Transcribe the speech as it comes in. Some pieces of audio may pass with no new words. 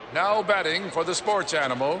Now batting for the sports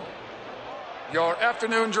animal, your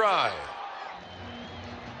afternoon drive.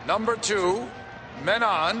 Number 2, men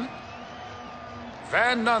on,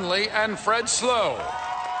 Van Nunley and Fred Slow.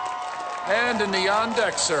 And in the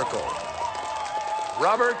on-deck circle,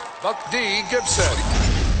 Robert Buck D. Gibson.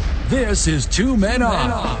 This is Two Men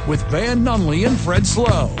On with Van Nunley and Fred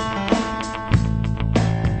Slow.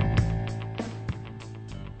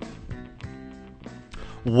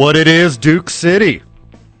 What it is, Duke City.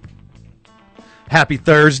 Happy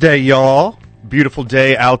Thursday, y'all. Beautiful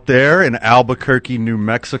day out there in Albuquerque, New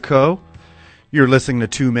Mexico. You're listening to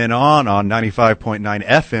Two Men On 95.9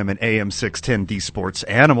 FM and AM 610, The Sports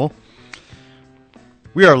Animal.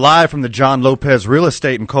 We are live from the John Lopez Real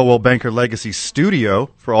Estate and Coldwell Banker Legacy Studio.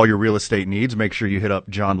 For all your real estate needs, make sure you hit up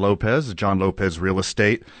John Lopez Real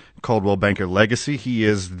Estate, Coldwell Banker Legacy. He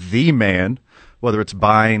is the man, whether it's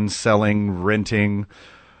buying, selling, renting,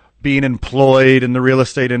 being employed in the real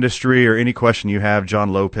estate industry, or any question you have,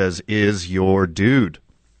 John Lopez is your dude.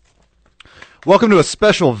 Welcome to a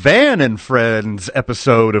special Van and Friends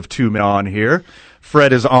episode of Two Men On here.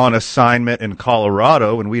 Fred is on assignment in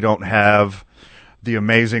Colorado, and we don't have the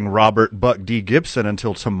amazing Robert Buck D. Gibson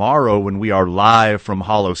until tomorrow when we are live from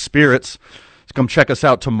Hollow Spirits. So come check us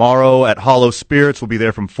out tomorrow at Hollow Spirits. We'll be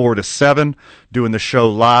there from 4 to 7 doing the show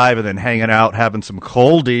live and then hanging out, having some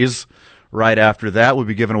coldies. Right after that, we'll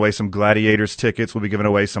be giving away some Gladiators tickets. We'll be giving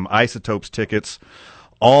away some Isotopes tickets,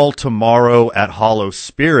 all tomorrow at Hollow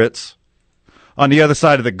Spirits. On the other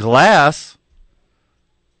side of the glass,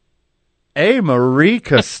 Marie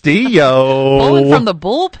Castillo. Pulling from the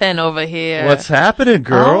bullpen over here. What's happening,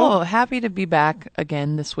 girl? Oh, happy to be back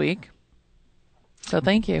again this week. So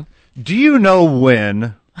thank you. Do you know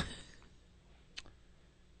when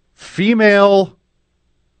female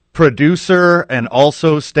producer and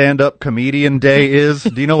also stand-up comedian day is?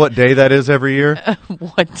 Do you know what day that is every year?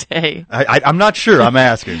 What day? I'm not sure. I'm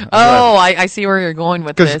asking. I see where you're going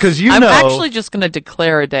with this. Because I'm actually just going to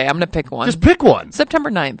declare a day. I'm going to pick one. Just pick one.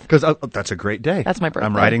 September 9th. Because that's a great day. That's my birthday.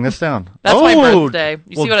 I'm writing this down. That's my birthday.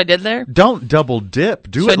 You see what I did there? Don't double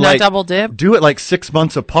dip. Should not double dip? Do it like 6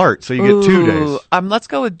 months apart so you get 2 days. Let's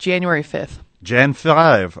go with January 5th. Jan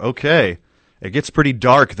 5. Okay. It gets pretty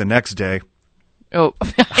dark the next day. Oh,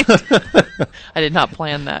 I did not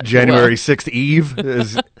plan that. January 6th Eve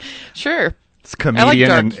is sure. It's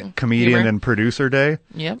comedian and producer day.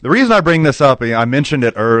 Yep. The reason I bring this up, I mentioned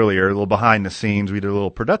it earlier, a little behind the scenes. We did a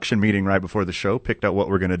little production meeting right before the show, picked out what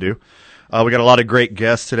we're going to do. We got a lot of great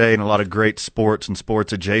guests today and a lot of great sports and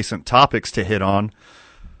sports adjacent topics to hit on.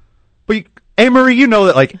 But Marie, you know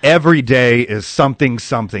that like every day is something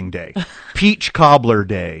day. Peach cobbler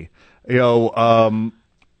day.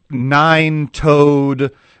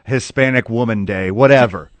 Nine-toed Hispanic woman day,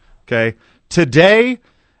 whatever. Okay. Today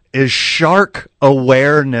is Shark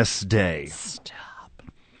Awareness Day. Stop.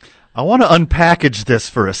 I want to unpackage this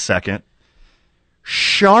for a second.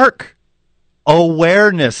 Shark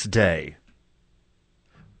Awareness Day.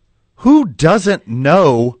 Who doesn't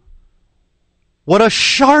know what a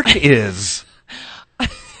shark is?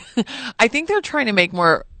 I think they're trying to make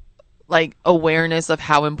more like awareness of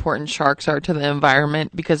how important sharks are to the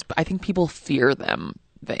environment because I think people fear them,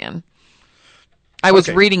 Van. I was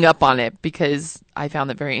reading up on it because I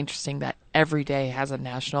found it very interesting that every day has a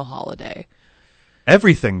national holiday.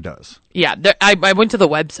 Everything does. Yeah, I went to the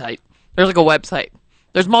website. There's like a website.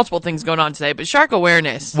 There's multiple things going on today, but shark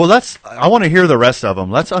awareness. Well, I want to hear the rest of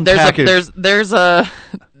them. Let's unpack it.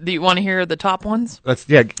 Do you want to hear the top ones?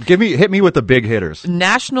 Hit me with the big hitters.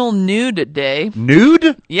 National Nude Day.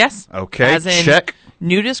 Nude? Yes. Okay, as in, check.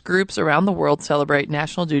 Nudist groups around the world celebrate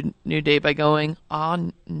National Nude Day by going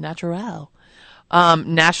en natural.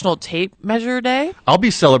 National Tape Measure Day. I'll be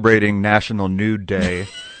celebrating National Nude Day,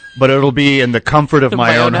 but it'll be in the comfort of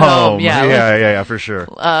my own home. Yeah, for sure.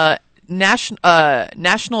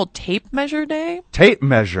 National Tape Measure Day. Tape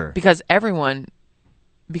measure. Because everyone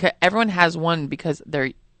has one because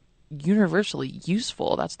they're universally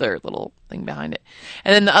useful. That's their little thing behind it.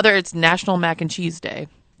 And then the other, it's National Mac and Cheese Day,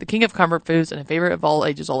 the king of comfort foods and a favorite of all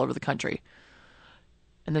ages all over the country.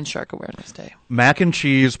 And then Shark Awareness Day. Mac and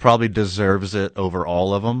cheese probably deserves it over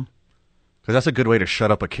all of them because that's a good way to shut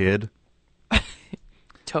up a kid.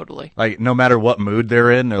 Totally. Like no matter what mood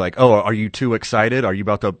they're in, they're like, "Oh, are you too excited? Are you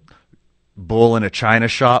about to bull in a china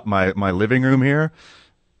shop my living room here?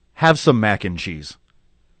 Have some mac and cheese."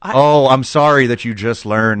 I'm sorry that you just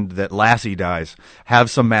learned that Lassie dies. Have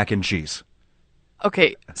some mac and cheese.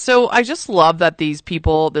 Okay, so I just love that these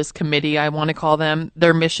people, this committee, I want to call them,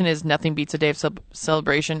 their mission is nothing beats a day of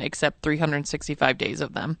celebration except 365 days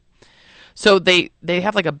of them. So they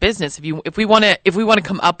have like a business. If we want to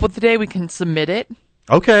come up with the day, we can submit it,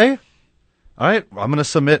 Okay. All right. I'm going to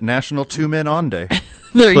submit National Two Men On Day.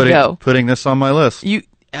 There you go. Putting this on my list.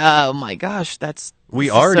 Oh my gosh, this is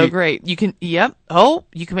already so great. You can, yep. Oh,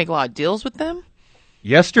 you can make a lot of deals with them.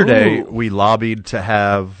 Yesterday, Ooh. we lobbied to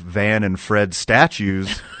have Van and Fred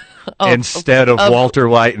statues instead of Walter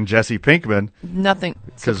White and Jesse Pinkman. Nothing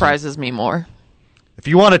surprises me more. If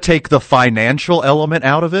you want to take the financial element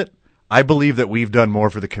out of it, I believe that we've done more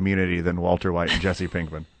for the community than Walter White and Jesse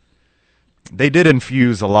Pinkman. They did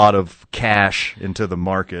infuse a lot of cash into the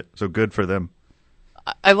market, so good for them.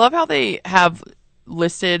 I love how they have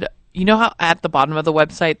listed, you know how at the bottom of the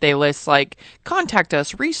website they list like contact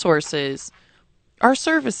us, resources, our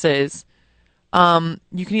services.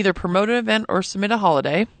 You can either promote an event or submit a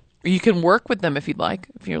holiday, or you can work with them if you'd like,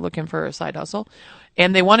 if you're looking for a side hustle.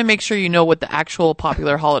 And they want to make sure you know what the actual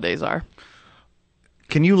popular holidays are.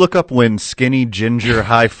 Can you look up when Skinny Ginger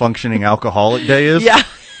High Functioning Alcoholic Day is? Yeah.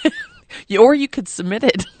 Or you could submit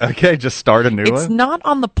it. Okay, just start a new one? It's not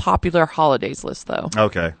on the popular holidays list, though.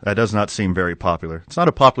 Okay, that does not seem very popular. It's not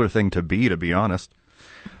a popular thing to be honest.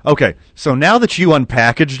 Okay, so now that you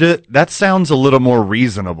unpackaged it, that sounds a little more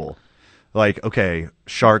reasonable. Like, okay,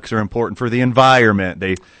 sharks are important for the environment.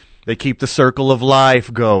 They keep the circle of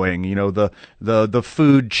life going, you know, the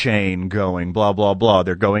food chain going, blah, blah, blah.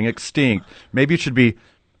 They're going extinct. Maybe it should be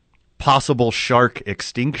possible Shark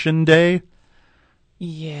Extinction Day.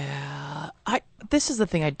 Yeah. This is the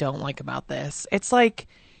thing I don't like about this. It's kind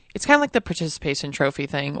of like the participation trophy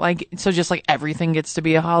thing. Like, so just like everything gets to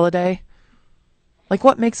be a holiday. Like,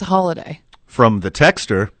 what makes a holiday? From the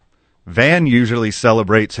texter, Van usually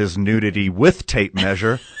celebrates his nudity with tape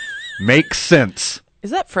measure. Makes sense. Is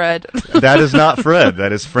that Fred? That is not Fred.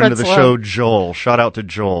 That is friend of the Fred's show, low. Joel. Shout out to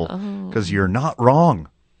Joel. Because you're not wrong.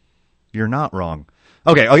 You're not wrong.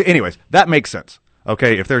 Okay, anyways, that makes sense.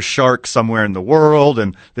 Okay, if there's sharks somewhere in the world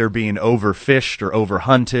and they're being overfished or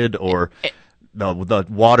overhunted or the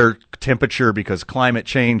water temperature because climate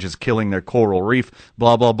change is killing their coral reef,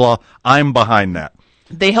 blah, blah, blah, I'm behind that.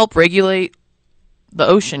 They help regulate the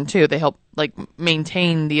ocean, too. They help, like,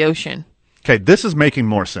 maintain the ocean. Okay, this is making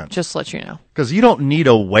more sense. Just to let you know. Because you don't need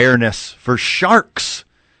awareness for sharks.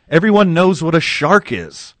 Everyone knows what a shark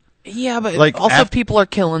is. Yeah, but Like, also people are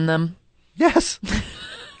killing them. Yes.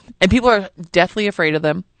 And people are deathly afraid of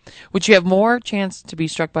them, which you have more chance to be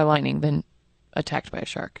struck by lightning than attacked by a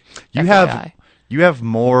shark. You have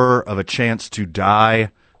more of a chance to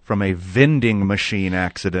die from a vending machine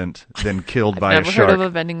accident than killed by a Never shark. heard of a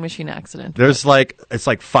vending machine accident. There's it's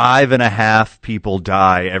like 5.5 people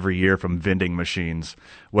die every year from vending machines,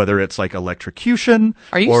 whether it's like electrocution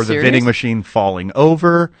Are you or serious? the vending machine falling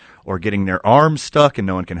over or getting their arms stuck and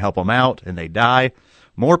no one can help them out and they die.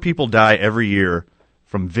 More people die every year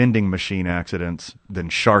from vending machine accidents than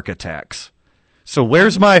shark attacks. So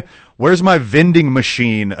where's my vending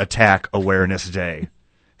machine attack awareness day?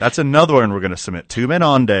 That's another one we're going to submit. 2 Men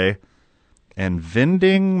On Day and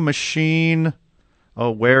vending machine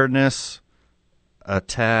awareness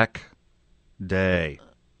attack day.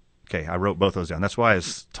 Okay, I wrote both those down. That's why I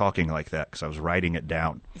was talking like that, because I was writing it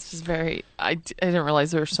down. This is very... I didn't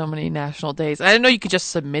realize there were so many national days. I didn't know you could just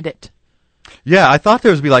submit it. Yeah, I thought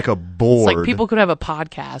there would be like a board. It's like people could have a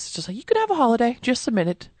podcast. Just like, you could have a holiday. Just submit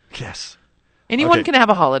it. Yes. Anyone Okay. can have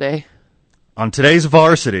a holiday. On today's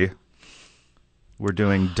Varsity, we're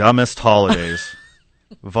doing dumbest holidays.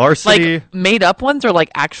 Varsity. Like made up ones or like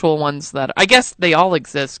actual ones that... I guess they all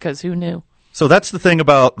exist because who knew? So that's the thing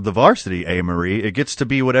about the Varsity, Marie. It gets to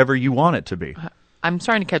be whatever you want it to be. I'm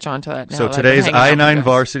starting to catch on to that now. So that I've been today's hanging out with you I-9 guys.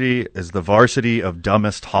 Varsity is the Varsity of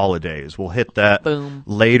Dumbest Holidays. We'll hit that Boom.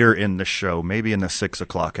 later in the show, maybe in the 6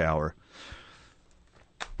 o'clock hour.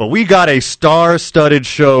 But we got a star-studded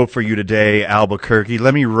show for you today, Albuquerque.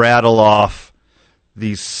 Let me rattle off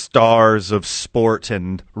these stars of sport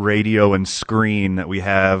and radio and screen that we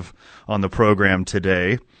have on the program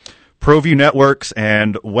today. ProView Networks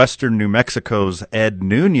and Western New Mexico's Ed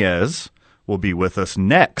Nunez will be with us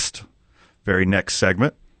next. Very next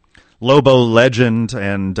segment. Lobo legend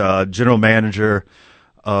and general manager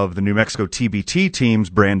of the New Mexico TBT teams,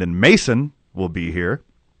 Brandon Mason, will be here.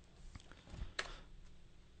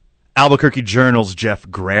 Albuquerque Journal's Jeff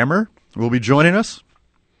Grammer will be joining us.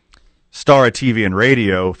 Star of TV and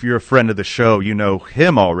radio, if you're a friend of the show, you know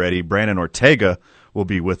him already. Brandon Ortega will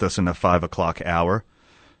be with us in the 5 o'clock hour.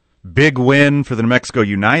 Big win for the New Mexico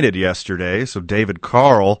United yesterday, so David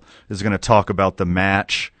Carl is going to talk about the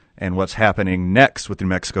match and what's happening next with New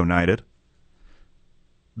Mexico United.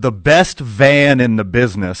 The best Van in the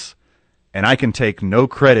business, and I can take no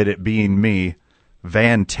credit at being me,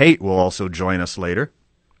 Van Tate will also join us later.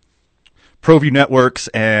 ProView Networks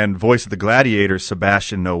and voice of the Gladiators,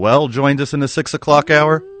 Sebastian Noel, joins us in the 6 o'clock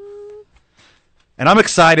hour. And I'm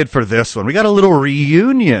excited for this one. We got a little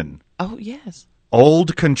reunion. Oh, yes.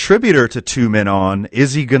 Old contributor to Two Men On,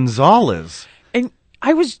 Izzy Gonzalez. And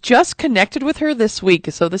I was just connected with her this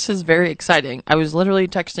week, so this is very exciting. I was literally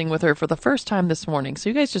texting with her for the first time this morning. So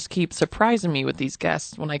you guys just keep surprising me with these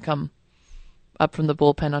guests when I come up from the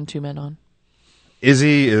bullpen on Two Men On.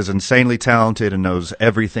 Izzy is insanely talented and knows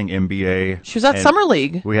everything NBA. She was at Summer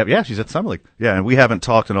League. She's at Summer League. Yeah, and we haven't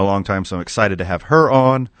talked in a long time, so I'm excited to have her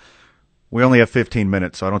on. We only have 15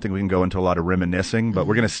 minutes, so I don't think we can go into a lot of reminiscing, but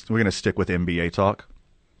we're gonna stick with NBA talk.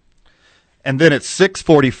 And then at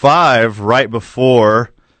 6:45, right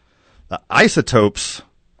before the Isotopes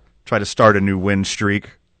try to start a new win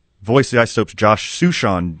streak, voice of the Isotopes, Josh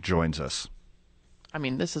Suchon, joins us. I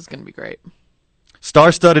mean, this is going to be great.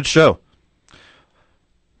 Star-studded show.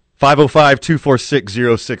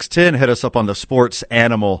 505-246-0610. Hit us up on the Sports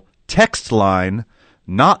Animal text line,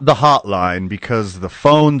 not the hotline, because the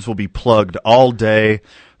phones will be plugged all day.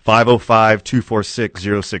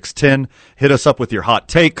 505-246-0610. Hit us up with your hot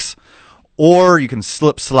takes, or you can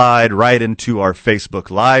slide right into our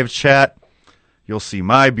Facebook Live chat. You'll see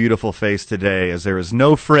my beautiful face today, as there is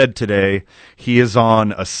no Fred today. He is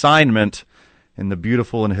on assignment in the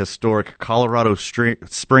beautiful and historic Colorado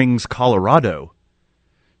Springs, Colorado,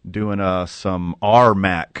 doing some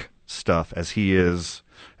RMAC stuff, as he is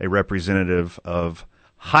a representative of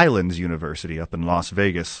Highlands University up in Las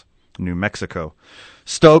Vegas, New Mexico.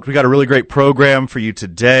 Stoked. We got a really great program for you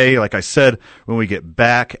today. Like I said, when we get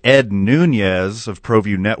back, Ed Nunez of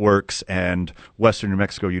ProView Networks and Western New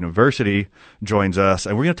Mexico University joins us,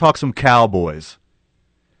 and we're going to talk some Cowboys.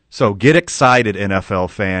 So get excited, NFL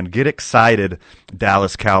fan. Get excited,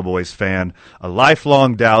 Dallas Cowboys fan. A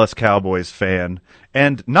lifelong Dallas Cowboys fan,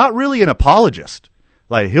 and not really an apologist.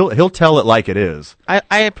 Like he'll tell it like it is.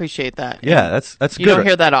 I appreciate that. Yeah, that's good. You don't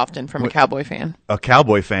hear that often from a Cowboy fan. A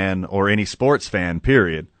Cowboy fan or any sports fan,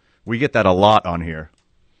 period. We get that a lot on here.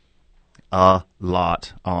 A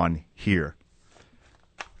lot on here.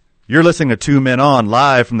 You're listening to Two Men On,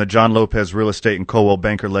 live from the John Lopez Real Estate and Coldwell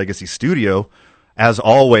Banker Legacy Studio. As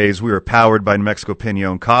always, we are powered by New Mexico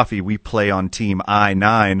Pinon Coffee. We play on Team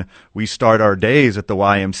I-9. We start our days at the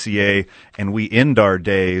YMCA, and we end our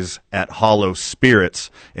days at Hollow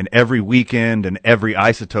Spirits. And every weekend and every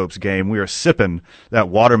Isotopes game, we are sipping that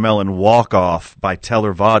watermelon walk-off by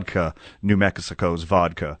Teller Vodka, New Mexico's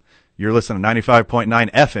vodka. You're listening to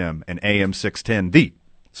 95.9 FM and AM 610, the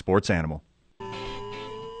Sports Animal.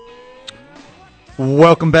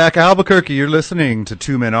 Welcome back, Albuquerque. You're listening to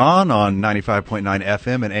Two Men On 95.9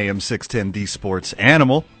 FM and AM 610, the Sports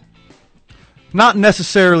Animal. Not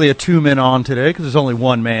necessarily a Two Men On today, because there's only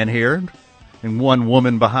one man here and one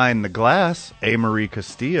woman behind the glass, A. Marie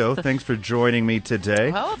Castillo. Thanks for joining me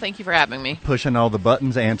today. Well, thank you for having me. Pushing all the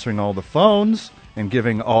buttons, answering all the phones, and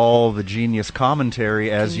giving all the genius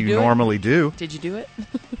commentary as you normally do. Did you do it?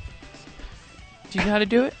 Do you know how to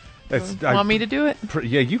do it? Want me to do it?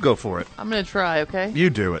 Yeah, you go for it. I'm going to try, okay? You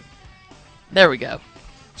do it. There we go.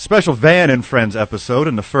 Special Van and Friends episode,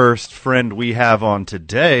 and the first friend we have on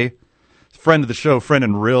today, friend of the show, friend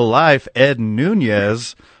in real life, Ed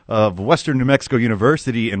Nunez of Western New Mexico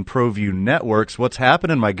University and ProView Networks. What's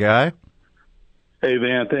happening, my guy? Hey,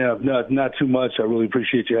 Van. Not too much. I really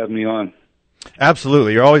appreciate you having me on.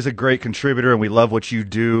 Absolutely. You're always a great contributor, and we love what you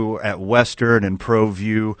do at Western and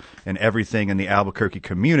ProView and everything in the Albuquerque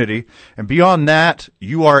community. And beyond that,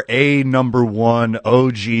 you are a number one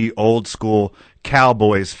OG, old-school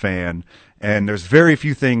Cowboys fan. And there's very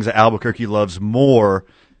few things that Albuquerque loves more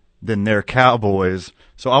than their Cowboys.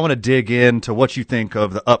 So I want to dig into what you think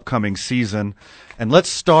of the upcoming season. And let's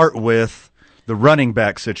start with the running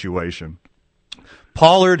back situation.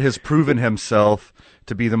 Pollard has proven himself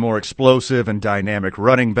to be the more explosive and dynamic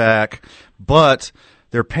running back, but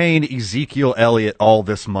they're paying Ezekiel Elliott all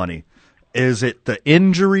this money. Is it the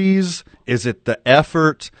injuries? Is it the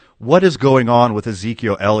effort? What is going on with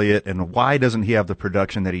Ezekiel Elliott, and why doesn't he have the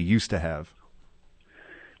production that he used to have?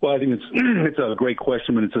 Well, I think it's a great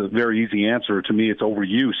question, but it's a very easy answer. To me, it's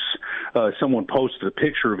overuse. Someone posted a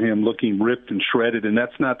picture of him looking ripped and shredded, and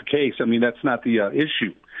that's not the case. I mean, that's not the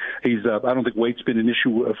issue. I don't think weight's been an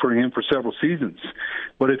issue for him for several seasons.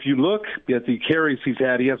 But if you look at the carries he's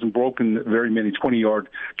had, he hasn't broken very many 20-yard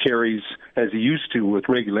carries as he used to with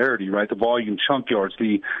regularity, right? The volume chunk yards,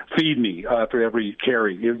 the feed me after every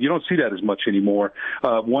carry. You don't see that as much anymore.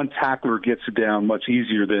 One tackler gets it down much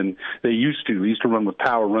easier than they used to. They used to run with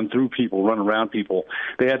power, run through people, run around people.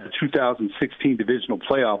 They had the 2016 divisional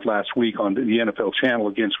playoff last week on the NFL channel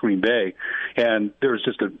against Green Bay, and there's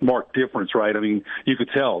just a marked difference, right? I mean, you could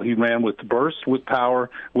tell well. He ran with burst, with power,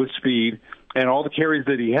 with speed. And all the carries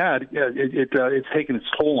that he had, it's taken its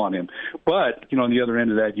toll on him. But, on the other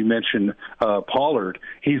end of that, you mentioned Pollard.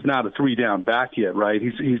 He's not a three-down back yet, right?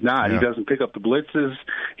 He's not. Yeah. He doesn't pick up the blitzes.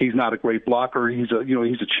 He's not a great blocker. He's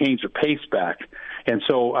a change of pace back. And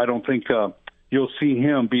so I don't think you'll see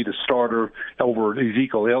him be the starter over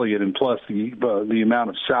Ezekiel Elliott. And plus the amount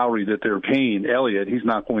of salary that they're paying Elliott, he's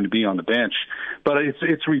not going to be on the bench. But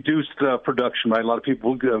it's reduced production, right? A lot of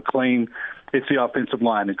people claim it's the offensive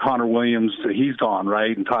line. And Connor Williams, he's gone,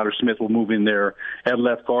 right? And Tyler Smith will move in there at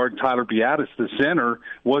left guard. Tyler Biadasz, the center,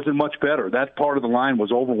 wasn't much better. That part of the line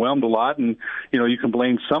was overwhelmed a lot, and, you can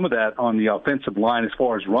blame some of that on the offensive line as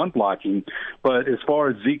far as run blocking. But as far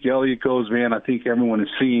as Zeke Elliott goes, man, I think everyone is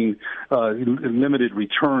seeing limited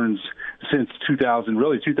returns since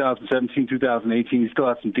 2017, 2018. He still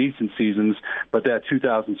had some decent seasons, but that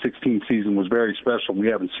 2016 season was very special. We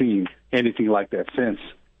haven't seen anything like that since.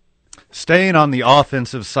 Staying on the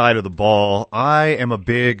offensive side of the ball, I am a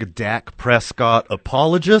big Dak Prescott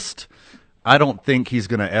apologist. I don't think he's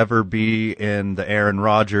going to ever be in the Aaron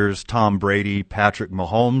Rodgers, Tom Brady, Patrick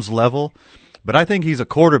Mahomes level, but I think he's a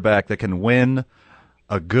quarterback that can win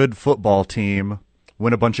a good football team,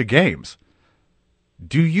 win a bunch of games.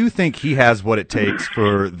 Do you think he has what it takes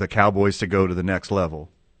for the Cowboys to go to the next level?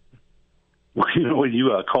 Well, when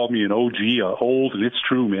you called me an OG, old, and it's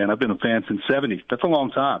true, man. I've been a fan since '70. That's a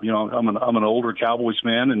long time. I'm an older Cowboys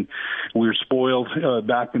fan, and we were spoiled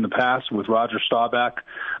back in the past with Roger Staubach,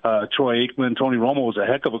 Troy Aikman. Tony Romo was a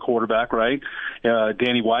heck of a quarterback, right?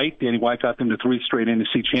 Danny White got them to 3 straight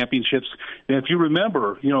NFC championships. And if you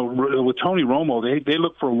remember, with Tony Romo, they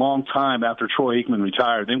looked for a long time after Troy Aikman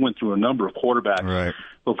retired. They went through a number of quarterbacks. Right.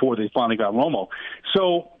 Before they finally got Romo.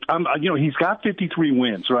 So, he's got 53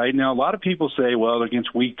 wins, right? Now, a lot of people say, well, they're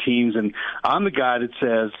against weak teams, and I'm the guy that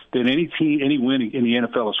says that any win in the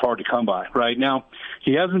NFL is hard to come by, right? Now,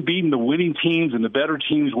 he hasn't beaten the winning teams and the better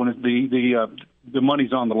teams when the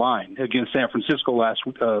money's on the line. Against San Francisco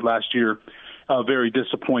last year, a very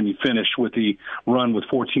disappointing finish with the run with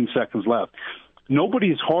 14 seconds left. Nobody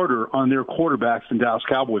is harder on their quarterbacks than Dallas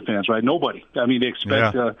Cowboy fans, right? Nobody. I mean, they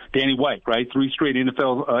expect Danny White, right? 3 straight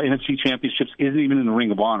NFC championships, isn't even in the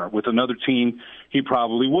Ring of Honor. With another team, he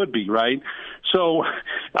probably would be, right? So,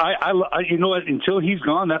 I you know what? Until he's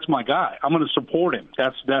gone, that's my guy. I'm going to support him.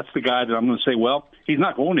 That's the guy that I'm going to say, well, he's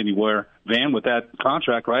not going anywhere, Van, with that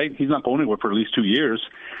contract, right? He's not going anywhere for at least 2 years.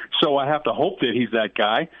 So I have to hope that he's that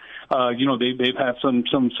guy. They've had some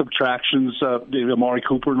subtractions. Amari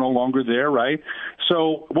Cooper no longer there, right?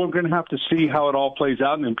 So we're going to have to see how it all plays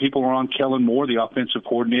out. And then people are on Kellen Moore, the offensive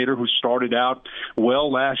coordinator, who started out well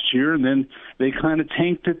last year, and then they kind of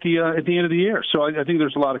tanked at the end of the year. So I think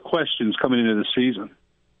there's a lot of questions coming into the season.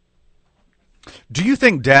 Do you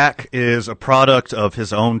think Dak is a product of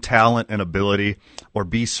his own talent and ability, or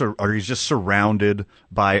he's just surrounded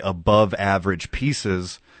by above-average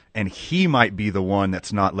pieces, and he might be the one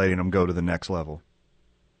that's not letting him go to the next level?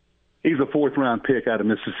 He's a 4th-round pick out of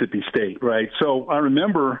Mississippi State, right? So I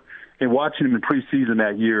remember watching him in preseason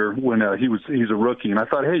that year when he's a rookie, and I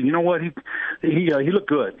thought, hey, you know what? He looked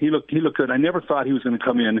good. He looked good. I never thought he was going to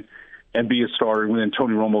come in and be a starter. When then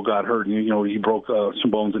Tony Romo got hurt, and he broke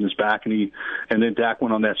some bones in his back, and then Dak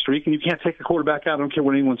went on that streak. And you can't take a quarterback out. I don't care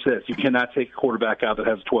what anyone says. You cannot take a quarterback out that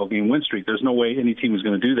has a 12-game win streak. There's no way any team is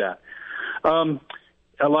going to do that.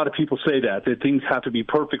 A lot of people say that things have to be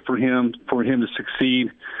perfect for him to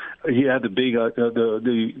succeed. He had the big,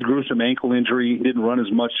 the gruesome ankle injury. He didn't run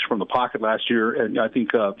as much from the pocket last year, and I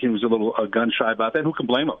think he was a little gun shy about that. Who can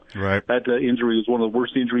blame him? Right. That injury was one of the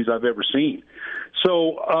worst injuries I've ever seen.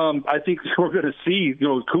 So I think we're going to see.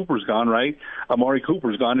 Cooper's gone, right? Amari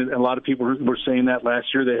Cooper's gone, and a lot of people were saying that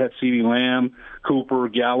last year. They had CeeDee Lamb, Cooper,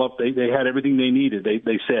 Gallup. They had everything they needed.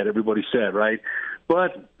 Everybody said, right?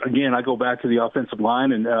 But, again, I go back to the offensive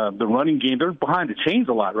line and the running game. They're behind the chains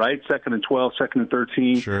a lot, right? 2nd and 12, 2nd and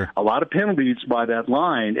 13. Sure. A lot of penalties by that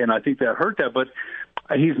line, and I think that hurt that. But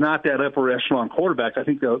he's not that upper echelon quarterback. I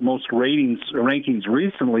think the most rankings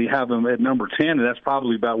recently have him at number 10, and that's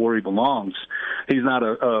probably about where he belongs. He's not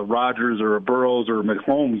a Rodgers or a Burrows or a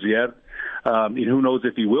Mahomes yet. Who knows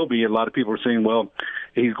if he will be. A lot of people are saying, well,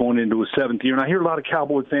 he's going into his 7th year. And I hear a lot of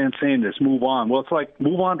Cowboy fans saying this, move on. Well, it's like,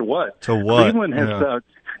 move on to what? To what? Cleveland has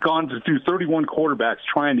gone through 31 quarterbacks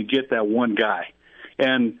trying to get that one guy.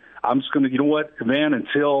 And I'm just going to, you know what, Van,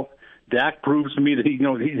 until Dak proves to me that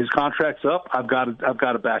his contract's up, I've got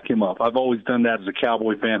to back him up. I've always done that as a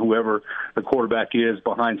Cowboy fan. Whoever the quarterback is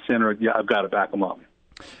behind center, I've got to back him up.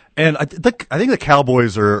 And I think the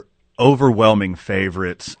Cowboys are overwhelming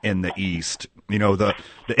favorites in the East. You know, the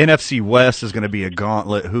NFC West is going to be a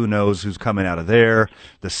gauntlet. Who knows who's coming out of there?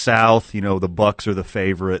 The South, you know, the Bucs are the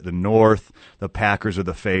favorite. The North, the Packers are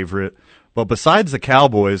the favorite. But besides the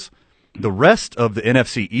Cowboys, the rest of the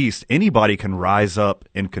NFC East, anybody can rise up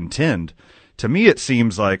and contend. To me, it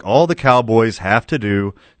seems like all the Cowboys have to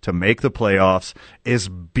do to make the playoffs is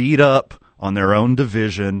beat up on their own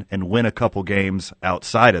division and win a couple games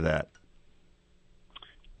outside of that.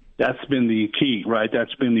 That's been the key, right?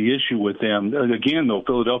 That's been the issue with them. Again, though,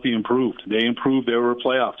 Philadelphia improved. They improved. They were a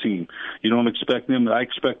playoff team. You don't expect them. I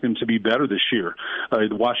expect them to be better this year. The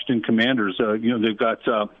Washington Commanders, they've got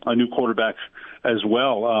a new quarterback as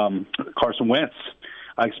well, Carson Wentz.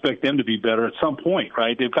 I expect them to be better at some point,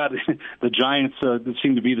 right? They've got the Giants that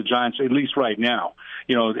seem to be the Giants, at least right now.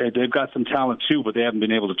 You know, they've got some talent too, but they haven't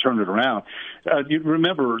been able to turn it around. You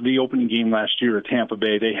remember the opening game last year at Tampa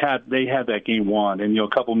Bay? They had that game won, and a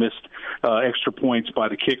couple missed extra points by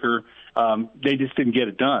the kicker. They just didn't get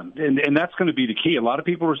it done, and that's going to be the key. A lot of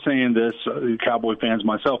people are saying this, Cowboy fans,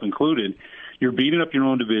 myself included. You're beating up your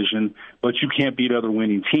own division, but you can't beat other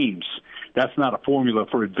winning teams. That's not a formula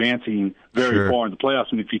for advancing very far in the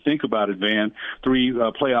playoffs. And if you think about it, Van, 3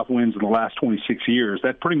 playoff wins in the last 26 years,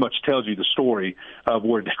 that pretty much tells you the story of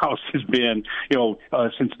where Dallas has been,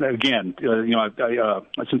 since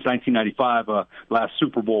 1995, last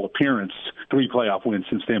Super Bowl appearance, 3 playoff wins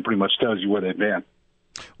since then pretty much tells you where they've been.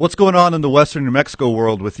 What's going on in the Western New Mexico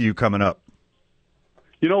world with you coming up?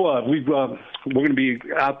 We're going to be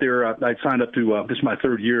out there. I signed up to, this is my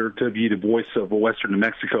 3rd year to be the voice of Western New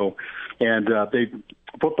Mexico. And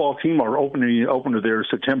football team, our opener there is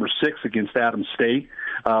September 6th against Adams State.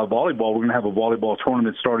 Volleyball, we're going to have a volleyball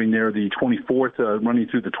tournament starting there the 24th, running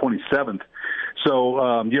through the 27th.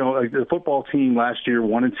 So, the football team last year,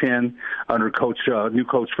 1-10 under new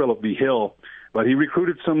coach Philip V. Hill. But he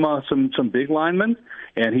recruited some big linemen,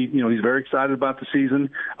 and he's very excited about the season.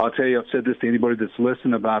 I'll tell you, I've said this to anybody that's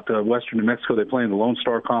listened about Western New Mexico. They play in the Lone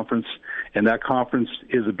Star Conference, and that conference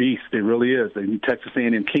is a beast. It really is. They Texas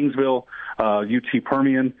A&M Kingsville, UT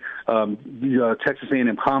Permian, Texas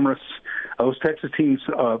A&M Commerce. Those Texas teams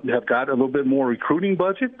have got a little bit more recruiting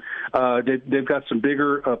budget. They've got some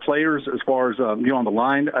bigger players as far as on the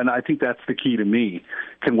line, and I think that's the key to me.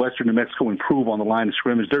 Can Western New Mexico improve on the line of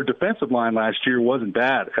scrimmage? Their defensive line last year wasn't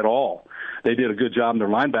bad at all. They did a good job, and their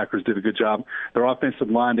linebackers did a good job. Their offensive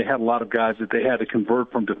line, they had a lot of guys that they had to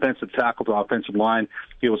convert from defensive tackle to offensive line.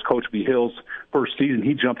 It was Coach B. Hill's first season.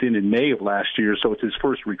 He jumped in May of last year, so it's his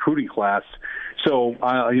first recruiting class. So,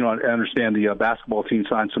 I understand the basketball team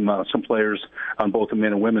signed some players on both the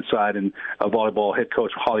men and women's side, and volleyball head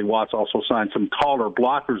coach Holly Watts also signed some taller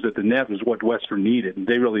blockers at the net, was what Western needed, and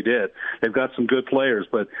they really did. They've got some good players,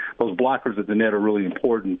 but those blockers at the net are really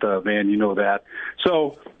important, Van, you know that.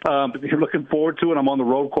 So, you're looking forward to it. I'm on the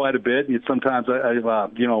road quite a bit, and sometimes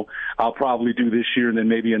I'll probably do this year and then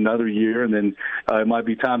maybe another year, and then it might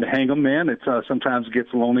be time to hang them, man. It's sometimes it gets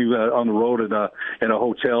lonely on the road in a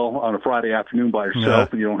hotel on a Friday afternoon by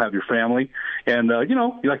yourself, and you don't have your family. And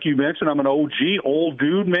like you mentioned, I'm an old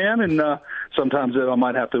dude, man, and sometimes I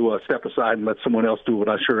might have to step aside and let someone else do it.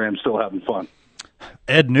 I sure am still having fun.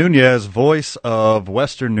 Ed Nunez, voice of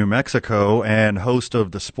Western New Mexico and host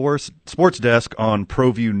of the Sports Desk on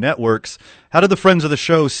ProView Networks. How did the friends of the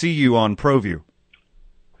show see you on ProView?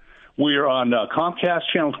 We are on Comcast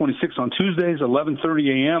Channel 26 on Tuesdays,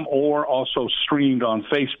 11:30 a.m., or also streamed on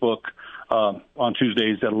Facebook on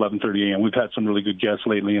Tuesdays at 11:30 a.m. We've had some really good guests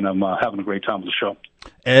lately, and I'm having a great time with the show.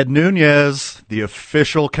 Ed Nunez, the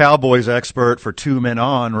official Cowboys expert for 2 Men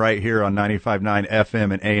On, right here on 95.9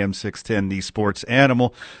 FM and AM 610, The Sports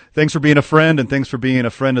Animal. Thanks for being a friend, and thanks for being a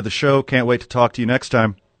friend of the show. Can't wait to talk to you next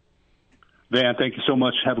time. Van, thank you so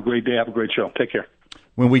much. Have a great day. Have a great show. Take care.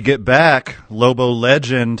 When we get back, Lobo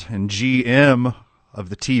legend and GM of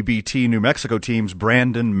the TBT New Mexico teams,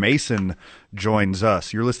 Brandon Mason, joins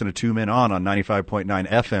us. You're listening to 2 Men On 95.9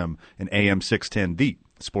 FM and AM 610, The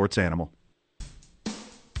Sports Animal.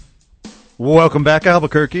 Welcome back,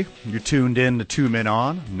 Albuquerque. You're tuned in to 2 Men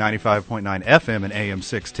On 95.9 FM and AM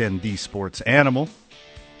 610, The Sports Animal.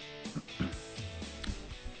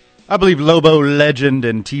 I believe Lobo legend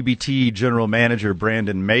and TBT general manager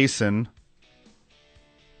Brandon Mason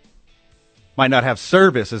might not have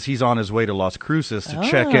service as he's on his way to Las Cruces to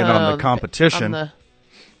check in on the competition. On the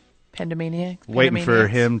Pandemaniac. Waiting for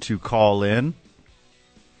him to call in.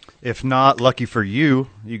 If not, lucky for you,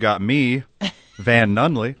 you got me, Van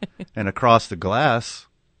Nunley, and across the glass,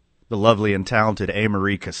 the lovely and talented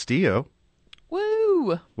A-Marie Castillo.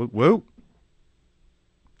 Woo! Woo, woo.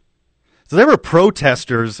 So there were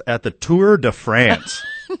protesters at the Tour de France.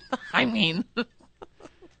 I mean...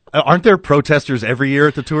 Aren't there protesters every year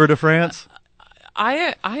at the Tour de France?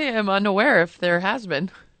 I am unaware if there has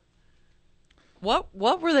been. What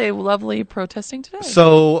were they lovely protesting today?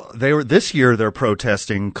 So this year they're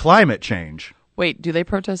protesting climate change. Wait, do they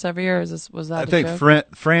protest every year? Was that I a think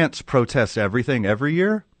joke? France protests everything every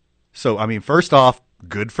year. So, I mean, first off,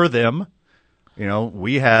 good for them. You know,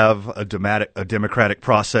 we have a democratic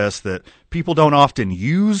process that people don't often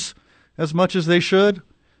use as much as they should.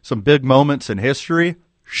 Some big moments in history,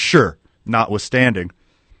 sure, notwithstanding.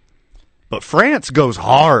 But France goes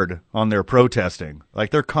hard on their protesting.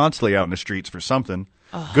 Like, they're constantly out in the streets for something.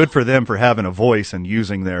 Good for them for having a voice and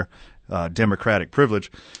using their democratic privilege.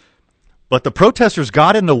 But the protesters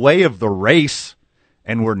got in the way of the race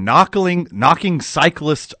and were knocking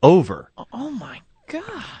cyclists over. Oh, my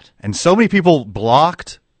God. And so many people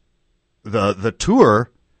blocked the tour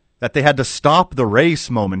that they had to stop the race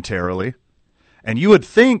momentarily. And you would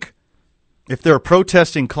think if they're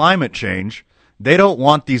protesting climate change, they don't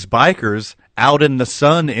want these bikers out in the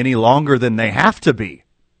sun any longer than they have to be,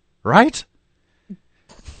 right?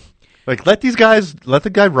 Like, let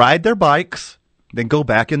the guy ride their bikes, then go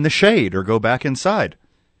back in the shade or go back inside.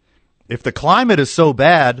 If the climate is so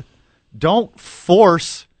bad, don't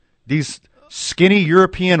force these skinny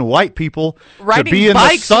European white people riding to be in the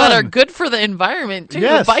bikes sun. that are good for the environment, too.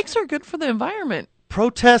 Yes. Bikes are good for the environment.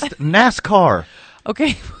 Protest NASCAR.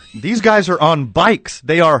 Okay. These guys are on bikes.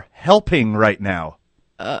 They are helping right now.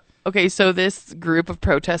 Okay, so this group of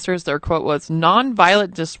protesters, their quote was,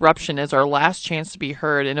 "Nonviolent disruption is our last chance to be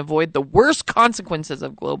heard and avoid the worst consequences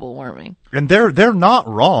of global warming." And they're not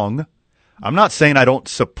wrong. I'm not saying I don't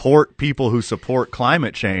support people who support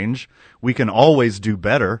climate change. We can always do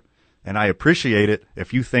better, and I appreciate it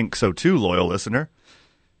if you think so too, loyal listener.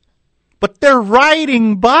 But they're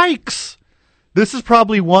riding bikes. This is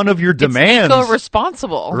probably one of your demands. It's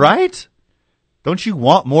eco-responsible. Right? Don't you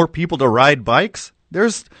want more people to ride bikes?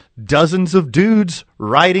 There's dozens of dudes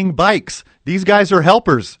riding bikes. These guys are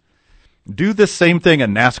helpers. Do the same thing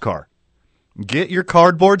in NASCAR. Get your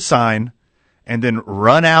cardboard sign and then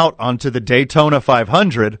run out onto the Daytona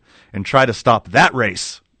 500 and try to stop that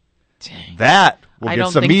race. Dang. That will get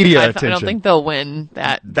some media attention. I don't think they'll win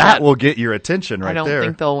that. That will get your attention right there. I don't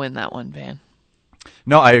think they'll win that one, Van.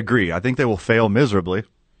 No, I agree. I think they will fail miserably.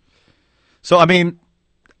 So, I mean,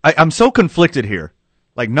 I'm so conflicted here.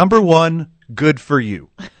 Like, number one, good for you.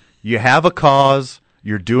 You have a cause.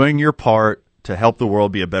 You're doing your part to help the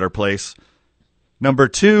world be a better place. Number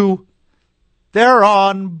two, they're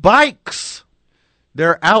on bikes.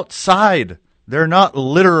 They're outside. They're not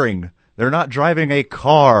littering. They're not driving a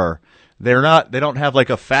car. They don't have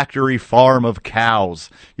like a factory farm of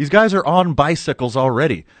cows. These guys are on bicycles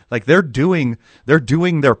already. Like, they're doing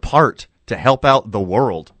their part to help out the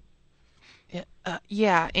world.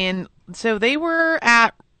 Yeah, and so they were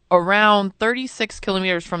at around 36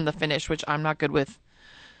 kilometers from the finish, which I'm not good with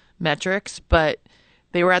metrics, but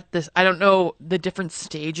they were at this, I don't know the different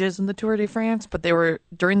stages in the Tour de France, but they were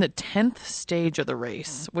during the 10th stage of the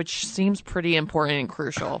race, which seems pretty important and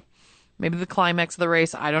crucial. Maybe the climax of the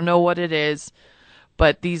race, I don't know what it is,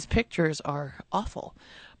 but these pictures are awful.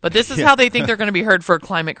 But this is how they think they're going to be heard for a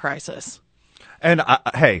climate crisis. And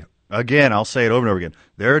hey, again, I'll say it over and over again.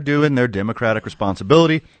 They're doing their democratic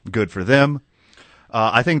responsibility. Good for them.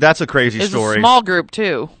 I think that's a crazy story. It's a small group,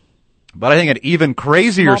 too. But I think an even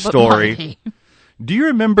crazier story. Do you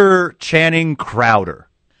remember Channing Crowder?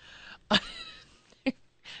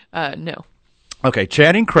 No. Okay,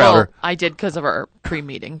 Channing Crowder. Well, I did because of our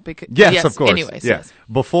pre-meeting. Yes, of course. Anyways, yes.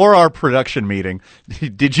 Before our production meeting,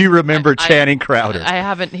 did you remember Channing Crowder? I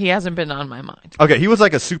haven't. He hasn't been on my mind. Okay, he was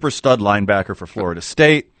like a super stud linebacker for Florida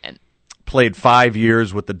State. And played 5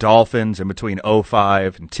 years with the Dolphins in between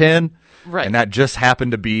 05 and 10. Right. And that just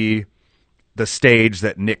happened to be the stage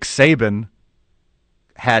that Nick Saban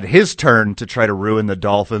had his turn to try to ruin the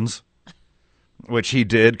Dolphins, which he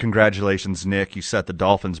did. Congratulations, Nick. You set the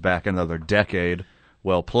Dolphins back another decade.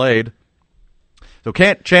 Well played. So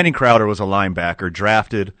Channing Crowder was a linebacker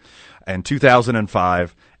drafted in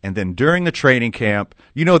 2005. And then during the training camp,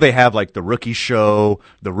 you know they have like the rookie show,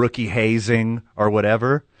 the rookie hazing or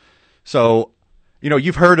whatever. So, you know,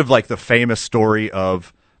 you've heard of like the famous story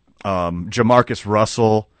of Jamarcus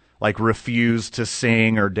Russell like refused to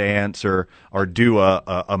sing or dance or do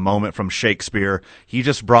a moment from Shakespeare. He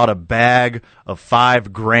just brought a bag of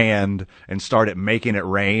 $5,000 and started making it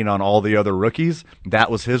rain on all the other rookies. That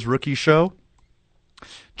was his rookie show.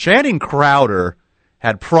 Channing Crowder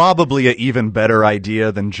had probably an even better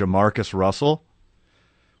idea than Jamarcus Russell.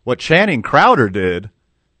 What Channing Crowder did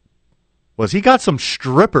was he got some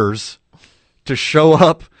strippers to show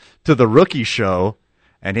up to the rookie show.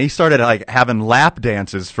 And he started like having lap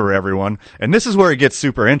dances for everyone. And this is where it gets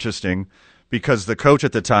super interesting because the coach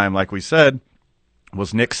at the time, like we said,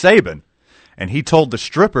 was Nick Saban. And he told the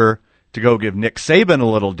stripper to go give Nick Saban a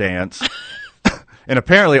little dance. And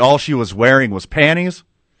apparently all she was wearing was panties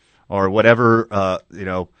or whatever,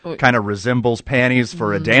 kind of resembles panties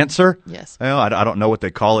for a dancer. Yes. I don't know what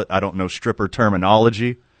they call it. I don't know stripper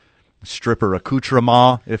terminology. Stripper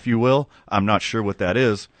accoutrement, if you will. I'm not sure what that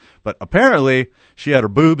is. But apparently she had her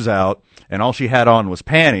boobs out and all she had on was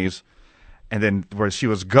panties. And then where she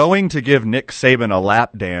was going to give Nick Saban a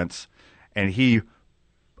lap dance, and he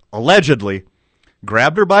allegedly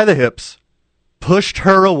grabbed her by the hips, pushed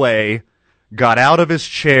her away, got out of his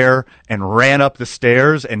chair, and ran up the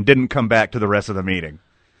stairs and didn't come back to the rest of the meeting.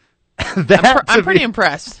 I'm pretty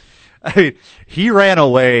impressed. I mean, he ran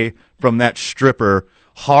away from that stripper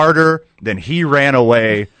harder than he ran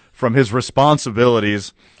away from his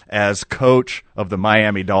responsibilities as coach of the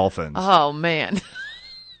Miami Dolphins. Oh, man.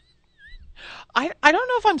 I don't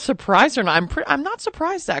know if I'm surprised or not. I'm not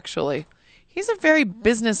surprised, actually. He's a very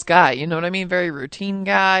business guy, you know what I mean? Very routine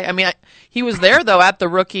guy. I mean, he was there, though, at the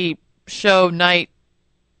rookie show night,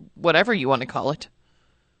 whatever you want to call it.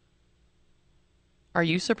 Are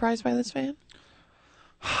you surprised by this, Van?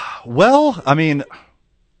 Well, I mean,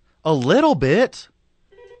 a little bit.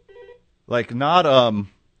 Like, not,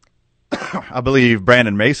 I believe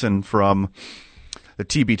Brandon Mason from the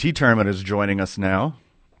TBT tournament is joining us now.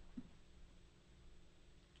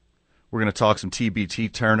 We're going to talk some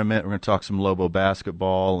TBT tournament. We're going to talk some Lobo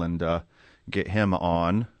basketball and get him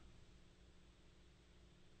on.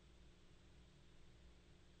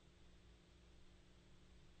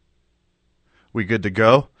 We good to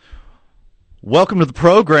go? Welcome to the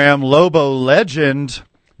program, Lobo legend,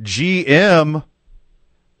 GM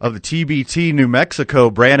of the TBT New Mexico,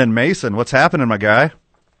 Brandon Mason. What's happening, my guy?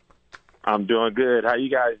 I'm doing good. How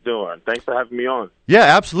you guys doing? Thanks for having me on. Yeah,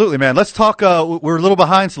 absolutely, man. Let's talk. We're a little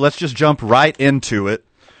behind, so let's just jump right into it.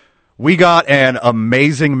 We got an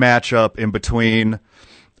amazing matchup in between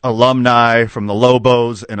alumni from the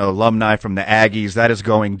Lobos and alumni from the Aggies. That is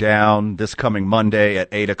going down this coming Monday at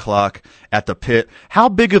 8 o'clock at the Pit. How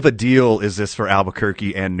big of a deal is this for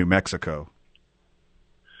Albuquerque and New Mexico?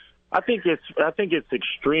 I think it's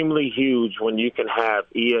extremely huge when you can have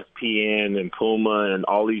ESPN and Puma and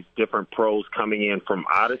all these different pros coming in from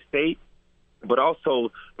out of state, but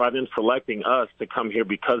also by them selecting us to come here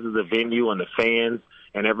because of the venue and the fans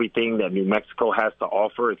and everything that New Mexico has to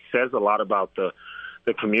offer. It says a lot about the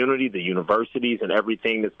community, the universities, and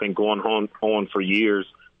everything that's been going on for years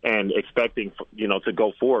and expecting, to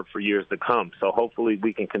go forward for years to come. So hopefully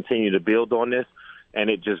we can continue to build on this and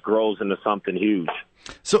it just grows into something huge.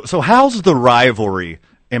 So how's the rivalry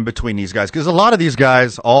in between these guys? Because a lot of these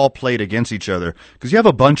guys all played against each other because you have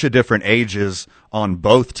a bunch of different ages on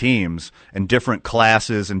both teams and different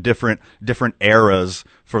classes and different eras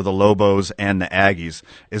for the Lobos and the Aggies.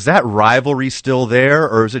 Is that rivalry still there,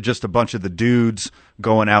 or is it just a bunch of the dudes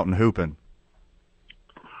going out and hooping?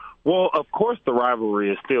 Well, of course the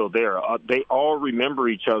rivalry is still there. They all remember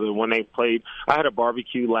each other when they played. I had a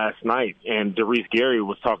barbecue last night, and Darius Gary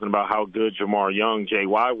was talking about how good Jamar Young,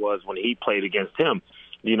 JY, was when he played against him.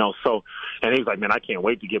 And he was like, man, I can't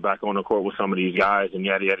wait to get back on the court with some of these guys and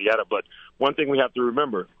yada, yada, yada. But one thing we have to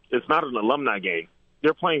remember, it's not an alumni game.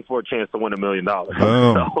 They're playing for a chance to win $1 million.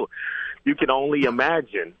 So you can only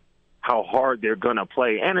imagine how hard they're going to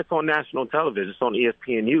play. And it's on national television. It's on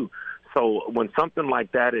ESPNU. So when something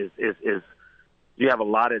like that is you have a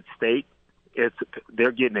lot at stake.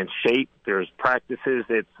 They're getting in shape. There's practices.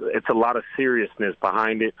 It's a lot of seriousness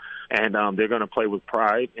behind it, and they're going to play with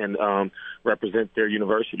pride and represent their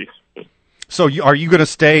universities. So are you going to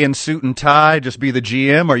stay in suit and tie, just be the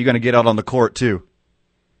GM, or are you going to get out on the court too?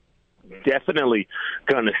 Definitely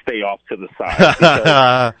going to stay off to the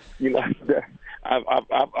side. Because,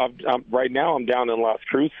 I'm right now I'm down in Las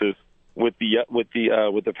Cruces with the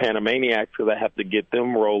Panamaniacs because I have to get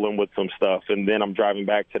them rolling with some stuff, and then I'm driving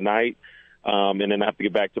back tonight, and then I have to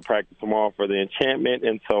get back to practice tomorrow for the Enchantment,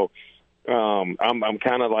 and so I'm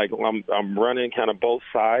kind of like I'm running kind of both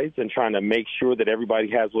sides and trying to make sure that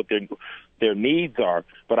everybody has what their needs are,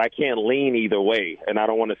 but I can't lean either way, and I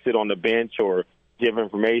don't want to sit on the bench or give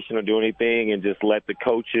information or do anything and just let the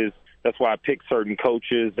coaches. That's why I pick certain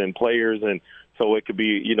coaches and players, and so it could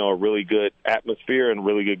be, a really good atmosphere and a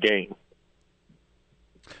really good game.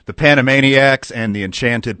 The Panamaniacs and the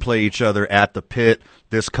Enchanted play each other at the Pit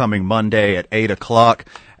this coming Monday at 8 o'clock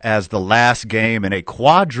as the last game in a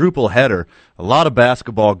quadruple header. A lot of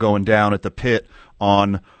basketball going down at the Pit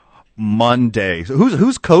on Monday. So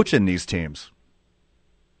who's coaching these teams?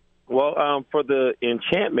 Well, for the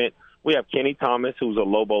Enchantment, we have Kenny Thomas, who's a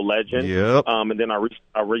Lobo legend. Yep. And then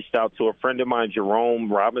I reached out to a friend of mine,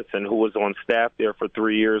 Jerome Robinson, who was on staff there for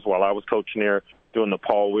 3 years while I was coaching there during the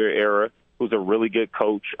Paul Weir era, who's a really good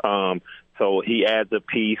coach. So he adds a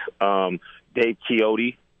piece. Dave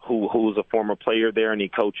Chiotti, who's a former player there, and he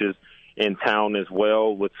coaches in town as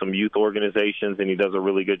well with some youth organizations, and he does a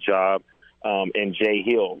really good job. And Jay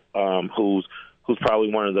Hill, who's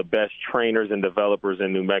probably one of the best trainers and developers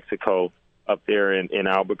in New Mexico up there in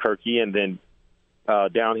Albuquerque. And then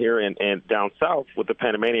down here and down south with the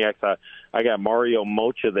Panamaniacs, I got Mario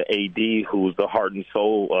Mocha, the AD, who's the heart and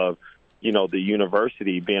soul of, the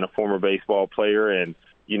university, being a former baseball player, and,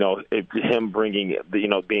 him bringing,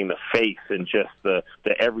 being the face and just the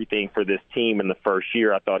everything for this team in the first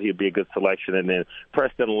year. I thought he'd be a good selection. And then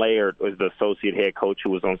Preston Laird was the associate head coach who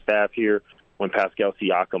was on staff here when Pascal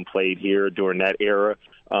Siakam played here during that era.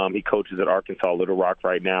 He coaches at Arkansas Little Rock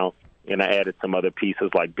right now. And I added some other pieces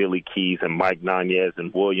like Billy Keys and Mike Nanez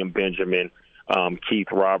and William Benjamin, Keith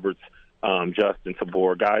Roberts, Justin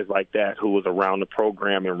Tabor, guys like that who was around the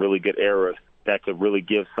program in really good eras that could really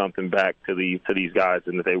give something back to these guys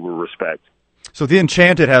and that they would respect. So the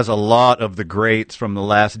Enchanted has a lot of the greats from the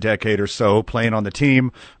last decade or so playing on the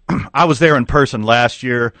team. I was there in person last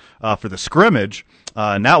year for the scrimmage,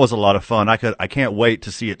 and that was a lot of fun. I can't wait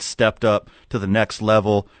to see it stepped up to the next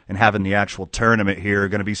level and having the actual tournament here.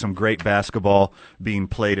 Going to be some great basketball being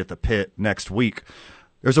played at the Pit next week.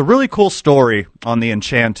 There's a really cool story on the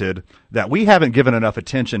Enchanted that we haven't given enough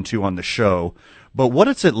attention to on the show, but what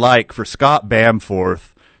is it like for Scott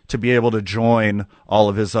Bamforth to be able to join all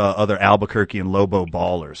of his other Albuquerque and Lobo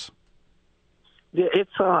ballers? Yeah,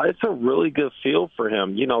 it's a really good feel for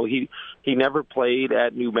him. He never played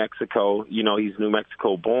at New Mexico. He's New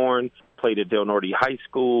Mexico born, played at Del Norte High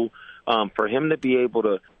School. For him to be able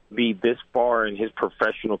to be this far in his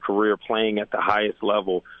professional career playing at the highest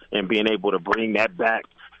level and being able to bring that back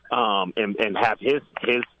and have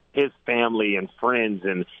his family and friends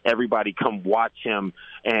and everybody come watch him.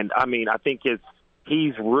 And I mean, I think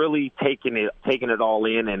he's really taking it all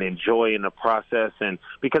in and enjoying the process, and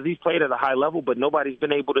because he's played at a high level, but nobody's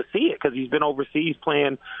been able to see it because he's been overseas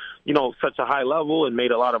playing, such a high level and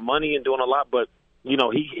made a lot of money and doing a lot. But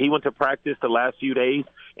he went to practice the last few days,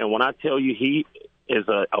 and when I tell you, he is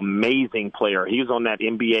an amazing player. He was on that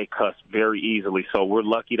NBA cusp very easily, so we're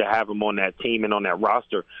lucky to have him on that team and on that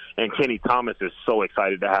roster. And Kenny Thomas is so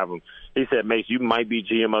excited to have him. He said, "Mace, you might be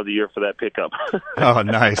GM of the year for that pickup." Oh,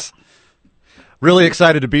 nice. Really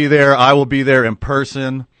excited to be there. I will be there in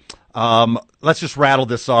person. Let's just rattle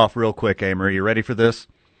this off real quick, Amory. You ready for this?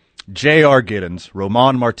 J.R. Giddens,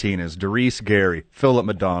 Roman Martinez, Derice Gary, Philip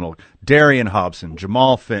McDonald, Darian Hobson,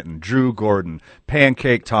 Jamal Fenton, Drew Gordon,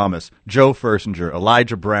 Pancake Thomas, Joe Fursinger,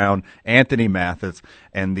 Elijah Brown, Anthony Mathis,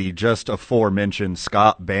 and the just aforementioned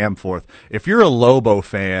Scott Bamforth. If you're a Lobo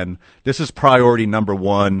fan, this is priority number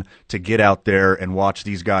one to get out there and watch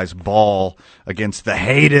these guys ball against the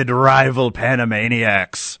hated rival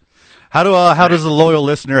Panamaniacs. How does the loyal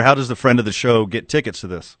listener, how does the friend of the show get tickets to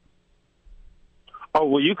this? Oh,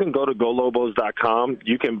 well, you can go to golobos.com.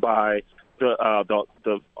 You can buy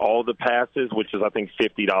all the passes, which is, I think,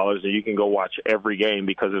 $50, and you can go watch every game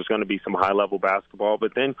because there's going to be some high-level basketball.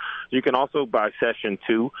 But then you can also buy Session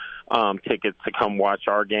 2 tickets to come watch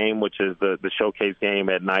our game, which is the showcase game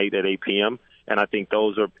at night at 8 p.m., and I think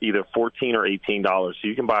those are either $14 or $18. So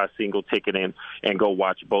you can buy a single ticket and go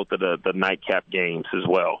watch both of the nightcap games as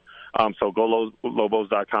well. So go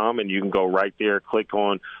Lobos.com, and you can go right there, click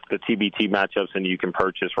on the TBT matchups, and you can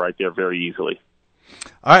purchase right there very easily.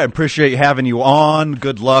 All right, appreciate having you on.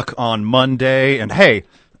 Good luck on Monday. And, hey,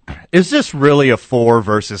 is this really a 4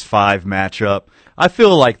 versus 5 matchup? I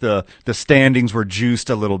feel like the standings were juiced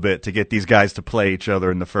a little bit to get these guys to play each other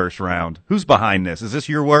in the first round. Who's behind this? Is this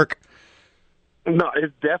your work? No,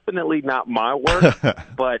 it's definitely not my work.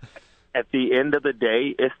 But at the end of the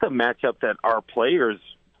day, it's the matchup that our players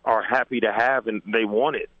are happy to have, and they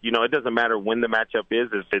want it. It doesn't matter when the matchup is,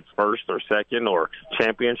 if it's first or second or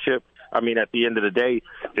championship. I mean, at the end of the day,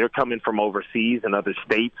 they're coming from overseas and other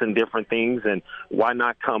states and different things, and why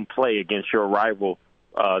not come play against your rival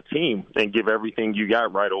team and give everything you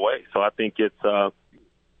got right away? So I think it's a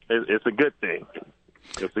good thing.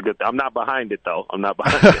 It's a good thing. I'm not behind it, though. I'm not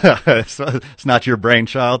behind it. It's not your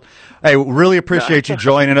brainchild. Hey, really appreciate you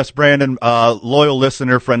joining us, Brandon. Loyal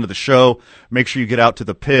listener, friend of the show. Make sure you get out to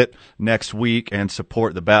the Pit next week and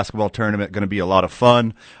support the basketball tournament. Going to be a lot of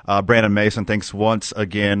fun. Brandon Mason, thanks once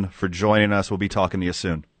again for joining us. We'll be talking to you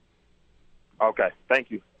soon. Okay,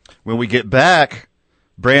 thank you. When we get back,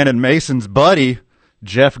 Brandon Mason's buddy,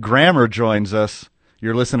 Jeff Grammer, joins us.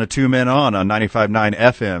 You're listening to Two Men On 95.9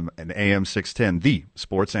 FM and AM 610, the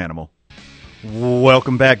Sports Animal.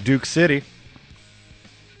 Welcome back, Duke City.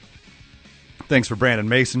 Thanks for Brandon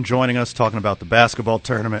Mason joining us, talking about the basketball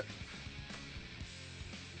tournament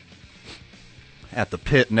at the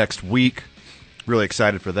Pit next week. Really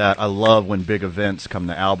excited for that. I love when big events come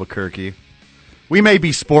to Albuquerque. We may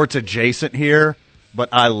be sports adjacent here, but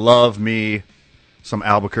I love me some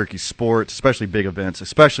Albuquerque sports, especially big events,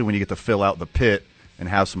 especially when you get to fill out the Pit and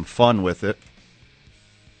have some fun with it.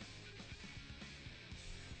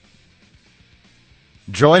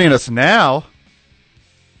 Joining us now,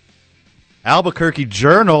 Albuquerque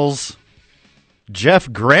Journal's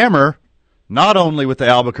Jeff Grammer, not only with the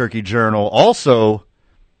Albuquerque Journal, also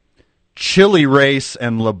chili race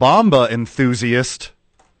and La Bamba enthusiast.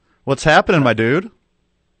 What's happening, my dude?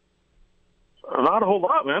 Not a whole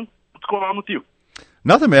lot, man. What's going on with you?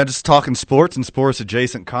 Nothing, man. Just talking sports and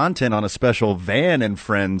sports-adjacent content on a special Van and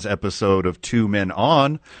Friends episode of Two Men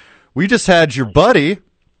On. We just had your buddy,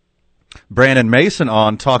 Brandon Mason,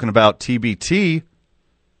 on talking about TBT.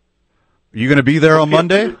 Are you going to be there on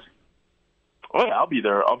Monday? Oh, yeah, I'll be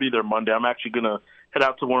there. I'll be there Monday. I'm actually going to head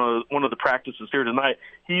out to one of the practices here tonight.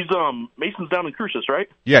 He's Mason's down in Cruces, right?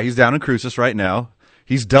 Yeah, he's down in Cruces right now.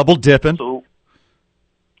 He's double dipping. So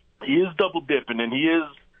he is double dipping, and he is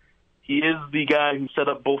the guy who set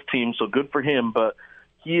up both teams, so good for him, but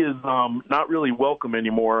he is not really welcome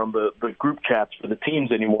anymore on the group chats for the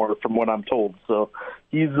teams anymore, from what I'm told. So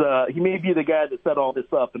he may be the guy that set all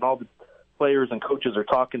this up, and all the players and coaches are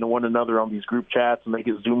talking to one another on these group chats, and they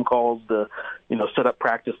get Zoom calls to, set up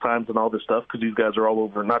practice times and all this stuff, because these guys are all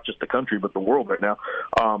over not just the country but the world right now.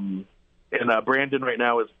 And Brandon right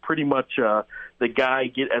now is pretty much the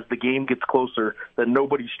guy, as the game gets closer, that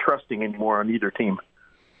nobody's trusting anymore on either team.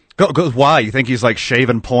 Why? You think he's like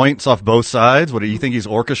shaving points off both sides? What do you think he's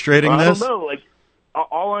orchestrating this? I don't know. Like,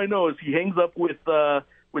 all I know is he hangs up with the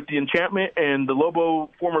Enchantment and the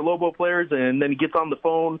former Lobo players, and then he gets on the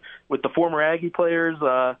phone with the former Aggie players.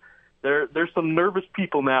 There's some nervous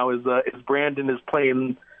people now as Brandon is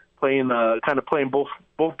playing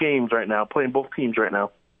both games right now, playing both teams right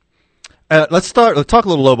now. Let's talk a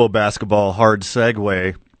little Lobo basketball. Hard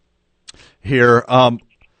segue here.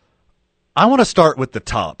 I want to start with the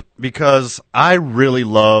top because I really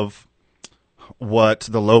love what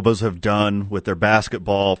the Lobos have done with their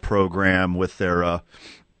basketball program, with their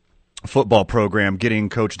football program, getting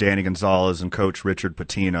Coach Danny Gonzalez and Coach Richard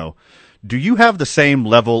Pitino. Do you have the same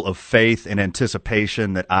level of faith and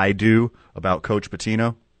anticipation that I do about Coach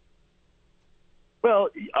Pitino? Well,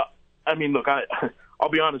 look, I'll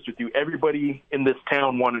be honest with you. Everybody in this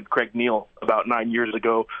town wanted Craig Neal about 9 years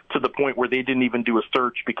ago, to the point where they didn't even do a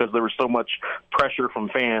search because there was so much pressure from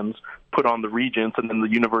fans put on the regents and then the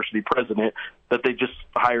university president that they just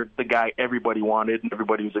hired the guy everybody wanted and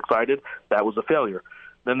everybody was excited. That was a failure.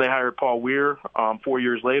 Then they hired Paul Weir 4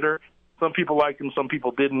 years later. Some people liked him, some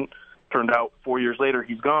people didn't. Turned out 4 years later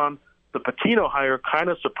he's gone. The Pitino hire kind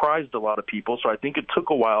of surprised a lot of people, so I think it took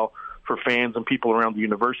a while for fans and people around the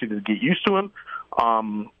university to get used to him.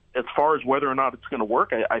 As far as whether or not it's going to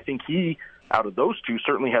work, I think he, out of those two,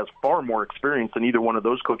 certainly has far more experience than either one of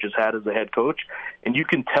those coaches had as a head coach. And you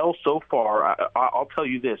can tell so far, I'll tell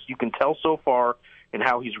you this, you can tell so far in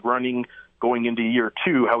how he's running going into year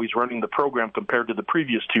two, how he's running the program compared to the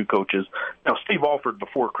previous two coaches. Now, Steve Alford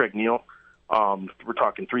before Craig Neal, we're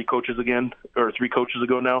talking three coaches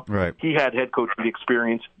ago now. Right. He had head coaching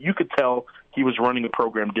experience. You could tell he was running a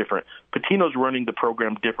program different. Pitino's running the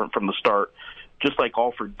program different from the start, just like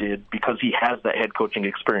Alford did, because he has that head coaching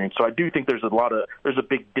experience. So I do think there's a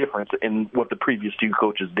big difference in what the previous two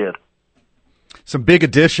coaches did. Some big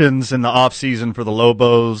additions in the offseason for the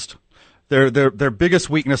Lobos. Their biggest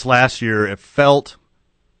weakness last year, it felt,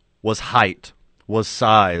 was height, was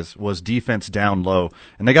size, was defense down low.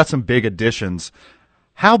 And they got some big additions.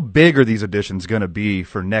 How big are these additions going to be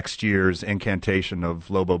for next year's incantation of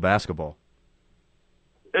Lobo basketball?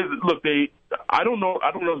 Look, I don't know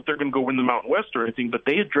if they're going to go win the Mountain West or anything, but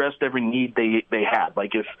they addressed every need they had.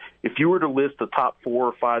 Like if you were to list the top 4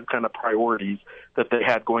 or 5 kind of priorities that they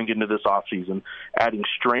had going into this offseason, adding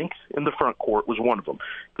strength in the front court was one of them.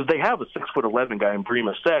 Because they have a 6'11" guy in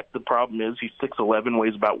Brima Sek. The problem is he's 6'11",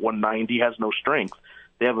 weighs about 190, has no strength.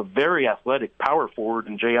 They have a very athletic power forward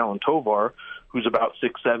in J. Allen Tovar, who's about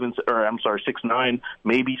 6'9",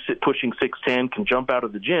 maybe pushing 6'10", can jump out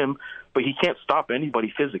of the gym, but he can't stop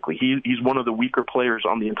anybody physically. He's one of the weaker players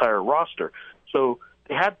on the entire roster. So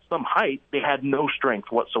they had some height. They had no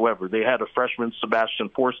strength whatsoever. They had a freshman, Sebastian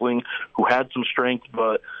Forsling, who had some strength,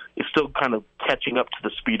 but is still kind of catching up to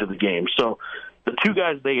the speed of the game. So the two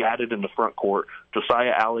guys they added in the front court,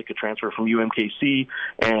 Josiah Allick, a transfer from UMKC,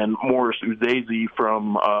 and Morris Udeze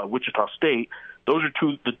from Wichita State, those are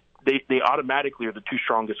two. They automatically are the two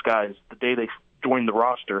strongest guys. The day they joined the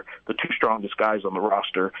roster, the two strongest guys on the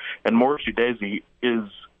roster, and Morris Udeze is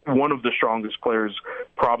one of the strongest players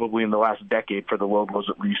probably in the last decade for the Lobos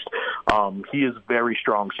at least. He is very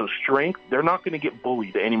strong. So strength, they're not going to get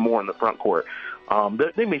bullied anymore in the front court.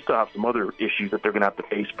 They may still have some other issues that they're going to have to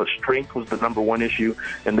face, but strength was the number one issue,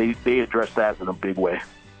 and they addressed that in a big way.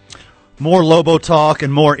 More Lobo talk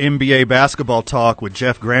and more NBA basketball talk with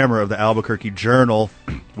Jeff Grammer of the Albuquerque Journal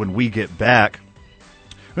when we get back.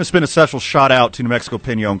 I'm going to spend a special shout-out to New Mexico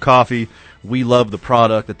Pinon Coffee. We love the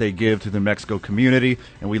product that they give to the New Mexico community,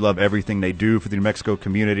 and we love everything they do for the New Mexico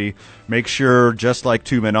community. Make sure, just like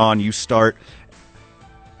 2 Men On, you start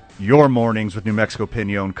your mornings with New Mexico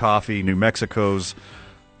Pinon Coffee, New Mexico's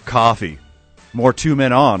coffee. More 2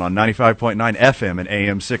 Men On 95.9 FM and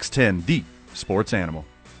AM 610, the Sports Animal.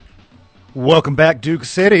 Welcome back, Duke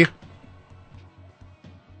City.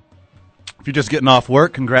 If you're just getting off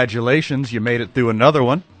work, congratulations. You made it through another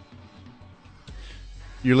one.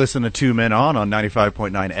 You're listening to 2 Men On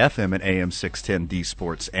 95.9 FM and AM 610, the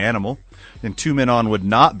Sports Animal. And 2 Men On would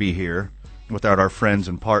not be here without our friends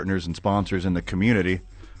and partners and sponsors in the community.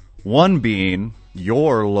 One being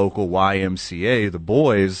your local YMCA. The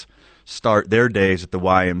boys start their days at the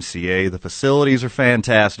YMCA. The facilities are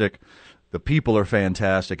fantastic. The people are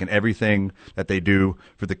fantastic. And everything that they do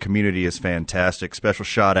for the community is fantastic. Special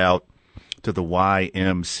shout out to the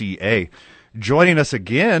YMCA. Joining us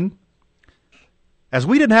again, as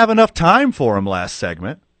we didn't have enough time for him last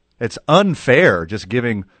segment. It's unfair just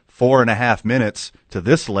giving 4.5 minutes to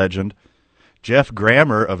this legend. Jeff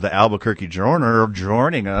Grammer of the Albuquerque Journal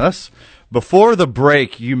joining us. Before the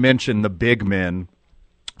break, you mentioned the big men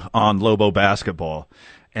on Lobo basketball.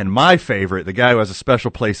 And my favorite, the guy who has a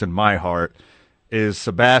special place in my heart, is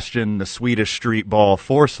Sebastian, the Swedish street ball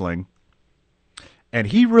Forsling. And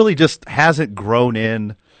he really just hasn't grown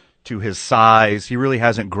in to his size. He really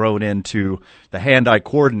hasn't grown into the hand-eye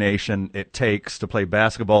coordination it takes to play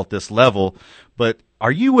basketball at this level. But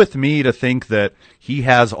are you with me to think that he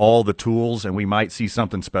has all the tools and we might see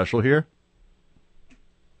something special here?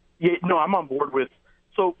 Yeah, no, I'm on board with.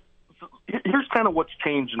 So here's kind of what's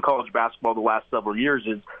changed in college basketball the last several years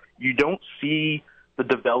is you don't see the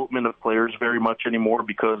development of players very much anymore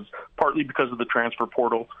partly because of the transfer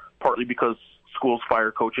portal, partly because schools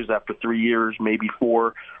fire coaches after 3 years, maybe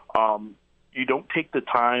 4. You don't take the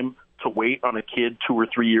time to wait on a kid 2 or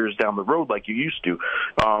 3 years down the road like you used to.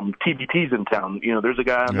 TBT's in town. You know, there's a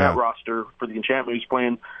guy on that roster for the Enchantment who's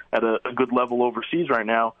playing at a good level overseas right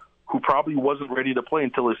now who probably wasn't ready to play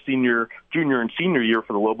until his junior and senior year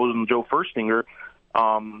for the Lobos, and Joe Furstinger.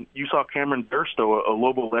 You saw Cameron Burstow, a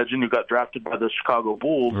Lobo legend who got drafted by the Chicago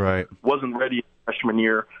Bulls, wasn't ready freshman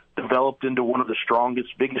year, developed into one of the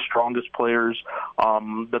strongest players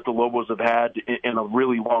that the Lobos have had in a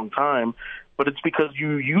really long time. But it's because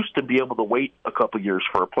you used to be able to wait a couple years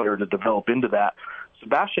for a player to develop into that.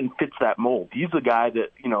 Sebastian fits that mold. He's a guy that,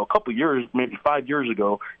 a couple years, maybe 5 years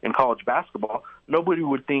ago in college basketball, nobody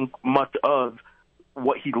would think much of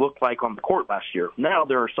what he looked like on the court last year. Now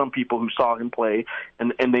there are some people who saw him play,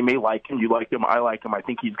 and they may like him. You like him. I like him. I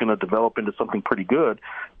think he's going to develop into something pretty good.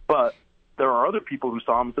 But there are other people who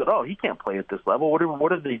saw him and said, oh, he can't play at this level.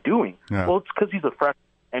 What are they doing? Yeah. Well, it's because he's a freshman,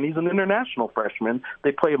 and he's an international freshman.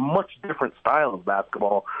 They play a much different style of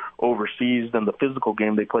basketball overseas than the physical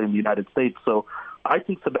game they play in the United States. So I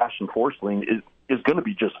think Sebastian Forsling is going to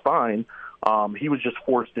be just fine. He was just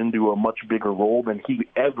forced into a much bigger role than he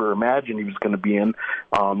ever imagined he was going to be in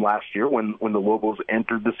last year when the Lobos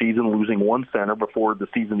entered the season losing one center before the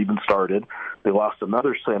season even started. They lost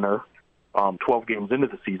another center 12 games into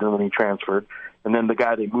the season when he transferred. And then the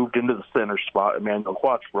guy they moved into the center spot, Emmanuel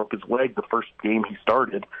Quatch, broke his leg the first game he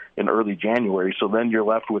started in early January. So then you're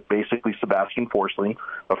left with basically Sebastian Forsling,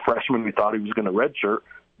 a freshman we thought he was going to redshirt,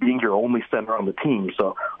 being your only center on the team.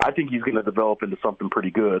 So I think he's going to develop into something pretty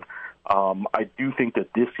good. I do think that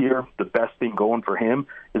this year, the best thing going for him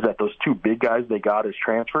is that those two big guys they got as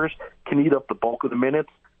transfers can eat up the bulk of the minutes,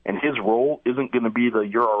 and his role isn't going to be the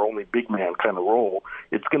you're our only big man kind of role.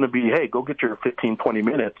 It's going to be, hey, go get your 15, 20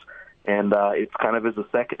 minutes, and it's kind of as a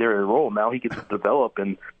secondary role. Now he gets to develop,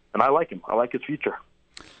 and I like him. I like his future.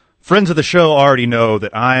 Friends of the show already know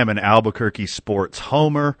that I am an Albuquerque sports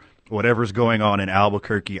homer. Whatever's going on in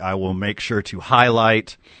Albuquerque, I will make sure to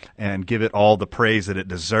highlight and give it all the praise that it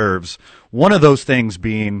deserves. One of those things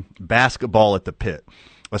being basketball at the Pit,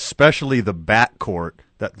 especially the backcourt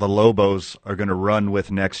that the Lobos are going to run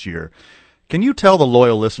with next year. Can you tell the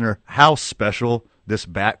loyal listener how special this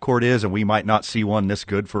backcourt is, and we might not see one this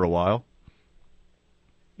good for a while?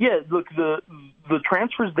 Yeah, look, the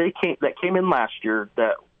transfers that came in last year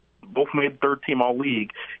that both made third-team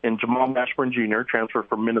All-League, and Jamal Mashburn Jr., transfer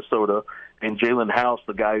from Minnesota, and Jalen House,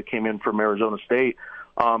 the guy who came in from Arizona State,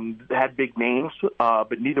 had big names,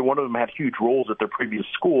 but neither one of them had huge roles at their previous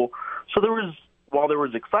school. So while there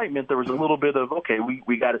was excitement, there was a little bit of, okay,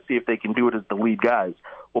 we got to see if they can do it as the lead guys.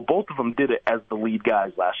 Well, both of them did it as the lead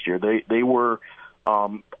guys last year. They were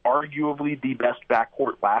arguably the best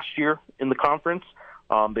backcourt last year in the conference.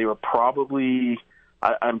 They were probably,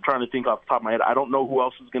 I'm trying to think off the top of my head, I don't know who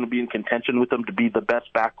else is going to be in contention with them to be the best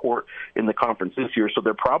backcourt in the conference this year. So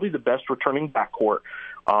they're probably the best returning backcourt.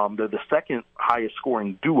 They're the second highest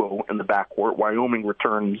scoring duo in the backcourt. Wyoming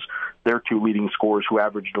returns their two leading scorers who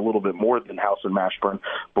averaged a little bit more than House and Mashburn,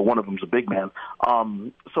 but one of them's a big man.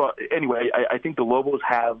 So anyway, I think the Lobos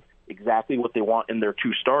have exactly what they want in their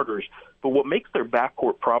two starters. But what makes their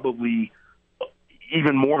backcourt probably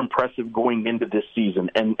even more impressive going into this season,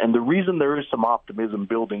 and the reason there is some optimism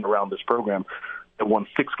building around this program that won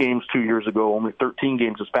 6 games 2 years ago, only 13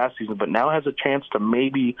 games this past season, but now has a chance to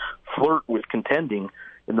maybe flirt with contending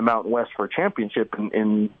in the Mountain West for a championship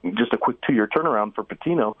in just a quick 2-year turnaround for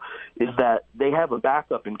Pitino, is that they have a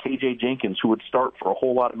backup in KJ Jenkins who would start for a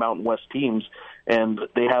whole lot of Mountain West teams, and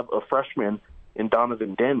they have a freshman in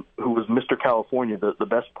Donovan Dent who was Mr. California, the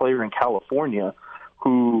best player in California,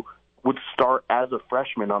 who would start as a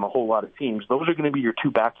freshman on a whole lot of teams. Those are going to be your two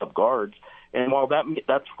backup guards. And while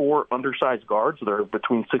that's 4 undersized guards, they're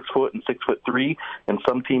between 6 foot and 6'3", and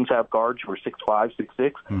some teams have guards who are 6'5",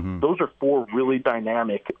 6'6". Those are 4 really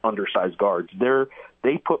dynamic undersized guards.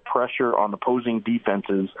 They put pressure on opposing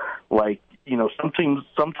defenses. Like,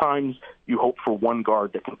 sometimes you hope for one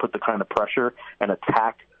guard that can put the kind of pressure and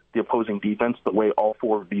attack the opposing defense the way all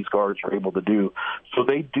 4 of these guards are able to do. So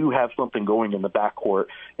they do have something going in the backcourt,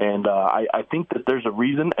 and I think that there's a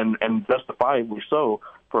reason, and justifiably so,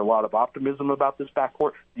 for a lot of optimism about this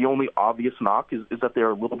backcourt. The only obvious knock is that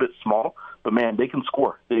they're a little bit small, but man, they can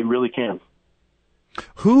score. They really can.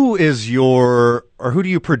 Who do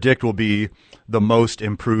you predict will be the most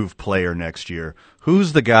improved player next year?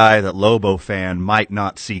 Who's the guy that Lobo fan might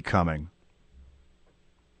not see coming?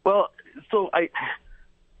 Well, so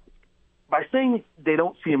by saying they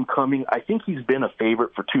don't see him coming, I think he's been a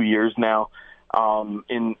favorite for 2 years now.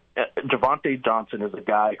 Javonte Johnson is a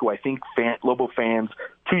guy who I think Lobo fans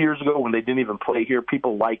 2 years ago, when they didn't even play here,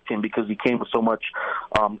 people liked him because he came with so much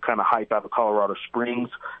kind of hype out of Colorado Springs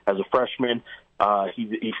as a freshman.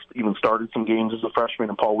 He even started some games as a freshman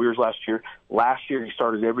in Paul Weir's last year. Last year, he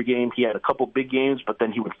started every game. He had a couple big games, but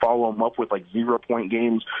then he would follow them up with like 0-point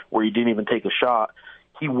games where he didn't even take a shot.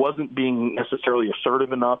 He wasn't being necessarily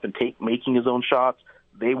assertive enough and making his own shots.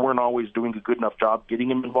 They weren't always doing a good enough job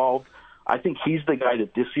getting him involved. I think he's the guy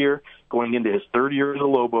that this year, going into his 3rd year as a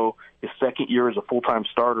Lobo, his 2nd year as a full-time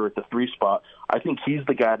starter at the 3 spot, I think he's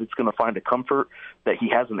the guy that's going to find a comfort that he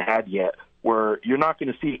hasn't had yet, where you're not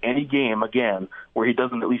going to see any game again where he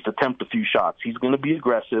doesn't at least attempt a few shots. He's going to be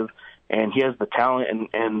aggressive, and he has the talent,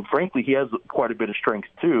 and frankly, he has quite a bit of strength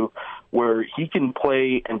too, where he can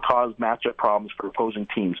play and cause matchup problems for opposing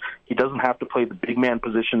teams. He doesn't have to play the big man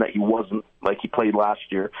position that he wasn't like he played last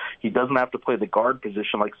year. He doesn't have to play the guard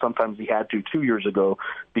position like sometimes he had to 2 years ago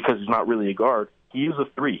because he's not really a guard. He is a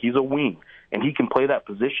 3. He's a wing, and he can play that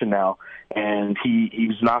position now, and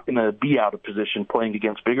he's not going to be out of position playing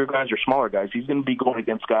against bigger guys or smaller guys. He's going to be going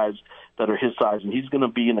against guys that are his size, and he's going to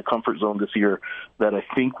be in a comfort zone this year that I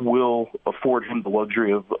think will afford him the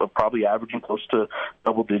luxury of probably averaging close to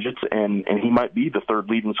double digits, and he might be the 3rd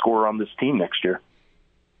leading scorer on this team next year.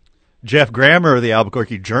 Jeff Grammer of the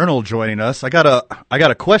Albuquerque Journal joining us. I got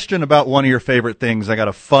a question about one of your favorite things. I got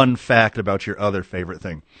a fun fact about your other favorite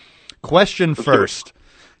thing. Question first.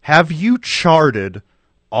 Have you charted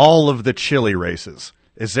all of the chili races?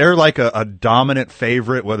 Is there like a dominant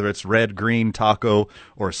favorite, whether it's red, green, taco,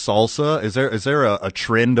 or salsa? Is there a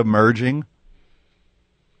trend emerging?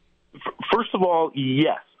 First of all,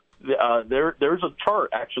 yes. There's a chart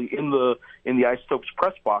actually in the Isotopes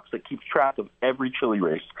press box that keeps track of every chili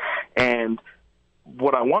race. And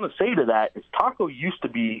what I want to say to that is taco used to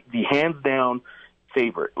be the hands down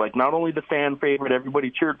favorite. Like, not only the fan favorite,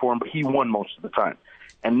 everybody cheered for him, but he won most of the time.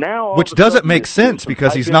 And now, which doesn't make sense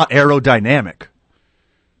because he's not aerodynamic.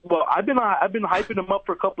 Well, I've been hyping him up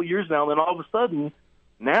for a couple of years now, and then all of a sudden,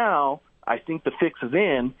 now I think the fix is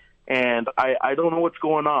in, and I don't know what's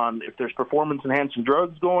going on. If there's performance-enhancing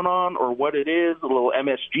drugs going on or what it is, a little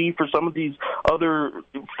MSG for some of these other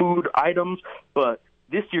food items, but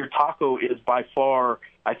this year taco is by far,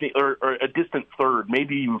 I think, or a distant 3rd,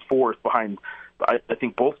 maybe even 4th behind I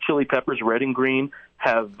think both chili peppers, red and green,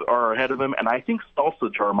 are ahead of him, and I think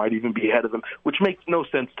Salsa Jar might even be ahead of him, which makes no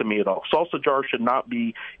sense to me at all. Salsa Jar should not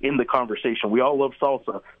be in the conversation. We all love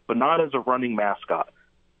salsa, but not as a running mascot.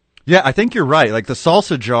 Yeah, I think you're right. Like the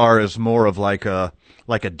Salsa Jar is more of like a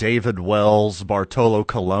David Wells, Bartolo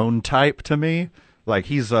Colon type to me. Like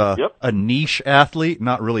he's a niche athlete,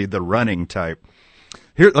 not really the running type.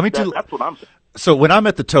 Here, let me tell you. That's what I'm saying. So when I'm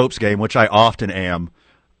at the Topes game, which I often am,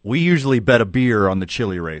 we usually bet a beer on the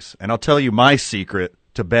chili race. And I'll tell you my secret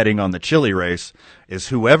to betting on the chili race is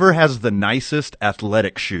whoever has the nicest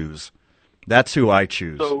athletic shoes. That's who I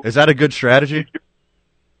choose. So, is that a good strategy?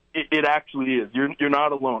 It actually is. You're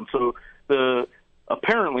not alone. So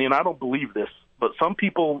apparently, and I don't believe this, but some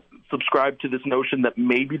people subscribe to this notion that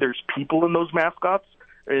maybe there's people in those mascots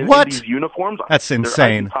in these uniforms. That's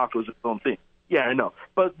insane. Taco's its own thing. Yeah, I know.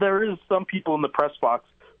 But there is some people in the press box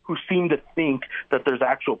who seem to think that there's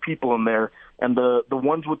actual people in there, and the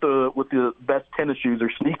ones with the best tennis shoes or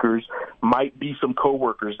sneakers might be some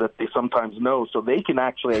coworkers that they sometimes know, so they can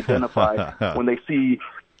actually identify when they see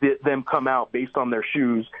them come out based on their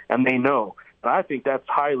shoes, and they know. And I think that's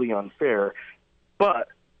highly unfair. But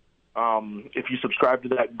if you subscribe to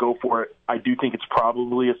that, go for it. I do think it's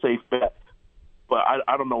probably a safe bet, but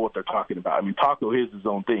I don't know what they're talking about. I mean, Taco is his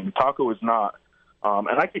own thing. Taco is not.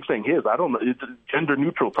 And I keep saying his. I don't know. It's gender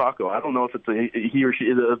neutral Taco. I don't know if it's he or she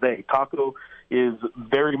is a they. Taco is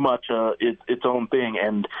very much its own thing,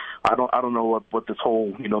 and I don't know what this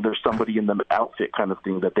whole there's somebody in the outfit kind of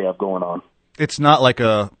thing that they have going on. It's not like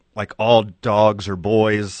all dogs are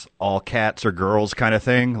boys, all cats are girls kind of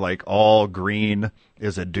thing. Like all green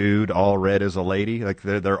is a dude, all red is a lady. Like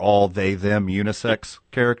they're all they them unisex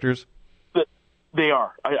characters. They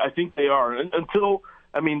are. I think they are. Until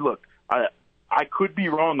look. I could be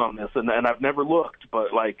wrong on this, and I've never looked,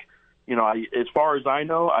 but as far as I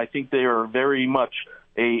know, I think they are very much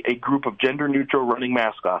a group of gender-neutral running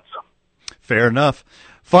mascots. Fair enough.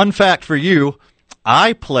 Fun fact for you,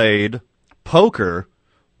 I played poker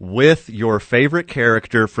with your favorite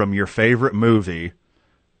character from your favorite movie.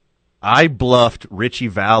 I bluffed Richie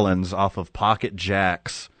Valens off of Pocket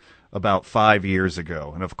Jacks about 5 years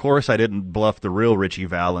ago. And, of course, I didn't bluff the real Richie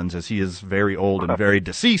Valens, as he is very old and very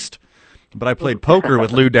deceased. But I played poker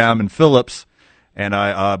with Lou Diamond Phillips, and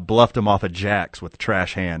I bluffed him off of jacks with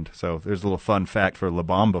trash hand. So there's a little fun fact for La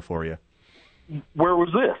Bamba for you. Where was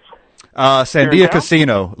this? Sandia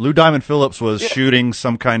Casino. Lou Diamond Phillips was shooting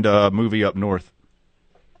some kind of movie up north.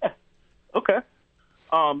 Okay.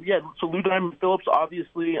 So Lou Diamond Phillips,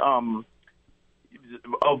 obviously, of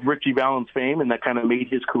Richie Valens fame, and that kind of made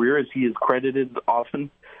his career, as he is credited often.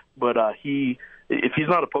 But if he's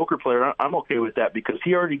not a poker player, I'm okay with that, because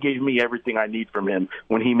he already gave me everything I need from him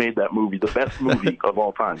when he made that movie, the best movie of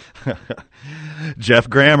all time. Jeff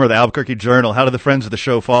Grammer, the Albuquerque Journal. How do the friends of the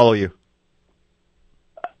show follow you?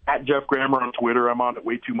 At Jeff Grammer on Twitter. I'm on it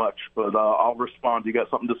way too much, but I'll respond. You got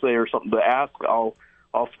something to say or something to ask, I'll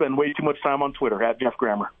spend way too much time on Twitter, at Jeff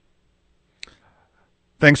Grammer.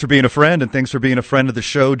 Thanks for being a friend, and thanks for being a friend of the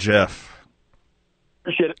show, Jeff.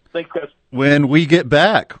 Appreciate it. Thanks, guys. When we get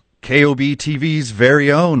back, KOB TV's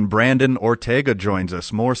very own Brandon Ortega joins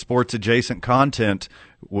us. More sports-adjacent content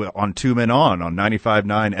on Two Men On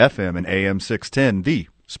 95.9 FM and AM 610, the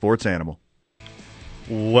Sports Animal.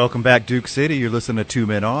 Welcome back, Duke City. You're listening to Two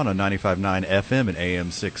Men On 95.9 FM and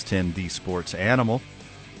AM 610, the Sports Animal.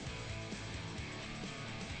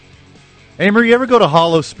 Amory, you ever go to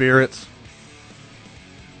Hollow Spirits?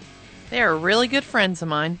 They are really good friends of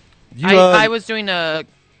mine.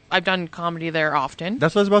 I've done comedy there often.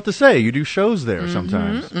 That's what I was about to say. You do shows there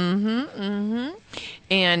sometimes.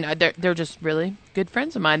 And they're just really good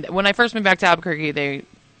friends of mine. When I first moved back to Albuquerque, they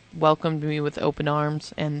welcomed me with open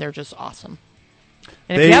arms, and they're just awesome.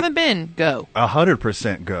 And if you haven't been, go.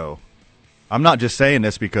 100% go. I'm not just saying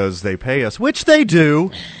this because they pay us, which they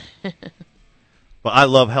do. But I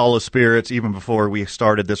love Hollow Spirits even before we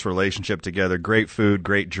started this relationship together. Great food,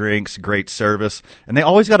 great drinks, great service. And they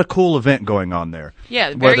always got a cool event going on there.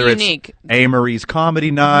 Yeah, very Whether unique. It's Amory's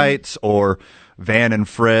Comedy Nights or Van and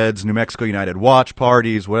Fred's New Mexico United Watch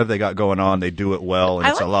Parties, whatever they got going on, they do it well, and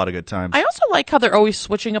it's a lot of good times. I also like how they're always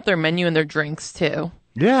switching up their menu and their drinks, too.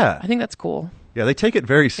 Yeah. I think that's cool. Yeah, they take it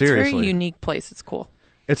very seriously. It's a very unique place. It's cool.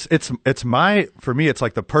 For me, it's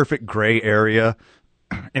like the perfect gray area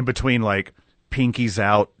in between, like, Pinky's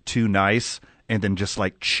Out, Too Nice, and then just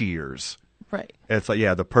like Cheers. Right. It's like,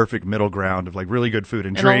 the perfect middle ground of like really good food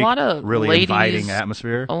and drink, a lot of really inviting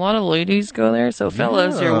atmosphere. A lot of ladies go there, so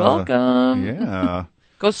fellas, you're welcome. Yeah.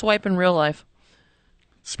 Go swipe in real life.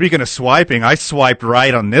 Speaking of swiping, I swiped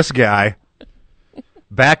right on this guy.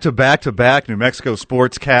 Back to back to back, New Mexico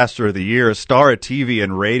Sportscaster of the Year, a star of TV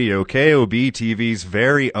and radio, KOB TV's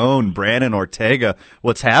very own Brandon Ortega.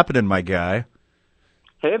 What's happening, my guy?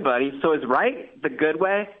 Hey, buddy. So is right the good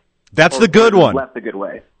way? That's the good one. Left the good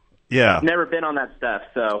way. Yeah. I've never been on that stuff,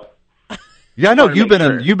 so. Yeah, I know you've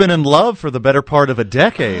been in love for the better part of a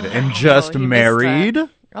decade and just married.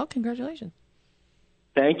 Oh, congratulations!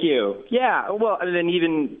 Thank you. Yeah, well, and then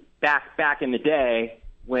even back in the day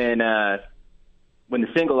when the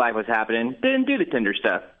single life was happening, didn't do the Tinder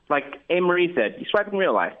stuff. Like A. Marie said, you swipe in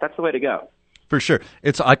real life. That's the way to go. For sure.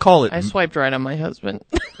 I call it. I swiped right on my husband.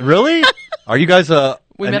 Really? Are you guys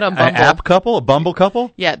we met on Bumble. An app couple? A Bumble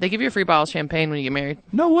couple? Yeah, they give you a free bottle of champagne when you get married.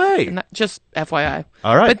 No way. Just FYI.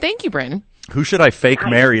 All right. But thank you, Brandon. Who should I fake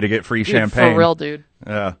marry to get free champagne? For real, dude.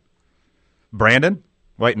 Yeah. Brandon?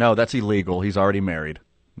 Wait, no, that's illegal. He's already married.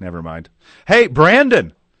 Never mind. Hey,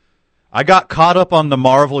 Brandon. I got caught up on the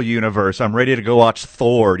Marvel Universe. I'm ready to go watch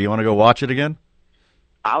Thor. Do you want to go watch it again?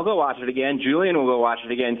 I'll go watch it again. Julian will go watch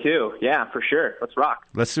it again, too. Yeah, for sure. Let's rock.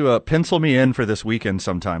 Let's do pencil me in for this weekend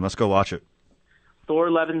sometime. Let's go watch it.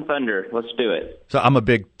 Thor, Love and Thunder. Let's do it. So I'm a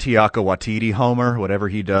big Taika Waititi homer. Whatever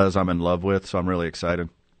he does, I'm in love with, so I'm really excited.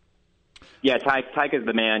 Yeah, Taika's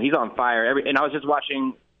the man. He's on fire. And I was just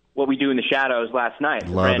watching What We Do in the Shadows last night.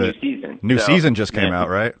 Love brand it. new season. New season just came out,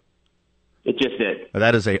 right? It just did.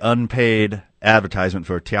 That is a unpaid advertisement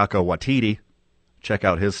for Taika Waititi. Check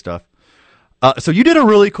out his stuff. So you did a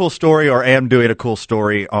really cool story, or am doing a cool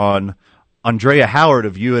story, on Andrea Howard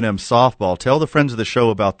of UNM softball. Tell the friends of the show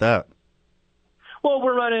about that. Well,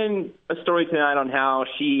 we're running a story tonight on how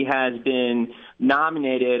she has been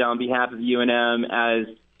nominated on behalf of UNM as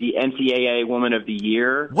the NCAA Woman of the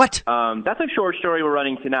Year. What? That's a short story we're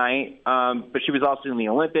running tonight. But she was also in the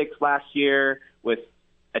Olympics last year with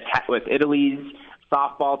Italy's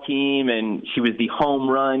softball team, and she was the home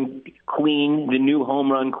run queen, the new home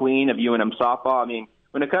run queen of UNM softball. I mean,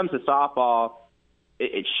 when it comes to softball,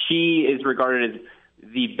 she is regarded as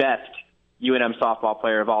the best UNM softball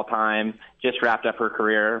player of all time, just wrapped up her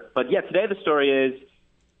career. But yeah, today the story is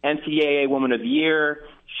NCAA Woman of the Year.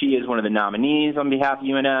 She is one of the nominees on behalf of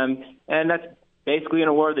UNM, and that's basically an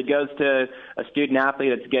award that goes to a student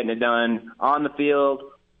athlete that's getting it done on the field,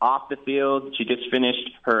 off the field. She just finished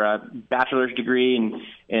her bachelor's degree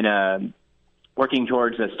in working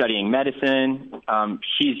towards studying medicine.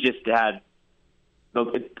 She's just had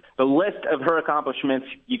the list of her accomplishments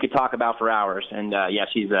you could talk about for hours. And yeah,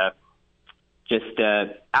 she's just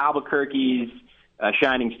Albuquerque's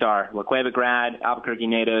shining star. La Cueva grad, Albuquerque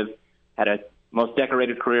native, had a most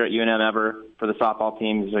decorated career at UNM ever for the softball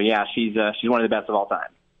team. So yeah, she's one of the best of all time.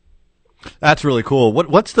 That's really cool.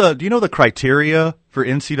 Do you know the criteria for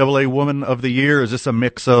NCAA Woman of the Year? Is this a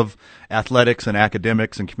mix of athletics and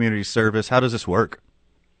academics and community service? How does this work?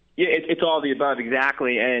 Yeah, it's all the above,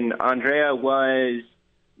 exactly. And Andrea was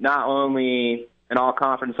not only an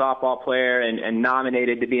all-conference softball player and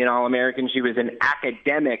nominated to be an All-American, she was an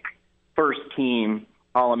academic first-team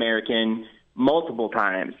All-American multiple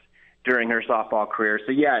times during her softball career.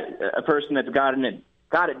 So yeah, a person that's got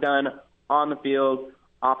it done on the field,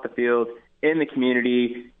 off the field, in the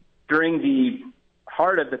community. During the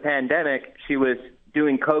heart of the pandemic, she was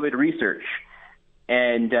doing COVID research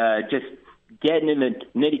and just getting in the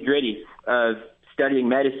nitty-gritty of studying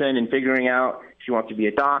medicine and figuring out if she wants to be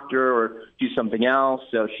a doctor or do something else.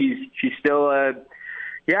 So she's still,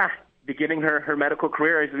 beginning her medical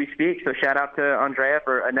career as we speak. So shout out to Andrea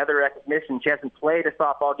for another recognition. She hasn't played a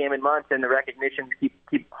softball game in months, and the recognitions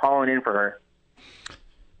keep hauling in for her.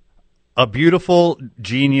 A beautiful,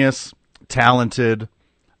 genius, talented,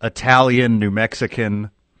 Italian, New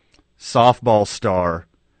Mexican softball star.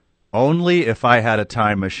 Only if I had a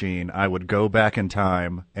time machine, I would go back in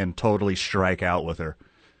time and totally strike out with her.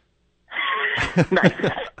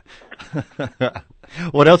 Nice.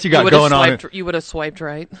 What else you got going on? You would have swiped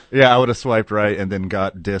right. Yeah, I would have swiped right and then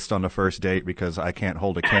got dissed on the first date because I can't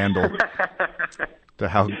hold a candle to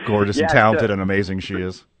how gorgeous and talented and amazing she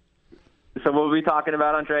is. So we'll be talking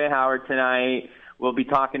about Andrea Howard tonight. We'll be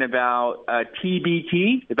talking about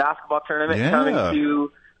TBT, the basketball tournament coming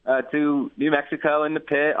to New Mexico in the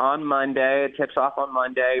Pit on Monday. It tips off on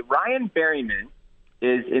Monday. Ryan Berryman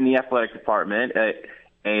is in the athletic department.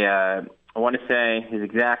 I want to say his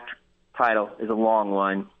exact title is a long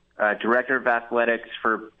one. Director of Athletics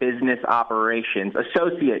for Business Operations,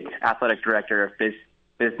 Associate Athletic Director of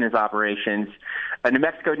Business Operations. A New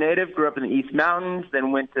Mexico native, grew up in the East Mountains,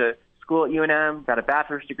 then went to school at UNM, got a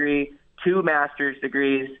bachelor's degree, 2 master's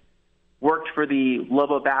degrees, worked for the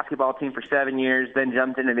Lobo basketball team for 7 years, then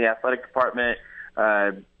jumped into the athletic department.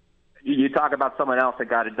 you talk about someone else that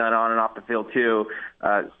got it done on and off the field too.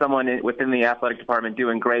 Someone within the athletic department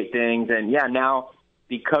doing great things, and now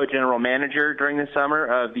the co-general manager during the summer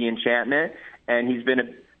of the Enchantment, and he's been a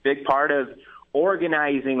big part of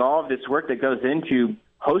organizing all of this work that goes into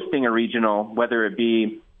hosting a regional, whether it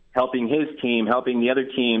be helping his team, helping the other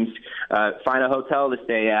teams find a hotel to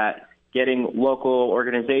stay at, getting local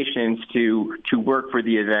organizations to work for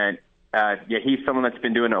the event. He's someone that's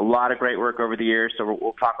been doing a lot of great work over the years, so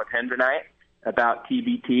we'll talk with him tonight about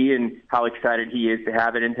TBT and how excited he is to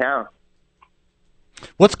have it in town.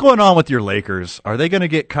 What's going on with your Lakers? Are they going to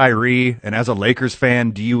get Kyrie? And as a Lakers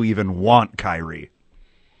fan, do you even want Kyrie?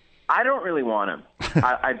 I don't really want him.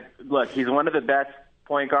 Look, he's one of the best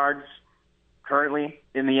point guards currently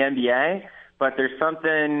in the NBA, but there's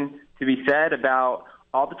something to be said about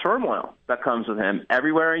all the turmoil that comes with him.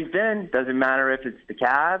 Everywhere he's been, doesn't matter if it's the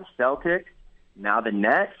Cavs, Celtics, now the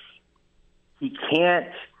Nets, he can't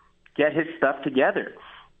get his stuff together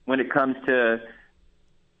when it comes to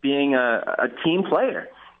being a team player.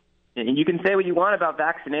 And you can say what you want about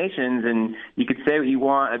vaccinations, and you can say what you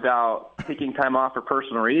want about taking time off for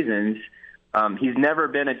personal reasons. He's never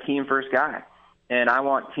been a team-first guy, and I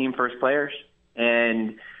want team-first players.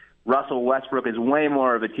 And Russell Westbrook is way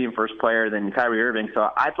more of a team-first player than Kyrie Irving. So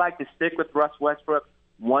I'd like to stick with Russ Westbrook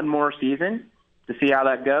one more season to see how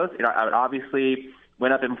that goes. I obviously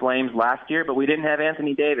went up in flames last year, but we didn't have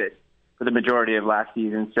Anthony Davis for the majority of last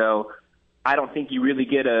season. So I don't think you really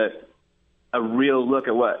get a real look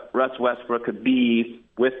at what Russ Westbrook could be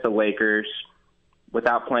with the Lakers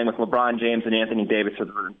without playing with LeBron James and Anthony Davis for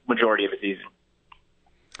the majority of the season.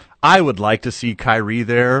 I would like to see Kyrie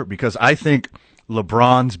there because I think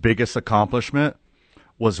LeBron's biggest accomplishment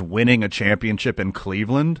was winning a championship in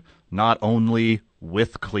Cleveland, not only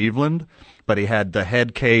with Cleveland, but he had the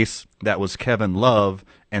head case that was Kevin Love,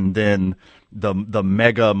 and then the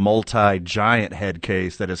mega multi-giant head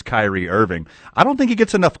case that is Kyrie Irving. I don't think he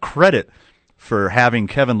gets enough credit for having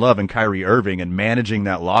Kevin Love and Kyrie Irving and managing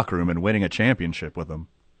that locker room and winning a championship with them.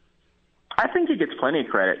 I think he gets plenty of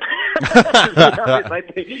credit.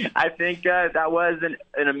 I think that was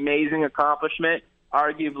an amazing accomplishment,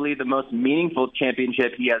 arguably the most meaningful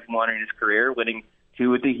championship he has won in his career, winning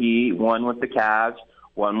 2 with the Heat, 1 with the Cavs,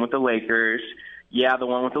 1 with the Lakers. Yeah, the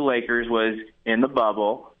one with the Lakers was in the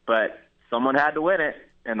bubble, but someone had to win it,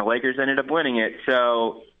 and the Lakers ended up winning it.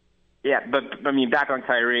 So, yeah, but, I mean, back on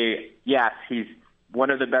Kyrie, yes, he's one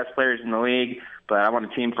of the best players in the league, but I want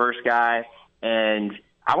a team-first guy, and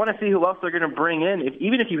I want to see who else they're going to bring in.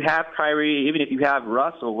 Even if you have Kyrie, even if you have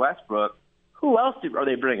Russell Westbrook, who else are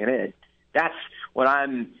they bringing in? That's what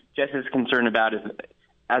I'm just as concerned about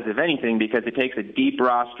as if anything, because it takes a deep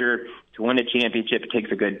roster to win a championship. It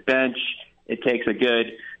takes a good bench. It takes a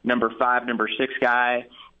good number 5, number 6 guy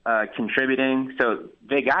contributing. So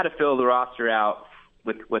they got to fill the roster out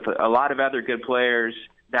with a lot of other good players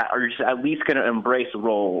that are just at least going to embrace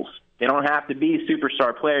roles. They don't have to be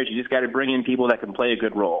superstar players. You just got to bring in people that can play a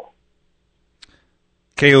good role.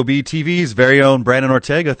 KOB TV's very own Brandon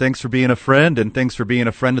Ortega, thanks for being a friend, and thanks for being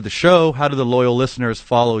a friend of the show. How do the loyal listeners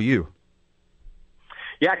follow you?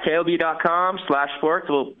 Yeah, KOB.com/sports.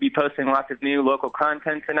 We'll be posting lots of new local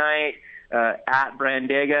content tonight. At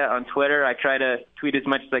Brandega on Twitter. I try to tweet as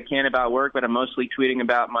much as I can about work, but I'm mostly tweeting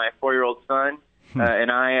about my 4-year-old son. And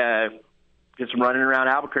I just running around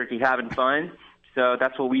Albuquerque having fun. So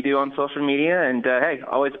that's what we do on social media. And, hey,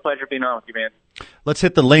 always a pleasure being on with you, man. Let's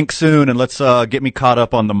hit the link soon, and let's get me caught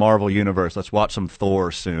up on the Marvel Universe. Let's watch some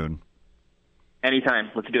Thor soon. Anytime.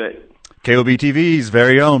 Let's do it. KOB TV's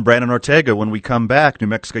very own Brandon Ortega. When we come back, New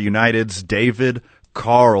Mexico United's David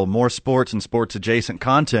Carl. More sports and sports-adjacent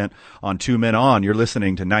content on 2 Men On. You're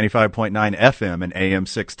listening to 95.9 FM and AM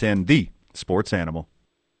 610, the Sports Animal.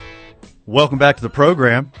 Welcome back to the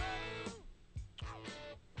program.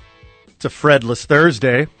 It's a Fredless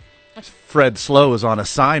Thursday. Fred Slow is on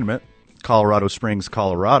assignment, Colorado Springs,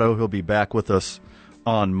 Colorado. He'll be back with us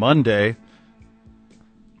on Monday.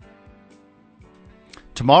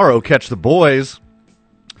 Tomorrow, catch the boys,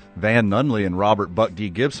 Van Nunley and Robert Buck D.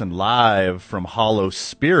 Gibson, live from Hollow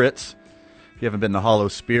Spirits. If you haven't been to Hollow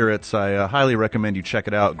Spirits, I highly recommend you check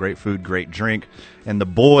it out. Great food, great drink. And the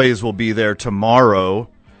boys will be there tomorrow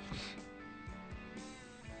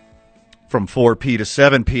from 4P to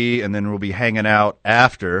 7P, and then we'll be hanging out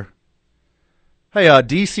after. Hey,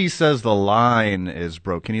 DC says the line is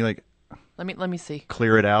broke. Can you let me see.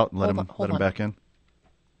 Clear it out and let him back in?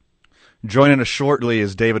 Joining us shortly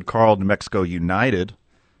is David Carl, New Mexico United,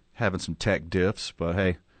 having some tech diffs, but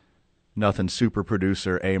hey, nothing super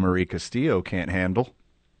producer A. Marie Castillo can't handle.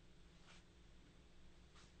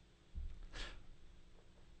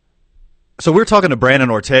 So we're talking to Brandon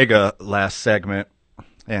Ortega last segment.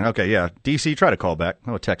 And, okay, yeah, DC, try to call back.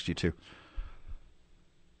 I'll text you, too.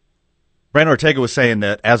 Brandon Ortega was saying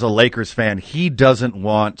that as a Lakers fan, he doesn't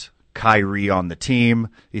want Kyrie on the team.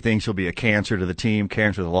 He thinks he'll be a cancer to the team,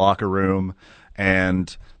 cancer to the locker room.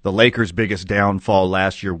 And the Lakers' biggest downfall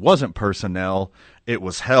last year wasn't personnel. It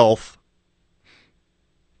was health.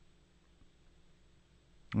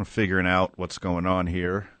 I'm figuring out what's going on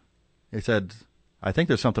here. He said, I think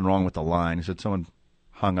there's something wrong with the line. He said someone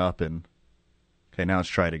hung up and... Okay, now let's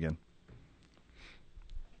try it again.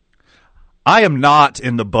 I am not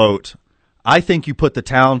in the boat. I think you put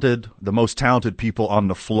the most talented people on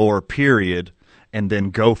the floor, period, and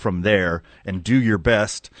then go from there and do your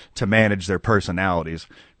best to manage their personalities.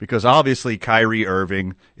 Because obviously Kyrie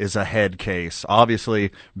Irving is a head case.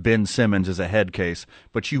 Obviously Ben Simmons is a head case.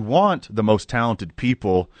 But you want the most talented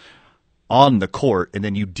people on the court, and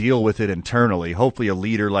then you deal with it internally. Hopefully a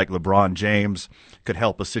leader like LeBron James could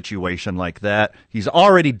help a situation like that. He's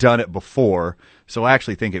already done it before, so I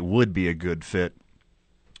actually think it would be a good fit.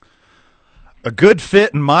 A good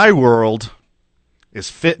fit in my world is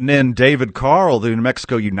fitting in David Carl, the New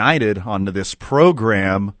Mexico United, onto this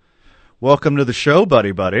program. Welcome to the show,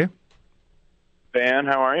 buddy. Van,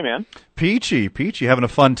 how are you, man? Peachy, having a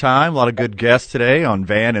fun time. A lot of good guests today on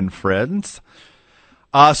Van and Friends.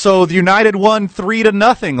 So the United won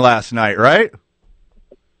 3-0 last night, right?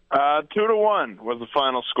 2-1 was the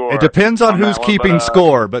final score. It depends on who's keeping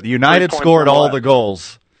score, but the United scored all the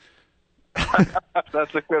goals.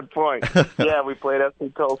 That's a good point. Yeah, we played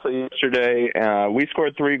FC Tulsa yesterday. We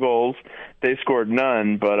scored 3 goals. They scored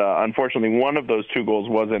none, but unfortunately one of those 2 goals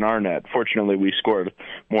was in our net. Fortunately, we scored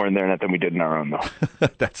more in their net than we did in our own, though.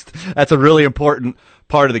 That's a really important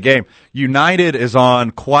part of the game. United is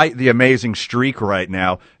on quite the amazing streak right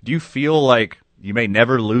now. Do you feel like you may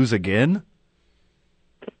never lose again?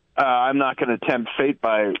 I'm not going to tempt fate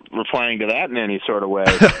by replying to that in any sort of way.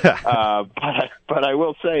 But I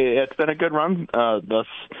will say it's been a good run thus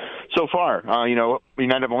so far.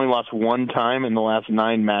 United have only lost 1 time in the last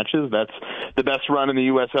 9 matches. That's the best run in the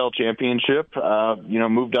USL Championship.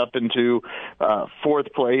 Moved up into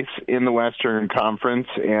 4th place in the Western Conference,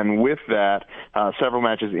 and with that, several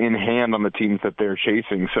matches in hand on the teams that they're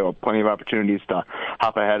chasing. So plenty of opportunities to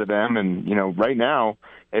hop ahead of them. And right now,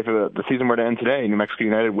 if the season were to end today, New Mexico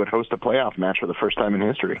United would host a playoff match for the first time in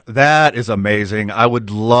history. That is amazing. I would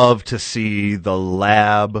love to see the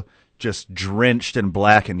Lab just drenched in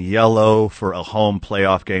black and yellow for a home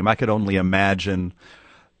playoff game. I could only imagine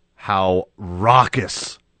how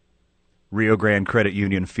raucous Rio Grande Credit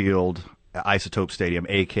Union Field, Isotope Stadium,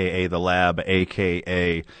 a.k.a. the Lab,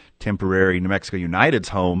 a.k.a. temporary New Mexico United's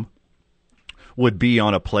home, would be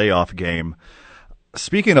on a playoff game.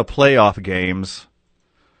 Speaking of playoff games,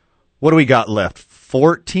 what do we got left?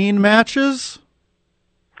 14 matches?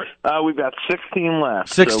 We've got 16 left.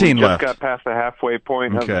 16 so we left. Just got past the halfway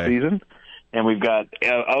point of the season, and we've got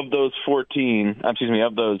of those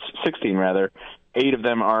 16 rather, 8 of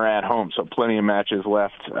them are at home. So plenty of matches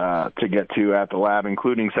left to get to at the Lab,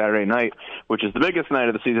 including Saturday night, which is the biggest night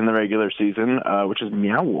of the season, the regular season, which is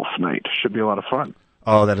Meow Wolf night. Should be a lot of fun.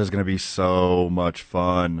 Oh, that is going to be so much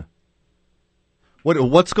fun.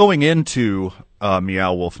 What's going into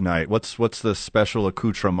Meow Wolf Night? What's the special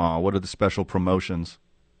accoutrement? What are the special promotions?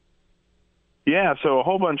 Yeah, so a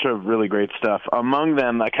whole bunch of really great stuff. Among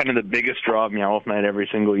them, kind of the biggest draw of Meow Wolf Night every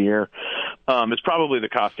single year is probably the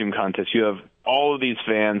costume contest. You have all of these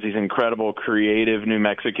fans, these incredible, creative New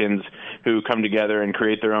Mexicans who come together and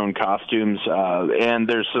create their own costumes, and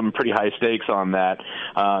there's some pretty high stakes on that.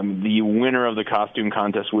 The winner of the costume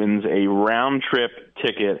contest wins a round-trip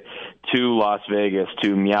ticket to Las Vegas,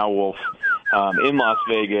 to Meow Wolf in Las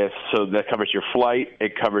Vegas. So that covers your flight,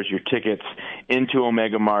 it covers your tickets into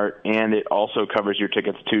Omega Mart, and it also covers your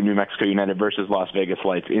tickets to New Mexico United versus Las Vegas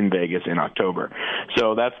Lights in Vegas in October.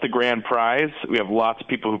 So that's the grand prize. We have lots of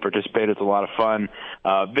people who participate. It's a lot of fun.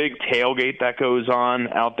 Big tailgate that goes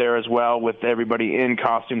on out there as well, with everybody in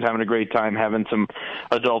costumes having a great time, having some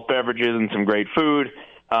adult beverages and some great food.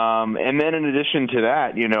 And then in addition to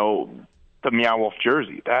that, the Meow Wolf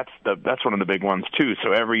jersey. That's one of the big ones too.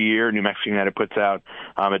 So every year New Mexico United puts out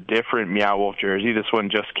a different Meow Wolf jersey. This one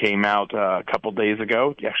just came out a couple days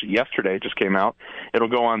ago. Actually, yesterday it just came out. It'll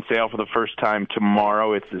go on sale for the first time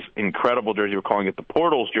tomorrow. It's this incredible jersey. We're calling it the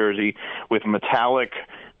Portals jersey with metallic.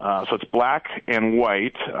 So it's black and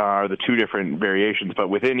white are the 2 different variations, but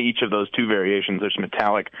within each of those 2 variations, there's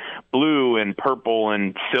metallic blue and purple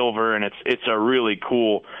and silver, and it's a really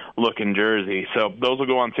cool looking jersey. So those will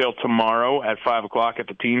go on sale tomorrow at 5 o'clock at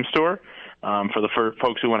the team store. for the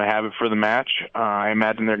folks who want to have it for the match. I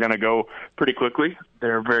imagine they're going to go pretty quickly.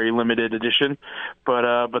 They're a very limited edition,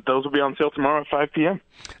 but those will be on sale tomorrow at 5 p.m.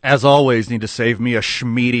 As always, need to save me a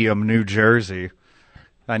Schmedium New Jersey.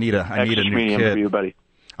 I need a new kit. For you, buddy.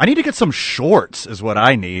 I need to get some shorts is what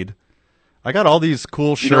I need. I got all these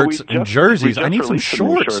cool shirts and jerseys. I need some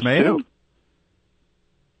shorts, man. Too.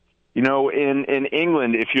 In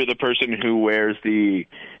England, if you're the person who wears the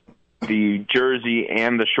jersey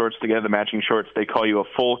and the shorts together, the matching shorts, they call you a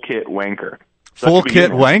full kit wanker. So full kit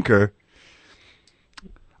wanker?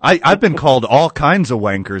 I've been called all kinds of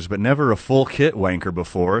wankers, but never a full kit wanker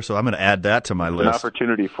before, so I'm going to add that to my list. An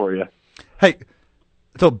opportunity for you. Hey,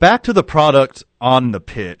 so back to the product on the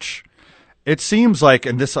pitch. It seems like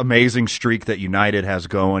in this amazing streak that United has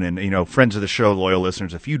going, and, friends of the show, loyal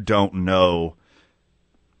listeners, if you don't know,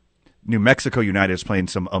 New Mexico United is playing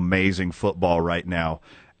some amazing football right now.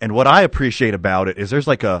 And what I appreciate about it is there's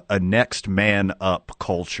like a next man up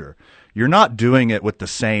culture. You're not doing it with the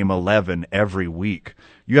same 11 every week.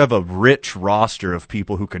 You have a rich roster of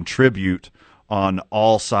people who contribute on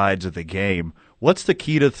all sides of the game. What's the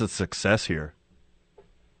key to the success here?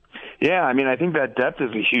 Yeah, I think that depth is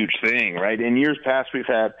a huge thing, right? In years past, we've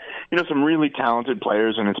had, some really talented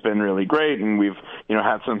players, and it's been really great, and we've,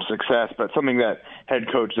 had some success. But something that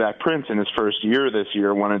head coach Zach Prince in his first year this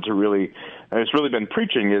year wanted to really, has really been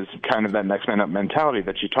preaching is kind of that next man up mentality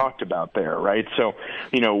that you talked about there, right? So,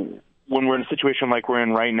 when we're in a situation like we're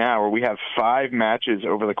in right now, where we have 5 matches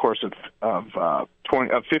over the course of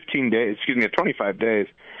 15 days, 25 days.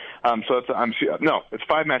 It's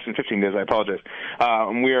 5 matches in 15 days. I apologize.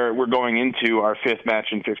 We're going into our 5th match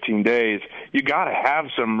in 15 days. You got to have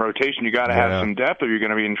some rotation. You got to have some depth, or you're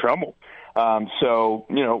going to be in trouble.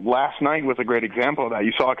 Last night was a great example of that.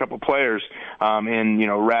 You saw a couple players in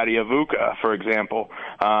Radi Avuka, for example,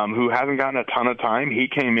 who hasn't gotten a ton of time. He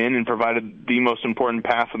came in and provided the most important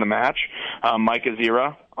pass of the match. Mike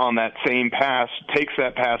Azira, on that same pass, takes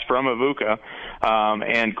that pass from Avuka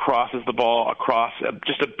and crosses the ball across,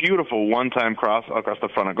 just a beautiful one-time cross across the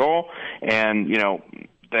front of goal. And,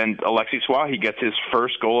 then Alexi Swahi gets his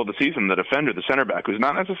first goal of the season, the defender, the center back, who's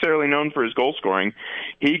not necessarily known for his goal scoring.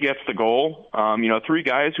 He gets the goal. 3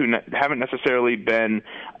 guys who haven't necessarily been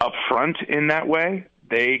up front in that way,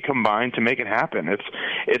 they combine to make it happen.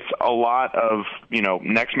 It's a lot of,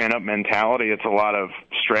 next man up mentality. It's a lot of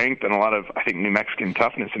strength and a lot of, I think, New Mexican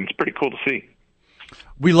toughness, and it's pretty cool to see.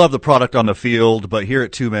 We love the product on the field, but here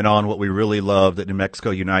at 2 Men On, what we really love that New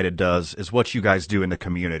Mexico United does is what you guys do in the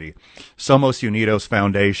community. Somos Unidos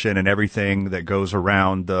Foundation and everything that goes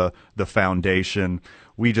around the foundation.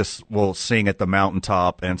 We just will sing at the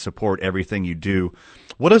mountaintop and support everything you do.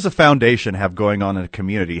 What does the foundation have going on in the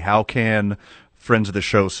community? How can friends of the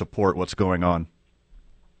show support what's going on?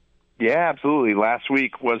 Yeah, absolutely. Last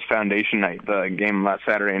week was Foundation Night, the game last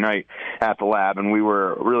Saturday night at the Lab, and we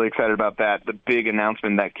were really excited about that. The big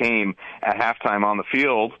announcement that came at halftime on the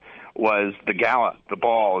field was the gala. The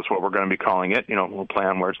ball is what we're going to be calling it. We'll play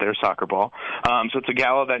on words there, soccer ball. So it's a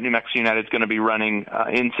gala that New Mexico United is going to be running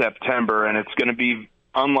in September, and it's going to be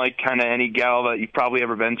unlike kind of any gala that you've probably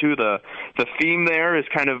ever been to. The theme there is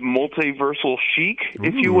kind of multiversal chic,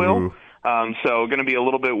 if you will. So going to be a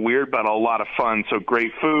little bit weird, but a lot of fun. So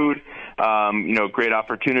great food, great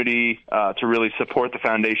opportunity to really support the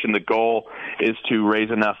foundation. The goal is to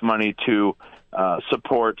raise enough money to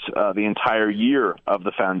support the entire year of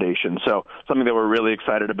the foundation. So something that we're really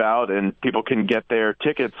excited about, and people can get their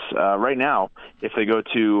tickets right now if they go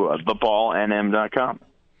to theballnm.com.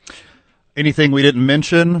 Anything we didn't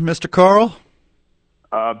mention, Mr. Carl?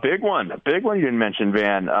 A big one you didn't mention,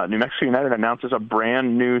 Van. New Mexico United announces a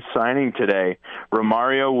brand new signing today.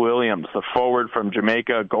 Romario Williams, the forward from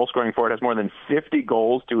Jamaica, goal-scoring forward, has more than 50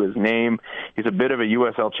 goals to his name. He's a bit of a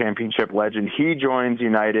USL Championship legend. He joins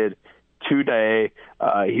United today.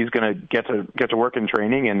 He's going to get to work in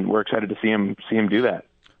training, and we're excited to see him do that.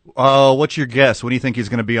 What's your guess? When do you think he's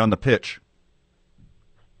going to be on the pitch?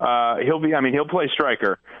 He'll play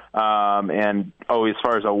striker. As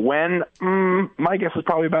far as a when, my guess is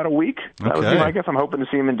probably about a week. That would be my guess. I'm hoping to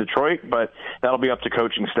see him in Detroit, but that'll be up to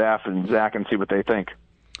coaching staff and Zach and see what they think.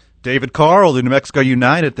 David Carl, the New Mexico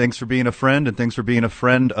United, thanks for being a friend, and thanks for being a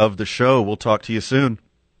friend of the show. We'll talk to you soon.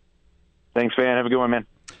 Thanks, Van. Have a good one, man.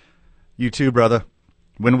 You too, brother.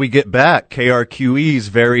 When we get back, KRQE's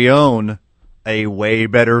very own, a way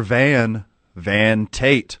better Van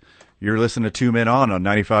Tate. You're listening to 2 Men On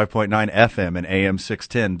 95.9 FM and AM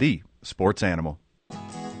 610, the Sports Animal.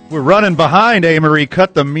 We're running behind, A-Marie.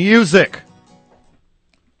 Cut the music.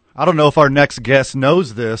 I don't know if our next guest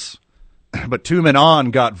knows this, but 2 Men On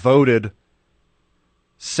got voted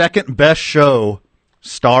second best show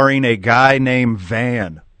starring a guy named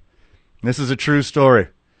Van. This is a true story.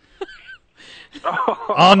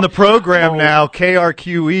 On the program now,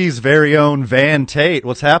 KRQE's very own Van Tate.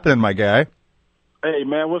 What's happening, my guy? Hey,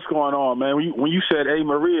 man, what's going on, man? When you said "Hey,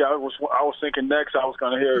 Marie," I was thinking next I was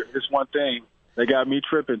going to hear this one thing that got me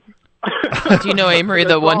tripping. Do you know A. Marie,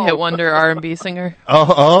 the one-hit wonder R&B singer?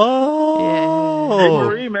 Oh. Yeah. Hey,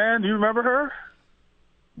 Marie, man, do you remember her?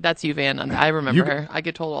 That's you, Van. I remember her. I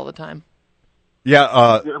get told all the time. Yeah.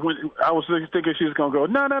 I was thinking she was going to go,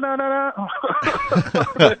 no.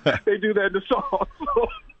 They do that in the song.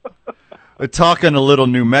 We're talking a little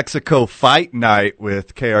New Mexico fight night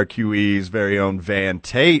with KRQE's very own Van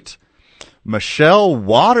Tate. Michelle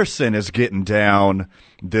Waterson is getting down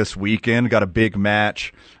this weekend. Got a big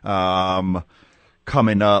match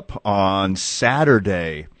coming up on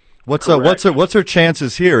Saturday. What's her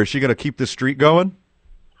chances here? Is she going to keep this streak going?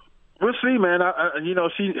 We'll see, man.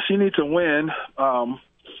 She needs to win.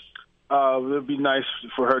 It'd be nice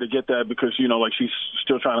for her to get that because she's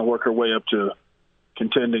still trying to work her way up to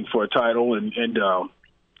contending for a title, and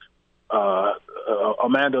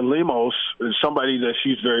Amanda Lemos is somebody that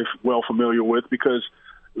she's very well familiar with because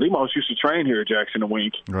Lemos used to train here at Jackson and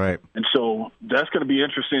Wink. Right. And so that's going to be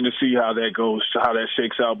interesting to see how that goes, how that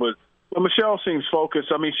shakes out. But Michelle seems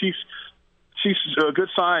focused. I mean, she's a good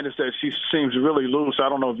sign is that she seems really loose. I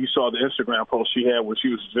don't know if you saw the Instagram post she had where she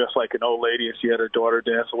was dressed like an old lady and she had her daughter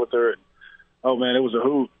dancing with her. And, oh, man, it was a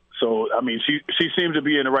hoot. So, I mean, she seems to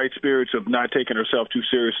be in the right spirits of not taking herself too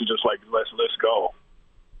serious and just like, let's go.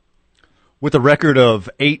 With a record of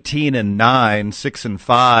 18-9,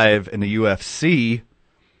 6-5 in the UFC,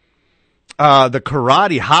 the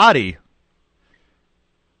Karate Hottie,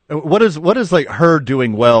 what does like her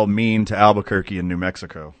doing well mean to Albuquerque and New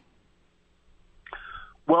Mexico?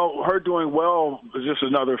 Well, her doing well is just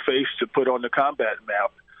another face to put on the combat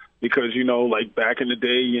map because, like back in the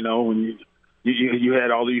day, when you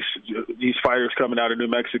had all these fighters coming out of New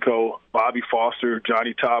Mexico, Bobby Foster,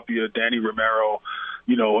 Johnny Tapia, Danny Romero,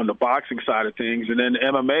 on the boxing side of things. And then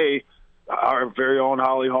MMA, our very own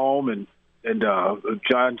Holly Holm and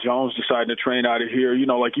John Jones deciding to train out of here. You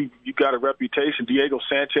got a reputation. Diego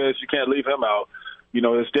Sanchez, you can't leave him out.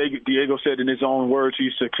 As Diego said in his own words,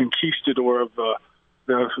 he's the conquistador of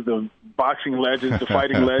the boxing legends, the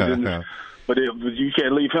fighting legends. But you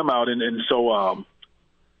can't leave him out. And so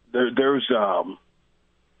there's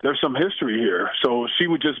some history here. So she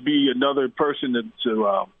would just be another person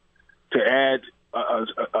to add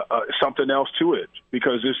something else to it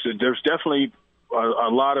because there's definitely a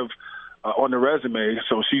lot of on the resume.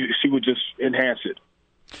 So she would just enhance it.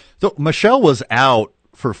 So Michelle was out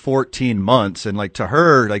for 14 months, and like to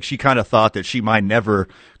her, like she kind of thought that she might never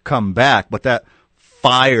come back, but that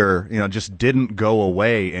fire, just didn't go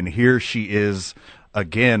away, and here she is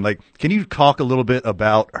again. Like, can you talk a little bit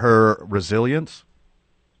about her resilience?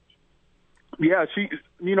 Yeah,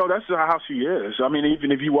 that's how she is. I mean,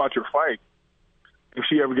 even if you watch her fight, if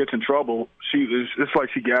she ever gets in trouble, it's like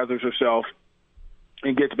she gathers herself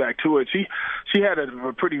and gets back to it. She had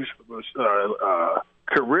a pretty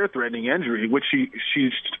career-threatening injury, which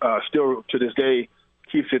she's still to this day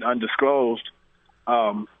keeps it undisclosed.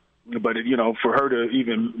 But for her to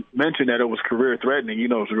even mention that it was career-threatening,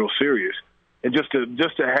 it's real serious. And just to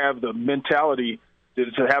have the mentality,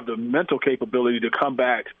 to have the mental capability to come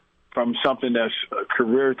back from something that's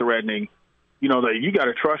career-threatening, that you got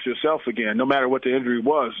to trust yourself again, no matter what the injury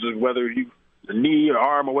was, whether the knee or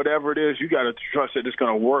arm or whatever it is, you got to trust that it's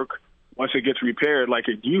going to work once it gets repaired like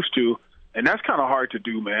it used to. And that's kind of hard to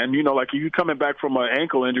do, man. Like you coming back from an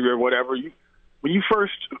ankle injury or whatever, when you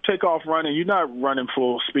first take off running, you're not running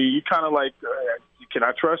full speed. You kind of like, can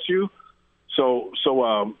I trust you? So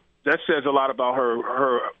that says a lot about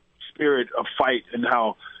her spirit of fight and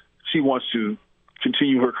how she wants to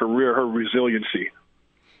continue her career, her resiliency.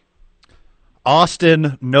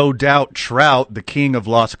 Austin, no doubt Trout, the king of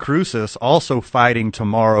Las Cruces, also fighting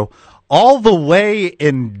tomorrow, all the way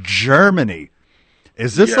in Germany.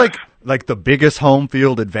 Is this like the biggest home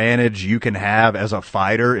field advantage you can have as a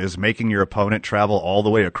fighter is making your opponent travel all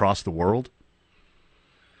the way across the world?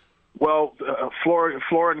 Well,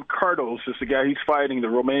 Florin Cardos is the guy he's fighting, the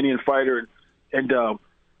Romanian fighter, and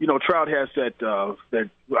Trout has that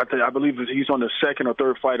I believe he's on the second or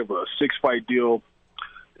third fight of a 6-fight deal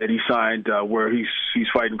that he signed where he's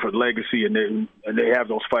fighting for legacy, and they have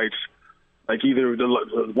those fights like either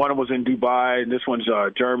one was in Dubai and this one's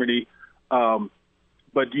Germany.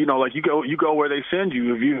 But like you go where they send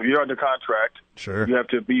you. If you're under contract, sure, you have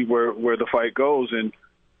to be where the fight goes. And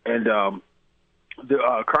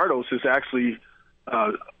Cardos is actually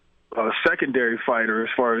a secondary fighter as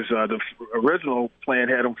far as the original plan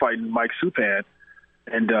had him fighting Mike Supan.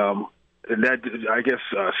 and that I guess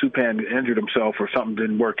Supan injured himself or something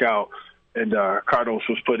didn't work out, and Carlos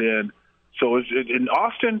was put in. So in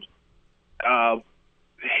Austin,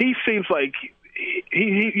 he seems like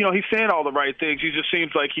he he's saying all the right things. He just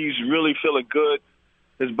seems like he's really feeling good.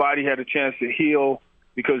 His body had a chance to heal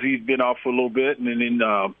because he's been off for a little bit, and then he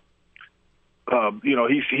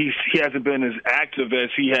hasn't been as active as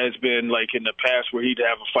he has been like in the past, where he'd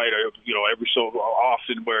have a fight every so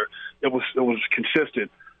often where it was consistent.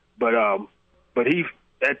 But he,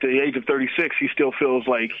 at the age of 36, he still feels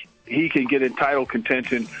like he can get in title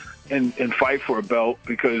contention and fight for a belt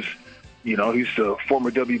because, he's the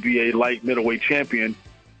former WBA light middleweight champion,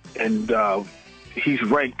 and he's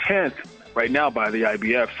ranked 10th right now by the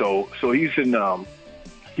IBF. So he's in the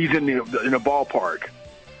ballpark.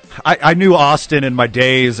 I knew Austin in my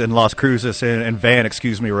days in Las Cruces, and Van,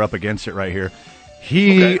 were up against it right here.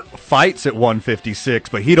 He fights at 156,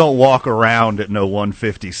 but he don't walk around at no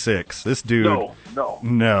 156. This dude,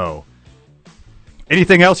 no.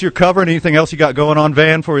 Anything else you're covering? Anything else you got going on,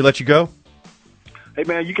 Van? Before we let you go. Hey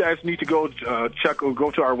man, you guys need to go to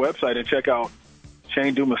our website and check out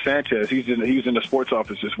Shane Dumas Sanchez. He was in the sports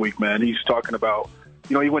office this week, man. He's talking about,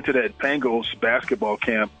 he went to that Pangos basketball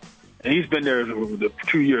camp, and he's been there the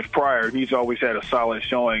 2 years prior, and he's always had a solid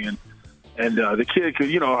showing. And the kid,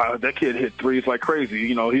 that kid hit threes like crazy.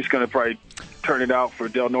 He's going to probably turn it out for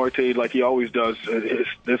Del Norte like he always does. This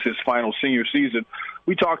is his final senior season.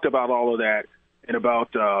 We talked about all of that and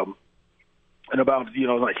about like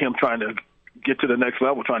him trying to get to the next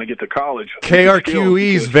level, trying to get to college.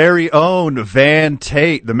 KRQE's very own Van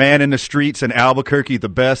Tate, the man in the streets in Albuquerque, the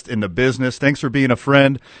best in the business. Thanks for being a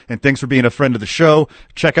friend, and thanks for being a friend of the show.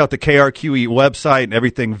 Check out the KRQE website and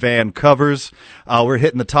everything Van covers. We're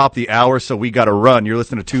hitting the top of the hour, so we got to run. You're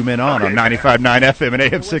listening to 2 Men On 95.9 FM and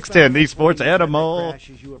AM 610, the Sports Animal.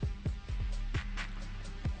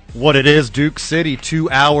 What it is, Duke City,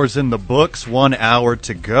 2 hours in the books, 1 hour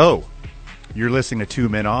to go. You're listening to 2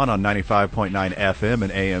 Men On 95.9 FM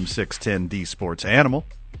and AM 610, the Sports Animal.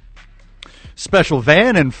 Special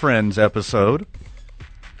Van and Friends episode.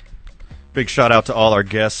 Big shout out to all our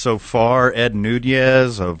guests so far. Ed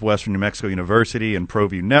Nunez of Western New Mexico University and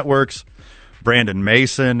ProView Networks. Brandon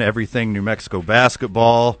Mason, Everything New Mexico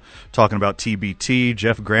Basketball, talking about TBT.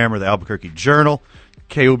 Jeff Grammer, the Albuquerque Journal.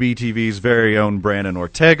 KOB TV's very own Brandon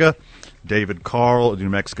Ortega. David Carl, New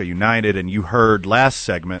Mexico United. And you heard last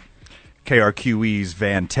segment, KRQE's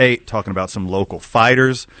Van Tate talking about some local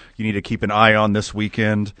fighters you need to keep an eye on this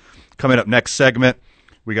weekend. Coming up next segment,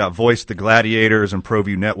 we got Voice the Gladiators and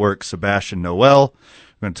ProView Network, Sebastian Noel.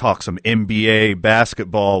 We're going to talk some NBA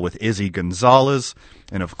basketball with Izzy Gonzalez.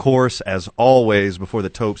 And, of course, as always, before the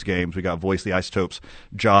Topes games, we got Voice the Isotopes,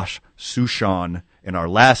 Josh Sushon in our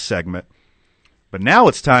last segment. But now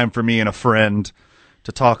it's time for me and a friend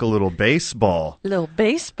to talk a little baseball. Little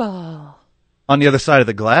baseball. On the other side of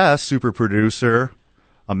the glass, super producer,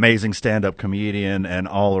 amazing stand-up comedian, and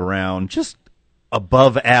all-around just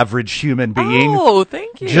above-average human being. Oh,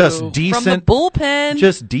 thank you. Just decent. From the bullpen.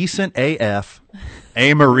 Just decent AF.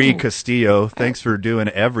 A. Marie Castillo, thanks for doing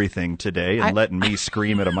everything today and letting me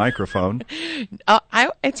scream at a microphone.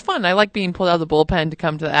 It's fun. I like being pulled out of the bullpen to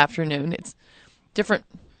come to the afternoon. It's different.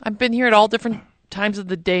 I've been here at all different times of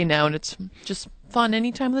the day now, and it's just fun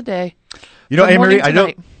any time of the day. You know, Amory, I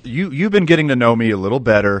know you've been getting to know me a little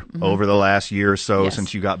better over the last year or so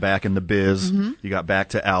since you got back in the biz. You got back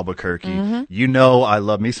to Albuquerque. You know I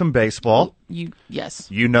love me some baseball. Yes.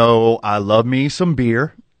 You know I love me some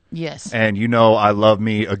beer. Yes. And you know I love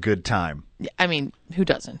me a good time. I mean, who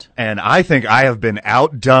doesn't? And I think I have been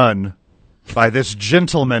outdone by this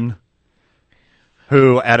gentleman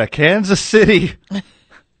who at a Kansas City...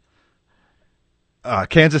 I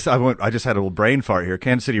just had a little brain fart here.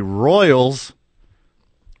 Kansas City Royals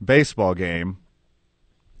baseball game,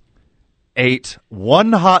 ate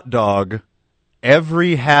one hot dog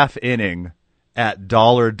every half inning at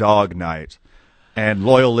Dollar Dog Night. And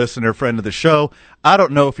loyal listener, friend of the show, I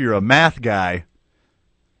don't know if you're a math guy,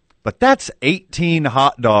 but that's 18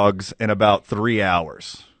 hot dogs in about 3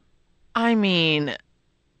 hours. I mean...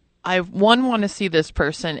 I, one, want to see this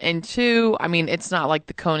person, and two, I mean, it's not like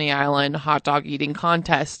the Coney Island hot dog eating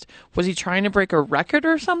contest. Was he trying to break a record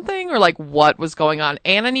or something? Or, like, what was going on?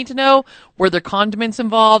 And I need to know, were there condiments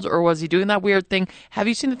involved, or was he doing that weird thing? Have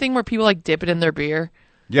you seen the thing where people, like, dip it in their beer?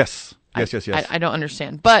 Yes. Yes. I don't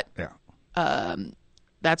understand. But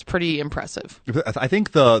that's pretty impressive. I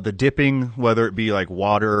think the dipping, whether it be like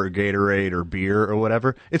water or Gatorade or beer or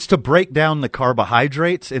whatever, it's to break down the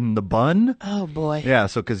carbohydrates in the bun. Oh boy. Yeah,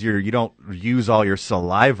 so because you don't use all your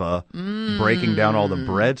saliva breaking down all the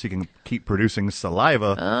bread, so you can keep producing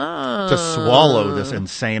saliva to swallow this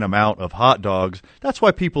insane amount of hot dogs. That's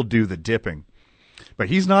why people do the dipping. But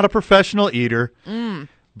he's not a professional eater.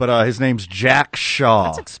 But his name's Jack Shaw.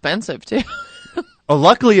 That's expensive too. Oh,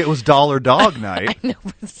 luckily it was Dollar Dog Night. I know,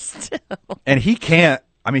 but still. And he can't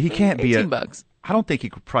be $18. I don't think he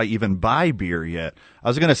could probably even buy beer yet. I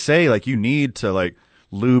was going to say, like, you need to, like,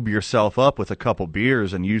 lube yourself up with a couple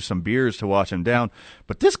beers and use some beers to wash him down.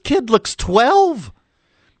 But this kid looks 12.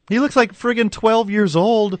 He looks like friggin' 12 years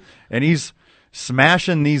old, and he's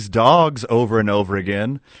smashing these dogs over and over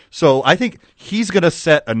again. So I think he's going to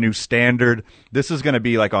set a new standard. This is going to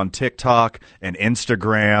be like on TikTok and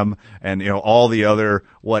Instagram and, all the other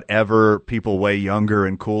whatever people way younger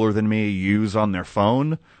and cooler than me use on their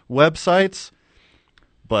phone websites.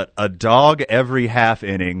 But a dog every half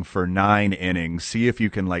inning for 9 innings. See if you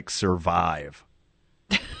can, like, survive.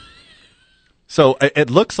 So it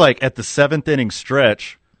looks like at the 7th inning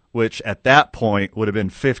stretch, which at that point would have been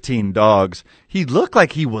 15 dogs, he looked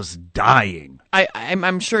like he was dying.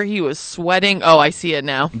 I'm sure he was sweating. Oh, I see it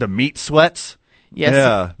now. The meat sweats? Yes.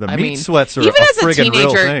 Yeah, the meat sweats are even a as a friggin'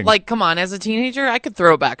 real teenager, thing. like, come on, as a teenager, I could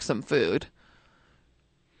throw back some food.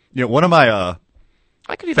 One of my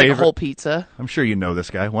I could eat like a whole pizza. I'm sure you know this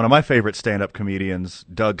guy. One of my favorite stand-up comedians,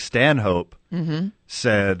 Doug Stanhope,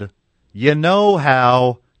 said, "You know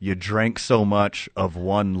how you drank so much of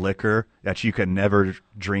one liquor that you can never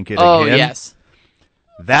drink it again?" Oh, yes.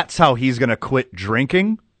 That's how he's going to quit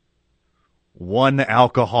drinking, one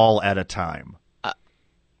alcohol at a time.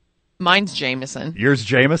 Mine's Jameson. Yours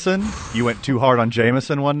Jameson? You went too hard on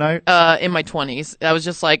Jameson one night? In my 20s. I was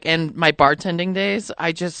just like, and my bartending days,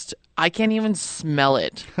 I can't even smell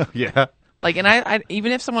it. Yeah. Like, and I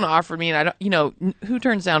even if someone offered me, and I don't, who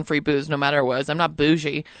turns down free booze no matter what? I'm not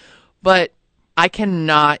bougie, but I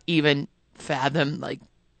cannot even fathom, like,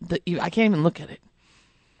 I can't even look at it.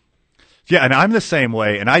 Yeah, and I'm the same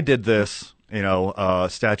way, and I did this,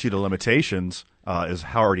 statute of limitations is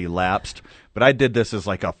already lapsed, but I did this as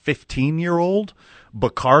like a 15-year-old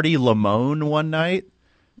Bacardi Limon one night,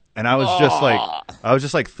 and I was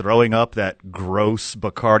just like throwing up that gross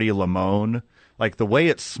Bacardi Limon, like the way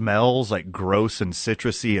it smells, like gross and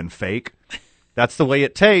citrusy and fake. That's the way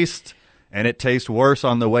it tastes. And it tastes worse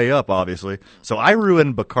on the way up, obviously. So I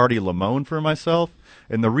ruined Bacardi Limon for myself.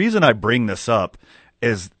 And the reason I bring this up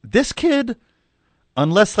is this kid,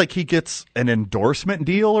 unless like he gets an endorsement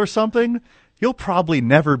deal or something, he'll probably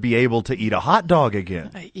never be able to eat a hot dog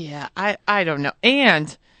again. Yeah, I don't know.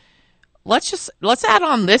 And let's add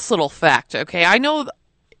on this little fact, okay? I know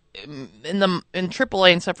in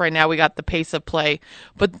AAA and stuff right now we got the pace of play,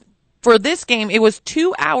 but for this game, it was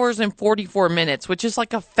 2 hours and 44 minutes, which is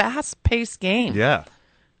like a fast-paced game. Yeah.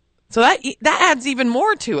 So that adds even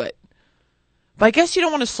more to it. But I guess you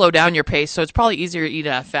don't want to slow down your pace, so it's probably easier to eat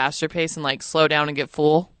at a faster pace and like slow down and get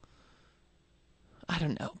full. I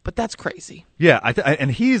don't know, but that's crazy. Yeah, and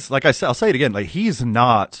he's, like I said, I'll say it again, like he's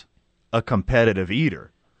not a competitive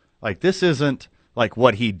eater. Like this isn't like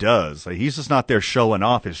what he does. Like he's just not there showing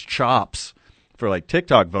off his chops for like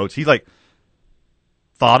TikTok votes. He's like,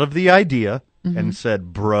 thought of the idea and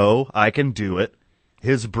said, "Bro, I can do it."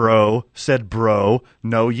 His bro said, "Bro,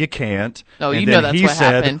 no, you can't." Oh, and you then know that's he what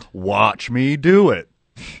said, happened. "Watch me do it."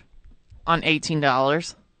 On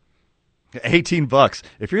 $18. $18.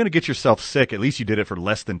 If you're going to get yourself sick, at least you did it for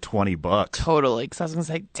less than $20. Totally. Because I was going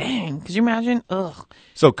to say, dang, could you imagine? Ugh.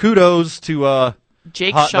 So kudos to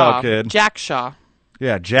Jake Hot Shaw. Dog Kid. Jack Shaw.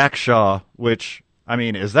 Yeah, Jack Shaw, which, I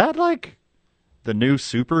mean, is that like the new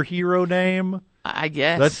superhero name? I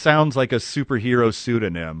guess. That sounds like a superhero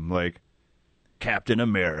pseudonym, like Captain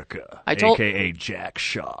America, a.k.a. Jack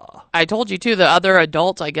Shaw. I told you, too, the other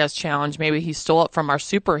adult, I guess, challenge, maybe he stole it from our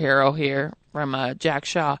superhero here, from Jack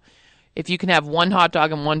Shaw. If you can have one hot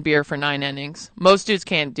dog and one beer for 9 innings. Most dudes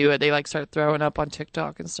can't do it. They like start throwing up on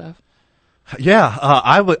TikTok and stuff. Yeah,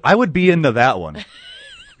 I would be into that one.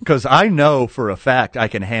 Because I know for a fact I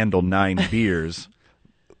can handle 9 beers.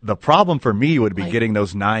 The problem for me would be getting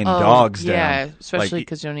those 9 dogs down. Yeah, especially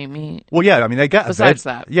because you don't eat meat. Well, yeah, I mean, they got Besides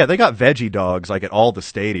that. Yeah, they got veggie dogs like at all the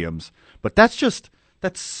stadiums. But that's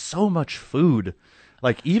so much food.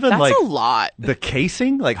 Like even that's a lot. The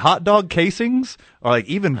casing, like hot dog casings, or like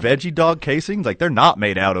even veggie dog casings, like they're not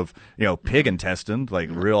made out of pig intestine like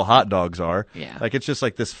real hot dogs are. Yeah, like it's just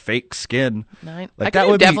like this fake skin. 9. Like that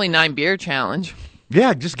would definitely 9 beer challenge.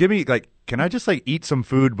 Yeah, just give me can I just like eat some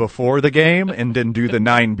food before the game and then do the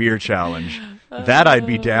 9 beer challenge? That I'd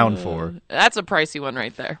be down for. That's a pricey one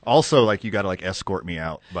right there. Also, like, you got to, like, escort me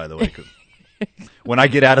out, by the way. 'Cause when I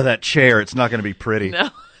get out of that chair, it's not going to be pretty. No,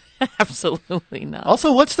 absolutely not.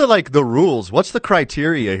 Also, what's the rules? What's the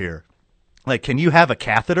criteria here? Like, can you have a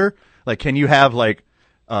catheter? Like, can you have, like,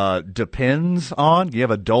 Depends on? Do you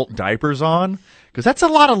have adult diapers on? Because that's a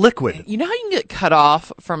lot of liquid. You know how you can get cut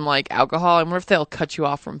off from, like, alcohol? I wonder if they'll cut you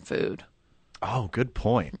off from food. Oh, good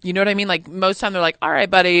point. You know what I mean? Like, most time they're like, all right,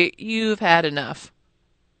 buddy, you've had enough.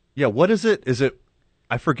 Yeah, what is it? Is it,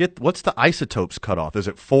 I forget, what's the isotopes cutoff? Is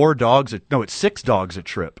it 4 dogs? No, it's 6 dogs a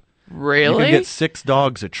trip. Really? You can get 6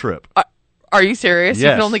 dogs a trip. Are you serious? Yes.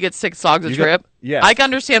 You can only get 6 dogs a trip? Yes. I can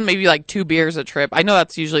understand maybe like 2 beers a trip. I know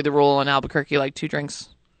that's usually the rule in Albuquerque, like 2 drinks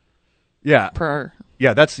per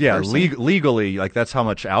that's person. Legally, like, that's how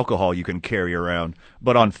much alcohol you can carry around.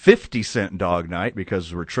 But on 50-cent dog night,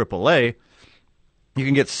 because we're AAA, you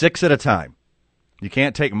can get 6 at a time. You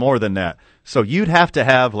can't take more than that. So you'd have to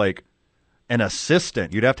have, like, an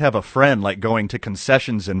assistant. You'd have to have a friend, like, going to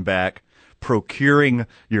concessions and back, procuring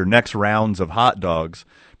your next rounds of hot dogs.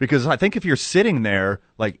 Because I think if you're sitting there,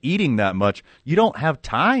 like, eating that much, you don't have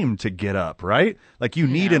time to get up, right? Like, you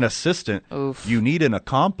need an assistant. Oof. You need an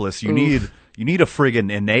accomplice. You need a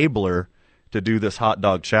friggin' enabler to do this hot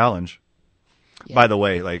dog challenge. Yeah. By the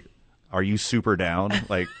way, like, are you super down?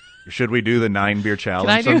 Like, should we do the 9 beer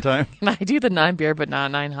challenge sometime? Can I do the 9 beer but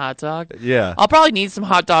not 9 hot dog? Yeah. I'll probably need some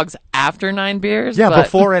hot dogs after 9 beers. Yeah, but...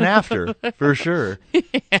 before and after, for sure.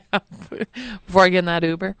 Yeah, before I get in that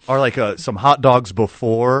Uber. Or like some hot dogs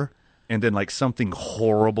before and then like something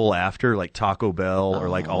horrible after, like Taco Bell or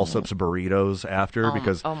like Allsup's burritos after,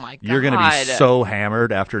 because my you're going to be so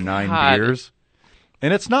hammered after 9 beers.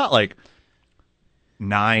 And it's not like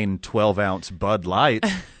 9 12-ounce Bud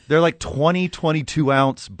Lights. They're like 20,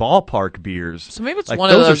 22-ounce ballpark beers. So maybe it's like, one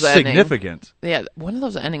of those are significant. Yeah, one of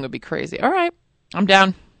those ending would be crazy. All right, I'm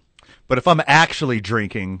down. But if I'm actually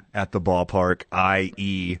drinking at the ballpark,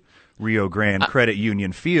 i.e. Rio Grande Credit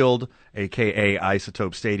Union Field, a.k.a.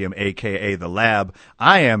 Isotope Stadium, a.k.a. The Lab,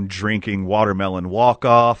 I am drinking watermelon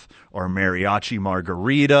walk-off or mariachi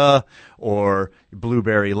margarita or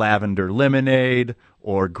blueberry lavender lemonade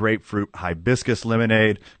or grapefruit hibiscus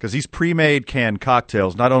lemonade, because these pre-made canned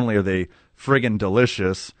cocktails, not only are they friggin'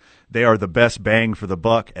 delicious, they are the best bang for the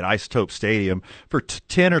buck at Isotope Stadium. For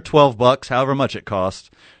 10 or 12 bucks, however much it costs,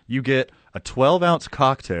 you get a 12-ounce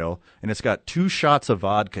cocktail, and it's got 2 shots of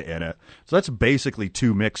vodka in it. So that's basically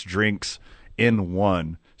 2 mixed drinks in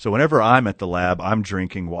one. So whenever I'm at the Lab, I'm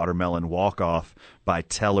drinking Watermelon Walk-Off by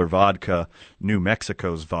Teller Vodka, New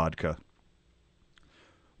Mexico's vodka.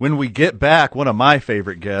 When we get back, one of my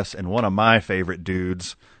favorite guests and one of my favorite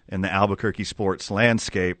dudes in the Albuquerque sports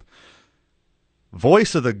landscape,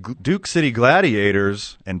 voice of the Duke City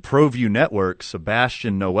Gladiators and ProView Network,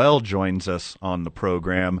 Sebastian Noel, joins us on the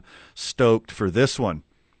program. Stoked for this one.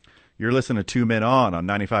 You're listening to 2 Men On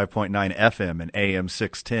 95.9 FM and AM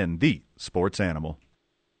 610, the sports animal.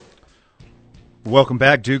 Welcome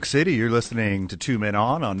back, Duke City. You're listening to 2 Men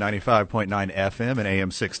On 95.9 FM and AM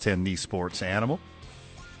 610, the sports animal.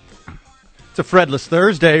 It's a Fredless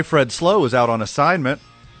Thursday. Fred Slow is out on assignment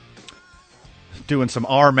doing some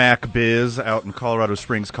RMAC biz out in Colorado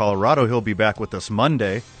Springs, Colorado. He'll be back with us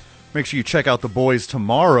Monday. Make sure you check out the boys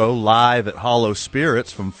tomorrow live at Hollow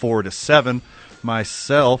Spirits from 4 to 7.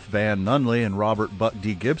 Myself, Van Nunley, and Robert Buck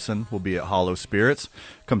D. Gibson will be at Hollow Spirits.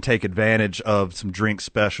 Come take advantage of some drink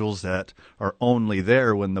specials that are only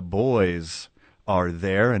there when the boys are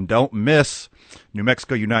there. And don't miss New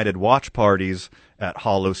Mexico United watch parties at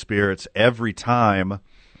Hollow Spirits every time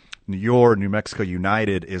your New Mexico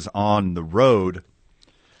United is on the road.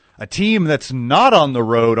 A team that's not on the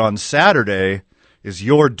road on Saturday is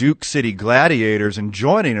your Duke City Gladiators, and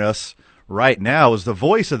joining us right now is the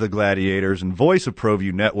voice of the Gladiators and voice of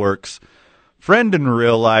ProView Networks, friend in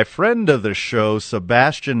real life, friend of the show,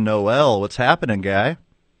 Sebastian Noel. What's happening, guy?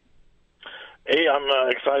 Hey,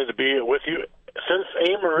 I'm excited to be with you. Since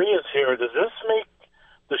A. Marie is here, does this make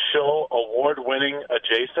the show award-winning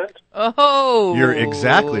adjacent? Oh, you're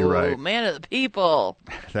exactly right. Man of the people.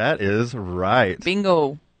 That is right.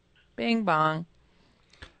 Bingo. Bing bong.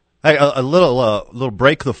 Hey, a little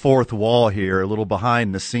break the fourth wall here, a little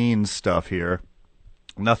behind-the-scenes stuff here.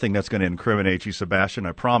 Nothing that's going to incriminate you, Sebastian,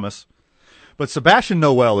 I promise. But Sebastian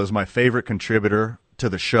Noel is my favorite contributor to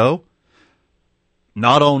the show.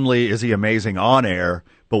 Not only is he amazing on air,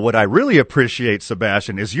 but what I really appreciate,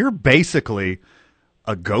 Sebastian, is you're basically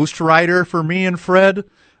a ghostwriter for me and Fred,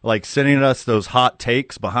 like sending us those hot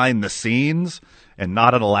takes behind the scenes and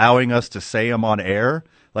not allowing us to say them on air.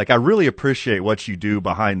 Like, I really appreciate what you do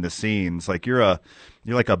behind the scenes. Like, you're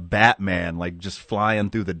You're like a Batman, like just flying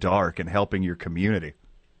through the dark and helping your community.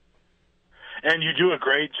 And you do a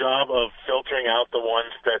great job of filtering out the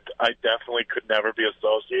ones that I definitely could never be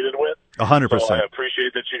associated with. 100%. So I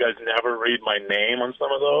appreciate that you guys never read my name on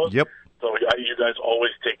some of those. Yep. So you guys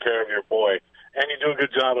always take care of your boy. And you do a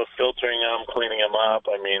good job of filtering them, cleaning them up.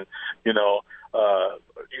 I mean, you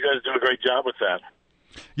guys do a great job with that.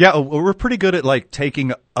 Yeah, we're pretty good at like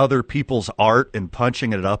taking other people's art and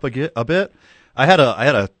punching it up a bit. I had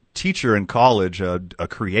a teacher in college, a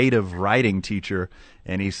creative writing teacher,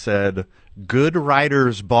 and he said, "Good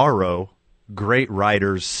writers borrow, great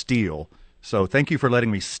writers steal." So thank you for letting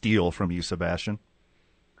me steal from you, Sebastian.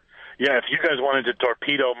 Yeah, if you guys wanted to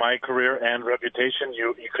torpedo my career and reputation,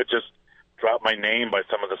 you could just drop my name by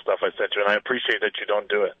some of the stuff I sent you, and I appreciate that you don't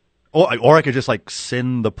do it. Or I could just like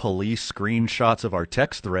send the police screenshots of our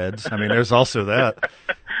text threads. I mean, there's also that.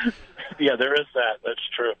 Yeah, there is that. That's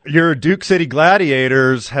true. Your Duke City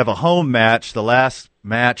Gladiators have a home match, the last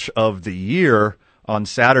match of the year, on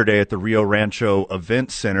Saturday at the Rio Rancho Event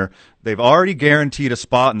Center. They've already guaranteed a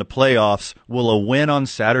spot in the playoffs. Will a win on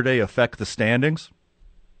Saturday affect the standings?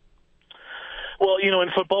 Well, in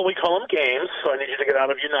football we call them games, so I need you to get out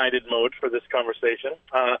of United mode for this conversation.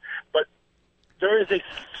 But there is a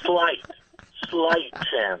slight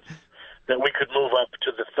chance that we could move up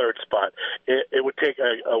to the third spot. It would take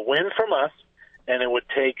a win from us, and it would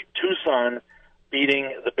take Tucson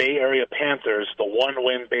beating the Bay Area Panthers, the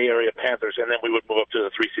one-win Bay Area Panthers, and then we would move up to the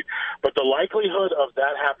 3 seed. But the likelihood of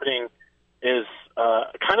that happening is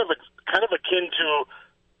kind of akin to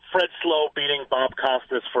Fred Slow beating Bob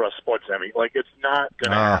Costas for a sports Emmy. Like, it's not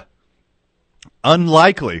going to happen.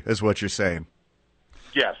 Unlikely is what you're saying.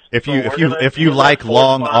 Yes. If you like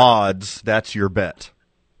long odds, that's your bet.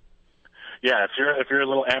 Yeah, if you're a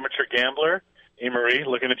little amateur gambler, Marie,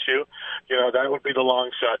 looking at you, that would be the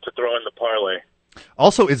long shot to throw in the parlay.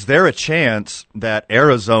 Also, is there a chance that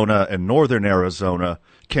Arizona and Northern Arizona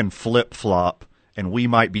can flip-flop and we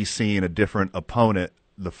might be seeing a different opponent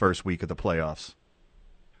the first week of the playoffs?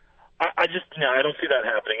 I don't see that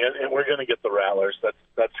happening, and we're going to get the Rattlers.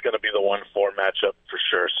 That's going to be the 1-4 matchup for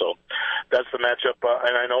sure. So that's the matchup.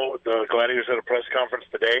 And I know the Gladiators had a press conference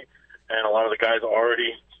today, and a lot of the guys are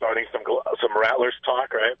already starting some Rattlers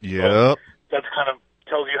talk, right? Yep. So that's kind of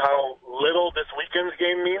tells you how little this weekend's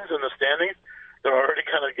game means in the standings. They're already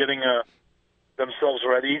kind of getting themselves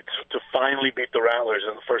ready to finally beat the Rattlers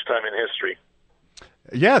in the first time in history.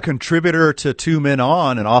 Yeah, contributor to 2 Men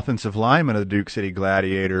On, an offensive lineman of the Duke City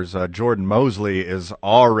Gladiators, Jordan Mosley, is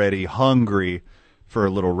already hungry for a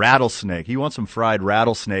little rattlesnake. He wants some fried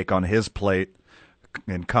rattlesnake on his plate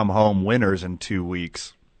and come home winners in 2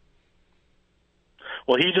 weeks.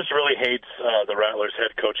 Well, he just really hates the Rattlers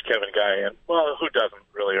head coach, Kevin Guy. And, well, who doesn't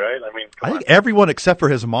really, right? I mean, I think everyone except for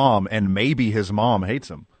his mom, and maybe his mom, hates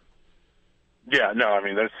him. Yeah, no, I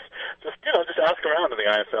mean, there's just ask around in the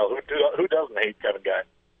IFL. Who doesn't hate Kevin Guy?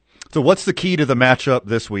 So what's the key to the matchup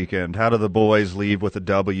this weekend? How do the boys leave with a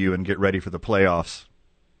W and get ready for the playoffs?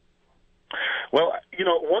 Well,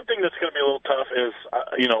 one thing that's going to be a little tough is,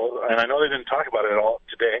 and I know they didn't talk about it at all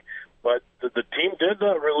today, but the team did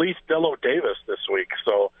release Dello Davis this week,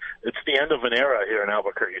 so it's the end of an era here in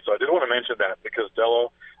Albuquerque. So I did want to mention that because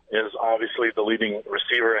Dello is obviously the leading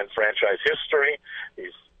receiver in franchise history.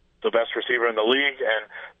 He's the best receiver in the league, and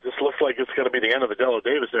this looks like it's going to be the end of the Dello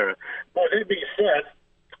Davis era. But that being said,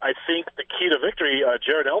 I think the key to victory,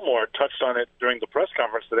 Jared Elmore touched on it during the press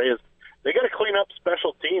conference today, is they got to clean up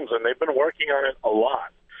special teams, and they've been working on it a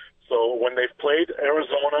lot. So when they've played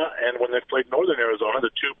Arizona and when they've played Northern Arizona,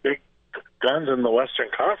 the two big guns in the Western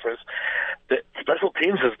Conference, the special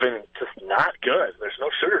teams has been just not good. There's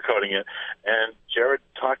no sugarcoating it. And Jared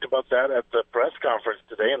talked about that at the press conference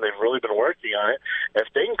today, and they've really been working on it. If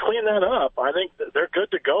they can clean that up, I think they're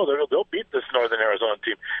good to go. They'll beat this Northern Arizona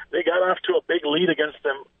team. They got off to a big lead against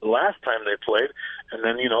them last time they played, and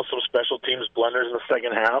then, some special teams blunders in the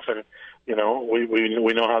second half, and, we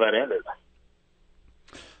know how that ended.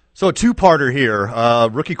 So a two-parter here.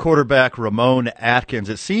 Rookie quarterback Ramon Atkins.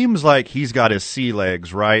 It seems like he's got his sea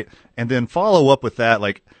legs, right? And then follow up with that,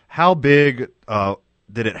 like how big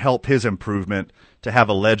did it help his improvement to have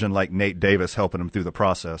a legend like Nate Davis helping him through the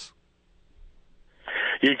process?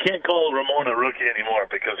 You can't call Ramon a rookie anymore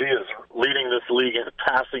because he is leading this league in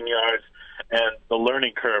passing yards and the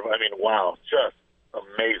learning curve. I mean, wow, just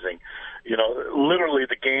amazing. Literally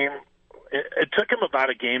the game, it took him about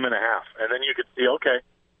a game and a half, and then you could see, okay,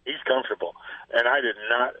 he's comfortable. And I did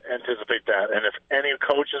not anticipate that. And if any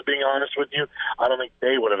coach is being honest with you, I don't think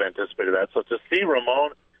they would have anticipated that. So to see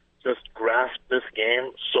Ramon just grasp this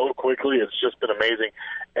game so quickly, it's just been amazing.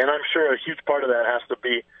 And I'm sure a huge part of that has to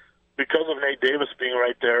be because of Nate Davis being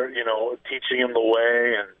right there, teaching him the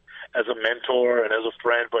way and as a mentor and as a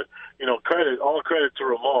friend. But, all credit to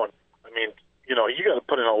Ramon. I mean, you got to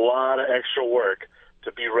put in a lot of extra work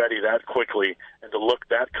to be ready that quickly and to look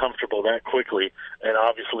that comfortable that quickly. And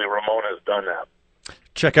obviously Ramon has done that.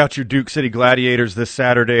 Check out your Duke City Gladiators this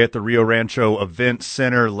Saturday at the Rio Rancho Event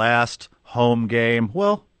Center. Last home game.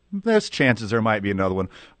 Well, there's chances there might be another one,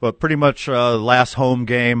 but pretty much last home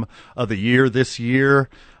game of the year this year.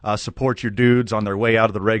 Support your dudes on their way out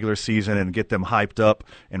of the regular season and get them hyped up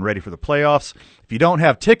and ready for the playoffs. If you don't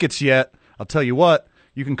have tickets yet, I'll tell you what,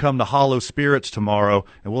 you can come to Hollow Spirits tomorrow,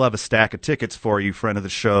 and we'll have a stack of tickets for you, friend of the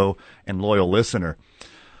show and loyal listener.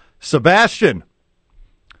 Sebastian,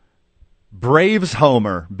 Braves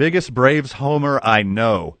homer, biggest Braves homer I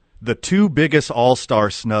know. The two biggest all-star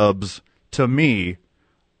snubs to me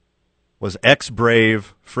was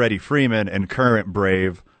ex-Brave Freddie Freeman and current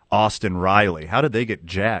Brave Austin Riley. How did they get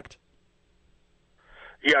jacked?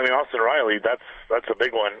 Yeah, I mean, Austin Riley, that's a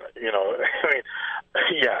big one.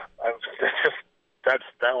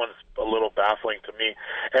 That one's a little baffling to me.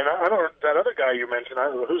 And that other guy you mentioned,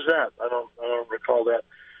 who's that? I don't recall that.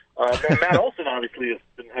 Matt Olson obviously has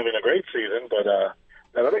been having a great season, but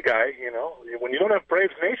that other guy, when you don't have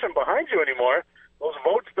Braves Nation behind you anymore, those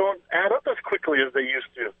votes don't add up as quickly as they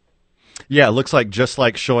used to. Yeah, it looks like just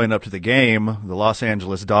like showing up to the game, the Los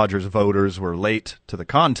Angeles Dodgers voters were late to the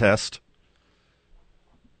contest.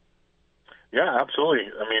 Yeah,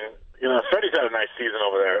 absolutely. I mean, Freddie's had a nice season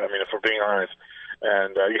over there. I mean, if we're being honest,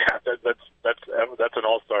 and that's an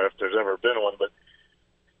all-star if there's ever been one. But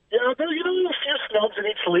there's a few snubs in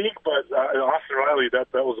each league, but Austin Riley,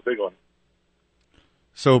 that was a big one.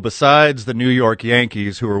 So besides the New York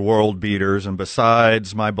Yankees, who are world beaters, and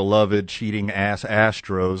besides my beloved cheating-ass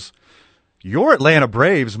Astros, your Atlanta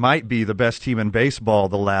Braves might be the best team in baseball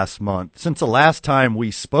the last month. Since the last time we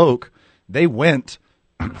spoke, they went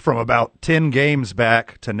from about 10 games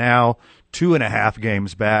back to now 2.5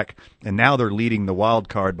 games back, and now they're leading the wild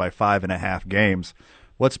card by 5.5 games.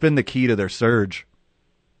 What's been the key to their surge?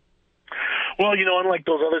 Well, unlike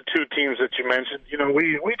those other two teams that you mentioned,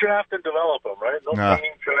 we draft and develop them, right? No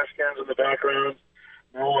hanging trash cans in the background,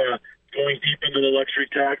 no going deep into the luxury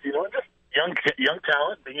tax, just young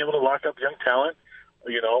talent, being able to lock up young talent,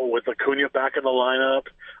 with Acuna back in the lineup.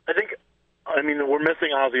 We're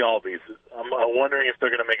missing Ozzie Albies. I'm wondering if they're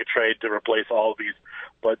going to make a trade to replace Albies,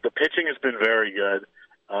 but the pitching has been very good.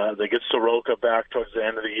 They get Soroka back towards the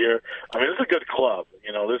end of the year. I mean, this is a good club.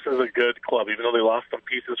 This is a good club, even though they lost some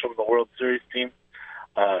pieces from the World Series team.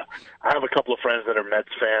 I have a couple of friends that are Mets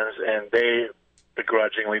fans, and they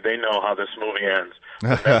begrudgingly, they know how this movie ends. The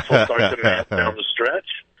Mets will start to mess down the stretch,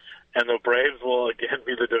 and the Braves will again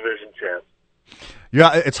be the division champs.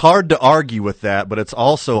 Yeah, it's hard to argue with that, but it's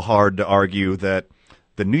also hard to argue that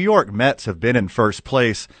the New York Mets have been in first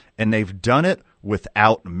place, and they've done it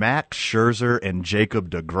without Max Scherzer and Jacob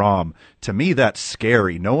deGrom. To me, that's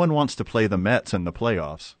scary. No one wants to play the Mets in the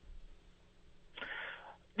playoffs.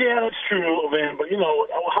 Yeah, that's true, Van. But,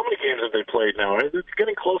 how many games have they played now? Right? It's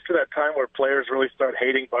getting close to that time where players really start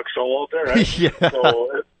hating Buck Showalter, right? Yeah.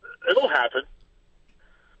 So it'll happen.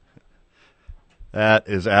 That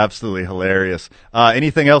is absolutely hilarious.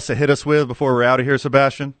 Anything else to hit us with before we're out of here,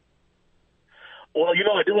 Sebastian? Well,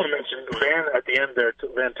 I do want to mention Van at the end there.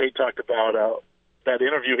 Van Tate talked about that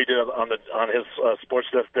interview he did on his sports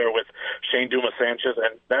desk there with Shane Dumas Sanchez,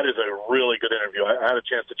 and that is a really good interview. I had a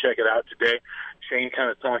chance to check it out today. Shane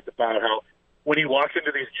kind of talked about how when he walks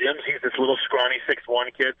into these gyms, he's this little scrawny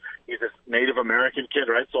 6'1" kid. He's this Native American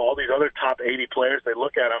kid, right? So all these other top 80 players, they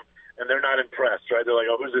look at him and they're not impressed, right? They're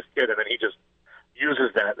like, "Oh, who's this kid?" And then he just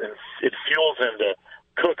uses that, and it fuels him to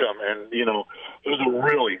cook them. And it was a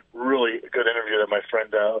really, really good interview that my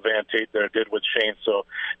friend Van Tate there did with Shane. So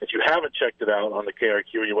if you haven't checked it out on the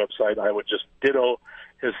KRQE website, I would just ditto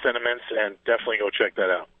his sentiments and definitely go check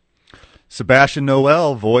that out. Sebastian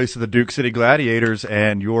Noel, voice of the Duke City Gladiators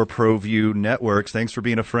and your ProView Networks. Thanks for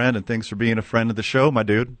being a friend, and thanks for being a friend of the show, my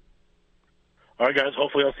dude. All right, guys.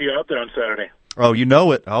 Hopefully I'll see you out there on Saturday. Oh, you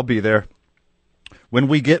know it. I'll be there. When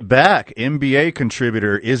we get back, NBA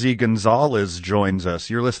contributor Izzy Gonzalez joins us.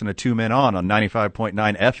 You're listening to Two Men On 95.9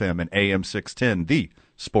 FM and AM 610, the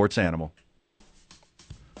Sports Animal.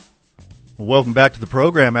 Welcome back to the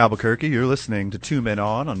program, Albuquerque. You're listening to Two Men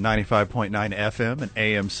On 95.9 FM and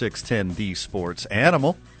AM 610, the Sports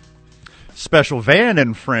Animal. Special Van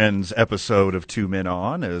and Friends episode of Two Men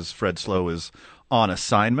On, as Fred Slow is on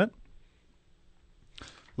assignment.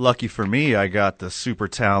 Lucky for me, I got the super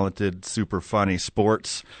talented, super funny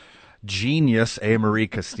sports genius A-Marie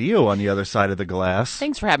Castillo on the other side of the glass.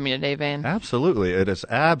 Thanks for having me today, Van. Absolutely. It is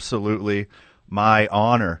absolutely my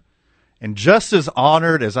honor. And just as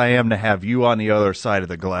honored as I am to have you on the other side of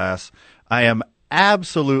the glass, I am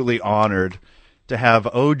absolutely honored to have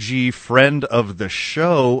OG friend of the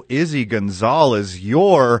show, Izzy Gonzalez,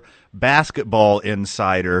 your basketball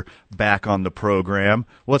insider, back on the program.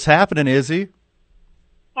 What's happening, Izzy?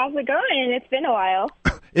 How's it going? It's been a while.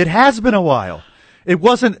 It has been a while. It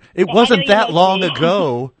wasn't that long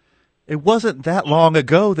ago. It wasn't that long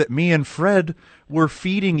ago that me and Fred were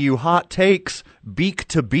feeding you hot takes beak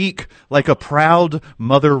to beak like a proud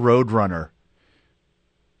mother roadrunner.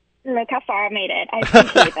 Look how far I made it. I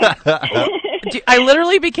appreciate that. I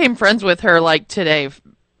literally became friends with her like today,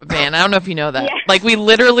 Van. I don't know if you know that. Yeah. Like we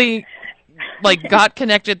literally like got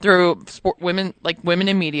connected through women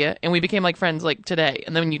in media, and we became like friends like today.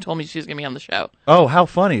 And then when you told me she was gonna be on the show. Oh, how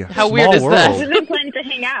funny! How weird is that? We've been planning to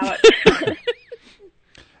hang out.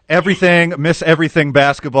 Miss Everything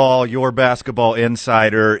Basketball, your basketball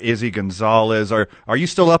insider, Izzy Gonzalez. Are you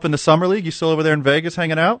still up in the summer league? You still over there in Vegas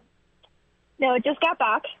hanging out? No, just got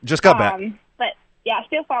back. Just got back. But yeah,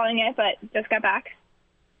 still following it, but just got back.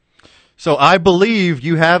 So I believe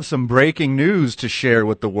you have some breaking news to share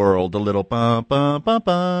with the world. A little bum bum bum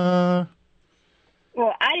bum.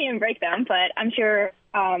 Well, I didn't break them, but I'm sure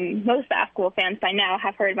most basketball fans by now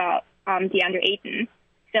have heard about DeAndre Ayton.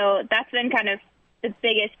 So that's been kind of the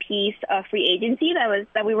biggest piece of free agency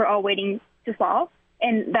that we were all waiting to fall,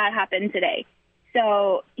 and that happened today.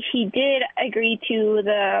 So he did agree to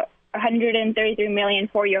the $133 million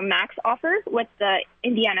 4-year max offer with the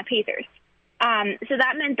Indiana Pacers. So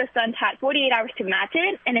that meant the Suns had 48 hours to match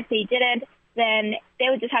it, and if they didn't, then they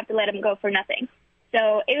would just have to let him go for nothing.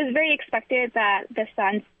 So it was very expected that the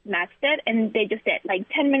Suns matched it, and they just did, like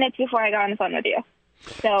 10 minutes before I got on the phone with you.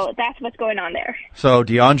 So that's what's going on there. So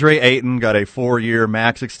DeAndre Ayton got a 4-year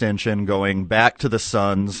max extension going back to the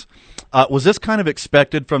Suns. Was this kind of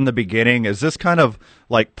expected from the beginning? Is this kind of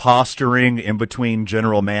like posturing in between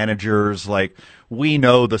general managers? Like, we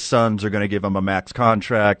know the Suns are going to give him a max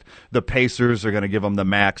contract. The Pacers are going to give him the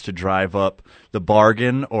max to drive up the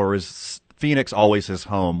bargain. Or is Phoenix always his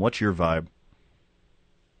home? What's your vibe?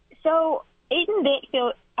 So Ayton did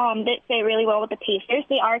fit really well with the Pacers.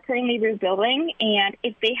 They are currently rebuilding, and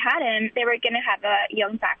if they had him, they were going to have a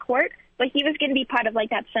young backcourt, but he was going to be part of like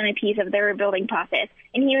that centerpiece of their rebuilding process,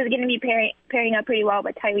 and he was going to be pairing up pretty well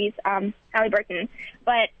with Tyrese Haliburton.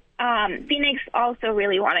 But Phoenix also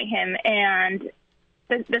really wanted him, and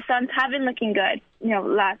the Suns have been looking good,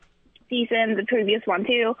 last season, the previous one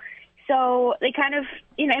too. So they kind of,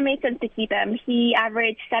 it made sense to keep him. He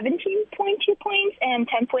averaged 17.2 points and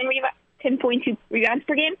 10.2 rebounds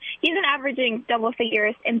per game. He's been averaging double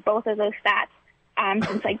figures in both of those stats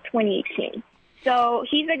since like 2018. So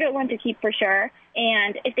he's a good one to keep for sure.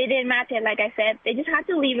 And if they didn't match it, like I said, they just had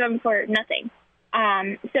to leave him for nothing.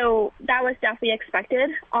 So that was definitely expected.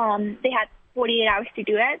 They had 48 hours to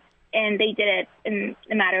do it, and they did it in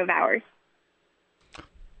a matter of hours.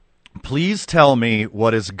 Please tell me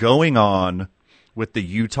what is going on with the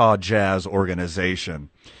Utah Jazz organization.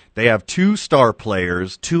 They have 2 star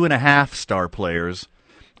players, 2.5 star players,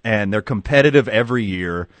 and they're competitive every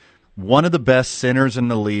year. One of the best centers in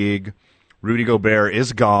the league, Rudy Gobert,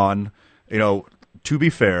 is gone. To be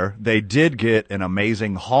fair, they did get an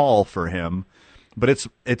amazing haul for him, but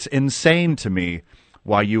it's insane to me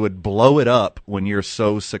why you would blow it up when you're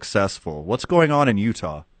so successful. What's going on in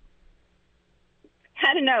Utah?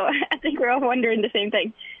 I don't know. I think we're all wondering the same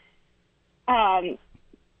thing.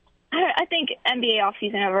 I think NBA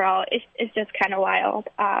offseason overall is just kind of wild.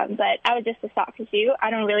 But I was just as shocked as you. I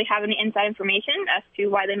don't really have any inside information as to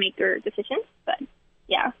why they make their decisions. But,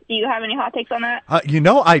 yeah. Do you have any hot takes on that?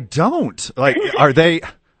 I don't. Like, are they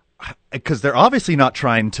 – because they're obviously not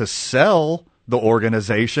trying to sell the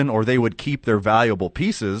organization, or they would keep their valuable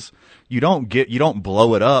pieces. You don't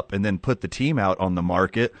blow it up and then put the team out on the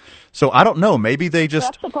market. So I don't know. Maybe they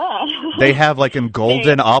just – That's the plan. They have like a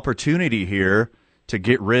golden opportunity here to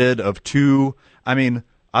get rid of 2. I mean,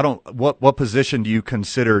 what position do you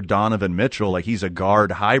consider Donovan Mitchell? Like, he's a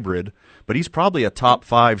guard hybrid, but he's probably a top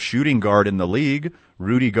 5 shooting guard in the league.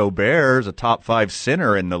 Rudy Gobert is a top 5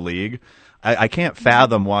 center in the league. I can't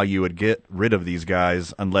fathom why you would get rid of these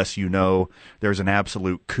guys unless you know there's an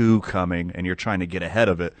absolute coup coming and you're trying to get ahead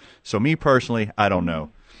of it. So me personally, I don't know.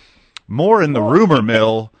 More in the rumor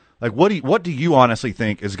mill, like what do you honestly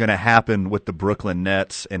think is going to happen with the Brooklyn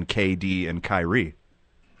Nets and KD and Kyrie?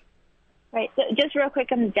 Right. So just real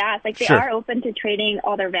quick on the Jazz, like they are open to trading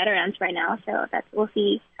all their veterans right now, so we'll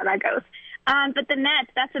see how that goes. But the Nets,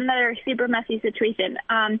 that's another super messy situation.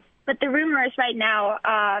 But the rumors right now,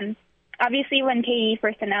 obviously when KD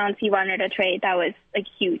first announced he wanted a trade, that was like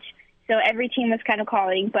huge. So every team was kind of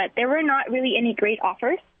calling, but there were not really any great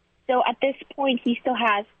offers. So at this point, he still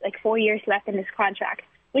has like 4 years left in his contract,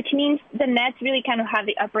 which means the Nets really kind of have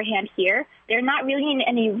the upper hand here. They're not really in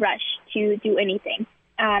any rush to do anything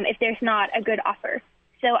if there's not a good offer.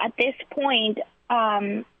 So at this point,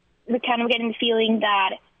 we're kind of getting the feeling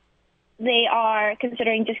that they are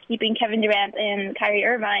considering just keeping Kevin Durant and Kyrie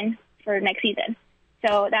Irving for next season.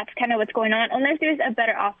 So that's kind of what's going on, unless there's a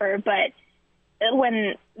better offer. But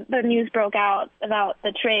when the news broke out about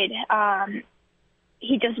the trade,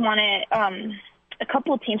 he just wanted a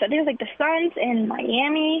couple of teams. I think it was like the Suns and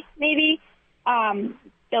Miami, maybe.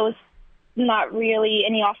 There was not really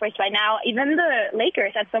any offers right now. Even the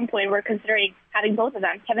Lakers at some point were considering having both of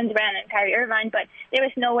them, Kevin Durant and Kyrie Irving, but there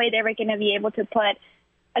was no way they were going to be able to put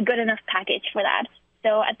a good enough package for that.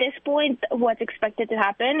 So at this point, what's expected to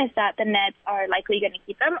happen is that the Nets are likely going to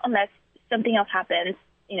keep them unless something else happens,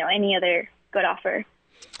 any other good offer.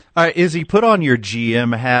 All right, Izzy, put on your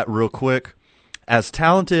GM hat real quick. As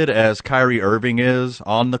talented as Kyrie Irving is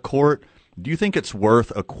on the court, do you think it's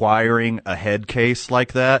worth acquiring a head case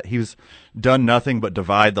like that? He's done nothing but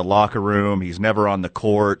divide the locker room. He's never on the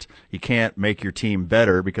court. He can't make your team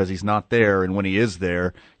better because he's not there, and when he is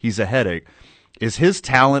there, he's a headache. Is his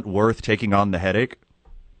talent worth taking on the headache?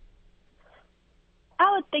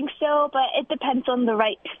 I would think so, but it depends on the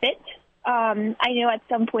right fit. I know at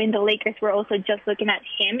some point the Lakers were also just looking at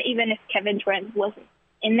him, even if Kevin Durant wasn't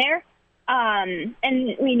in there. And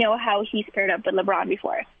we know how he's paired up with LeBron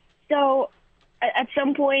before. So at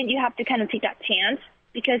some point you have to kind of take that chance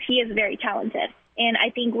because he is very talented. And I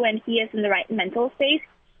think when he is in the right mental space,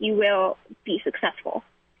 he will be successful.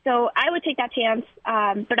 So I would take that chance,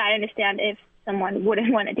 but I understand if someone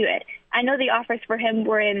wouldn't want to do it. I know the offers for him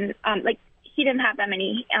were in, he didn't have that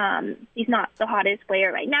many. He's not the hottest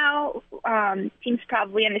player right now. Teams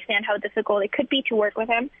probably understand how difficult it could be to work with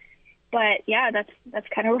him. But, yeah, that's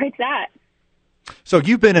kind of where it's at. So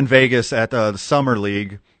you've been in Vegas at the Summer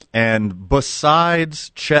League, and besides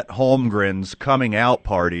Chet Holmgren's coming out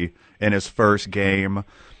party in his first game,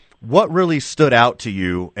 what really stood out to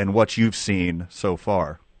you and what you've seen so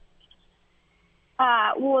far?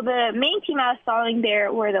 Well, the main team I was following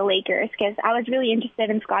there were the Lakers because I was really interested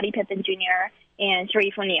in Scottie Pippen Jr. and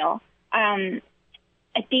Shareef O'Neal.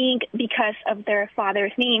 I think because of their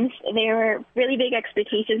father's names, there were really big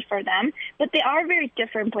expectations for them, but they are very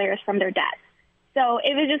different players from their dads. So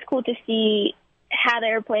it was just cool to see how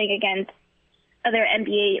they were playing against other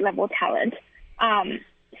NBA-level talent.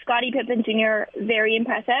 Scottie Pippen Jr., very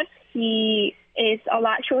impressive. He is a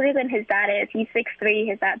lot shorter than his dad is. He's 6'3",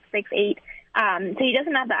 his dad's 6'8". So he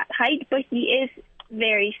doesn't have that height, but he is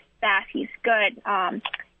very fast. He's good.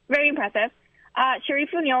 Very impressive.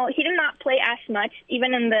 Shareef O'Neal, he did not play as much,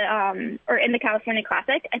 even in the California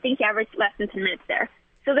Classic. I think he averaged less than 10 minutes there.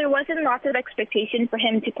 So there wasn't lots of expectation for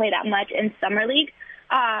him to play that much in Summer League.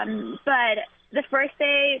 But the first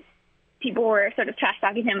day, people were sort of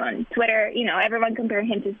trash-talking him on Twitter, everyone comparing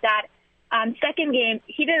him to his dad. Second game,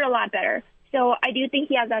 he did a lot better. So I do think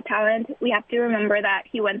he has that talent. We have to remember that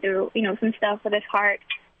he went through, some stuff with his heart.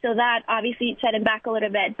 So that obviously set him back a little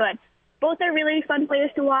bit. But both are really fun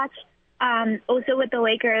players to watch. Also with the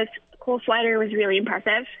Lakers, Cole Slider was really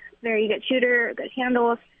impressive. Very good shooter, good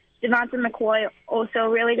handles. Devonta McCoy, also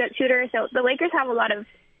really good shooter. So the Lakers have a lot of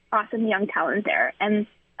awesome young talent there. And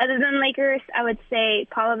other than Lakers, I would say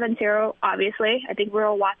Paolo Banchero, obviously. I think we were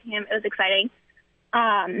all watching him. It was exciting.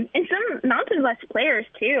 And some Mountain West players,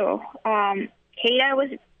 too. Keita was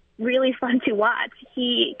really fun to watch.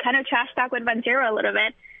 He kind of trash-talked with Banchero a little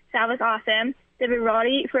bit. So that was awesome. David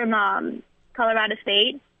Roddy from Colorado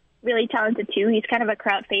State, really talented, too. He's kind of a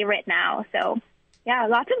crowd favorite now. So, yeah,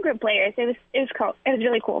 lots of good players. It was cool. It was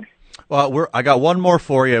really cool. Well, I got one more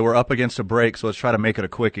for you. We're up against a break, so let's try to make it a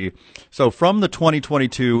quickie. So from the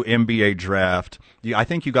 2022 NBA draft, I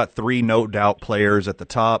think you got 3 no-doubt players at the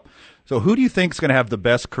top. So who do you think is going to have the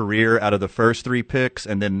best career out of the first 3 picks?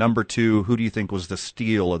 And then number 2, who do you think was the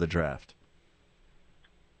steal of the draft?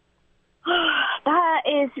 That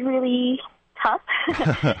is really tough.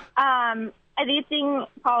 I do think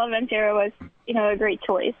Paolo Banchero was, a great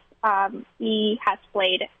choice. He has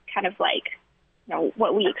played kind of like,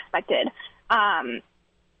 what we expected. Kind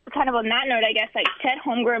of on that note, I guess, like Chet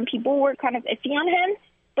Holmgren, people were kind of iffy on him,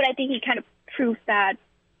 but I think he kind of proved that,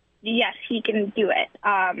 yes, he can do it.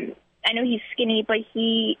 I know he's skinny, but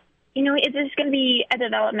he, it's just going to be a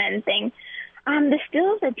development thing. The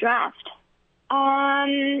steal of the draft,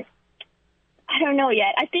 I don't know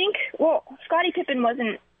yet. I think, Scottie Pippen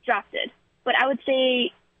wasn't drafted, but I would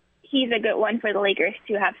say he's a good one for the Lakers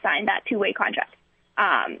to have signed that 2-way contract.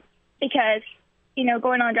 Because,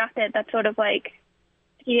 going undrafted, that's sort of like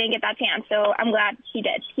he didn't get that chance. So I'm glad he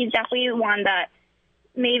did. He's definitely one that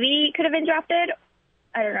maybe could have been drafted.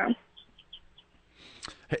 I don't know.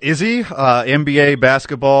 Izzy, NBA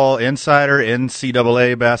basketball insider,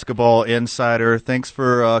 NCAA basketball insider. Thanks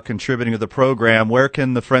for contributing to the program. Where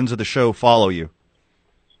can the friends of the show follow you?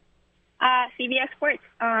 CBS Sports.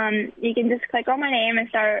 You can just click on my name and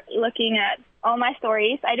start looking at all my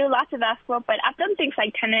stories. I do lots of basketball, but I've done things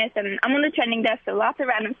like tennis, and I'm on the trending desk, so lots of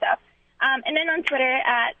random stuff. And then on Twitter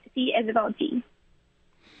at @CIsabelG.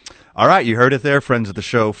 All right, you heard it there, friends of the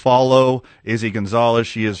show. Follow Izzy Gonzalez.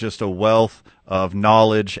 She is just a wealth of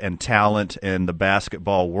knowledge and talent in the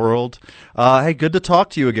basketball world. Hey, good to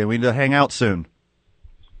talk to you again. We need to hang out soon.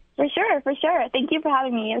 For sure. Thank you for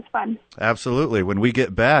having me. It was fun. Absolutely. When we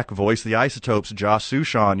get back, voice of the Isotopes, Josh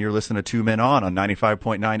Sushan. You're listening to Two Men On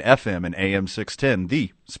 95.9 FM and AM 610,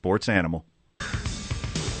 the Sports Animal.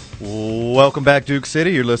 Welcome back, Duke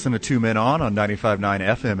City. You're listening to Two Men On 95.9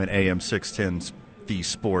 FM and AM 610, the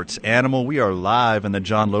Sports Animal. We are live in the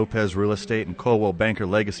John Lopez Real Estate and Coldwell Banker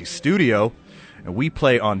Legacy Studio, and we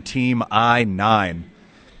play on Team I-9.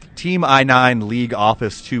 Team I-9 League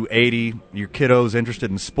Office 280. Your kiddos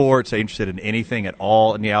interested in sports, interested in anything at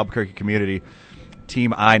all in the Albuquerque community,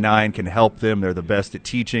 Team I-9 can help them. They're the best at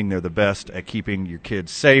teaching. They're the best at keeping your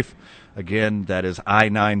kids safe. Again, that is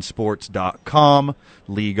i9sports.com,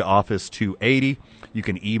 League Office 280. You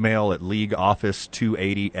can email at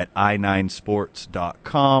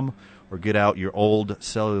leagueoffice280@i9sports.com or get out your old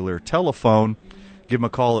cellular telephone. Give them a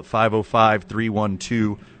call at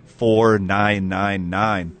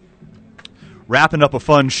 505-312-4999. Wrapping up a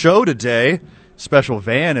fun show today, special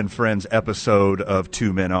Van and Friends episode of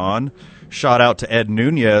Two Men On. Shout out to Ed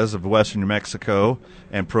Nunez of Western New Mexico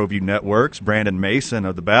and ProView Networks, Brandon Mason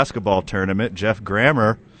of the basketball tournament, Jeff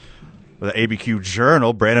Grammer of the ABQ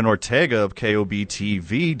Journal, Brandon Ortega of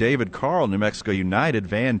KOB-TV, David Carl, New Mexico United,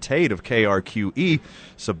 Van Tate of KRQE,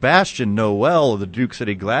 Sebastian Noel of the Duke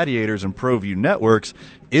City Gladiators and ProView Networks,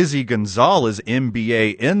 Izzy Gonzalez,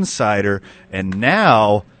 NBA insider, and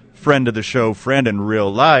now friend of the show, friend in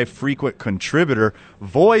real life, frequent contributor,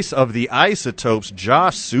 voice of the Isotopes,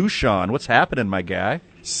 Josh Sushan. What's happening, my guy?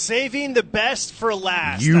 Saving the best for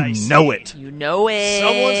last. You know it. You know it.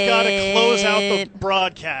 Someone's got to close out the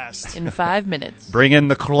broadcast. In 5 minutes. Bring in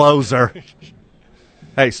the closer.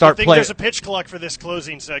 Hey, start playing. There's a pitch clock for this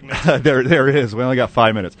closing segment. there is. We only got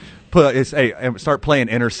 5 minutes. Start playing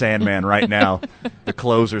Enter Sandman right now. The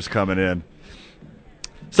closer's coming in.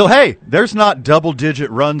 So, hey, there's not double-digit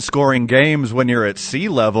run-scoring games when you're at sea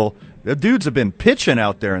level. The dudes have been pitching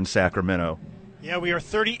out there in Sacramento. Yeah, we are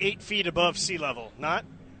 38 feet above sea level, not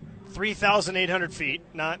 3,800 feet,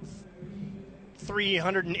 not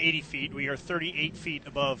 380 feet. We are 38 feet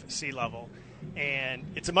above sea level, and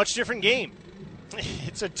it's a much different game.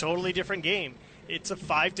 It's a totally different game. It's a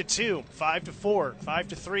 5-2, 5-4,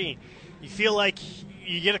 5-3. You feel like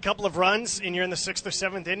you get a couple of runs and you're in the 6th or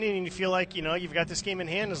 7th inning, and you feel like you've got this game in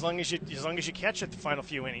hand as long as you catch it the final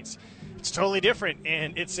few innings. It's totally different,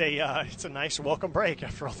 and it's a nice welcome break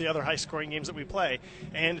after all the other high scoring games that we play,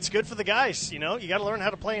 and it's good for the guys. You got to learn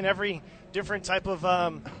how to play in every different type of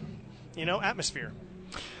atmosphere.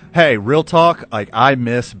 Hey, real talk. I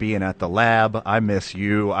miss being at the lab. I miss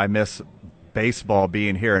you. I miss baseball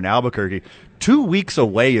being here in Albuquerque. 2 weeks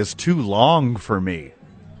away is too long for me.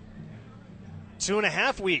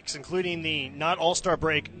 2.5 weeks, including the not all-star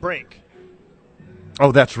break.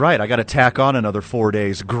 Oh, that's right. I got to tack on another 4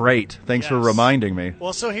 days. Great. Thanks for reminding me.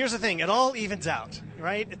 Well, so here's the thing. It all evens out,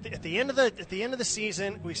 right? At the end of the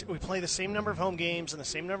season, we play the same number of home games and the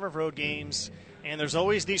same number of road games, and there's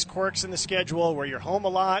always these quirks in the schedule where you're home a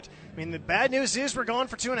lot. I mean, the bad news is we're gone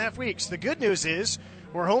for 2.5 weeks. The good news is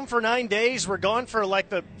we're home for 9 days. We're gone for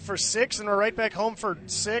 6, and we're right back home for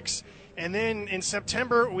 6. And then in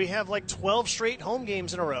September, we have 12 straight home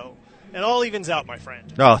games in a row. It all evens out, my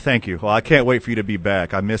friend. Oh, thank you. Well, I can't wait for you to be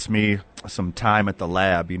back. I miss me some time at the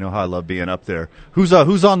lab. You know how I love being up there. Who's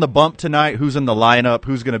on the bump tonight? Who's in the lineup?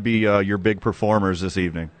 Who's going to be your big performers this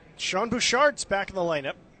evening? Sean Bouchard's back in the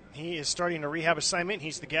lineup. He is starting a rehab assignment.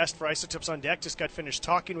 He's the guest for Isotopes on Deck. Just got finished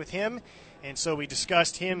talking with him. And so we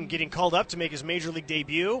discussed him getting called up to make his major league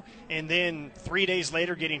debut, and then 3 days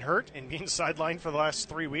later getting hurt and being sidelined for the last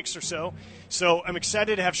 3 weeks or so. So I'm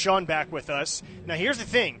excited to have Sean back with us. Now, here's the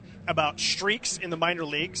thing about streaks in the minor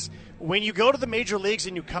leagues. When you go to the major leagues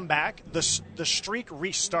and you come back, the streak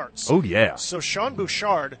restarts. Oh, yeah. So Sean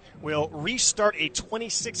Bouchard will restart a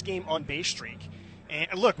 26-game on-base streak.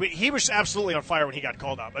 And look, he was absolutely on fire when he got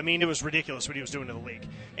called up. I mean, it was ridiculous what he was doing to the league.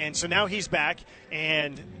 And so now he's back,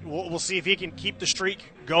 and we'll see if he can keep the streak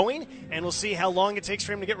going, and we'll see how long it takes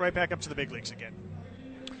for him to get right back up to the big leagues again.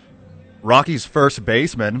 Rocky's first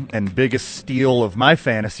baseman and biggest steal of my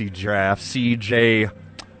fantasy draft, C.J.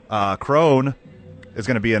 Crone is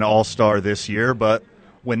going to be an all-star this year, but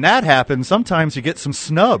when that happens, sometimes you get some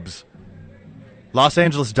snubs. Los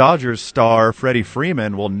Angeles Dodgers star Freddie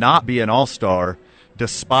Freeman will not be an all-star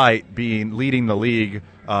despite leading the league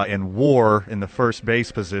in WAR in the first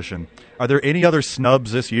base position. Are there any other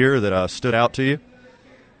snubs this year that stood out to you?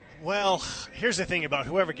 Well, here's the thing about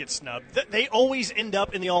whoever gets snubbed. They always end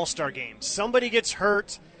up in the all-star game. Somebody gets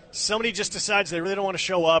hurt. Somebody just decides they really don't want to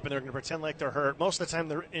show up, and they're going to pretend like they're hurt. Most of the time,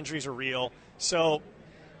 their injuries are real. So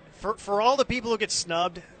for all the people who get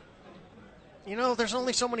snubbed, there's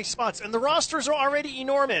only so many spots. And the rosters are already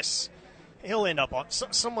enormous. He'll end up on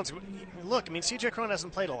someone's – look, I mean, C.J. Cron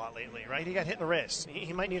hasn't played a lot lately, right? He got hit in the wrist.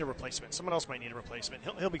 He might need a replacement. Someone else might need a replacement.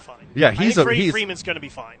 He'll be fine. Yeah, Freeman's going to be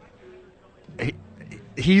fine.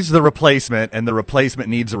 He's the replacement, and the replacement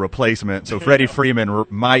needs a replacement, so Freddie Freeman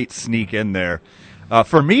might sneak in there.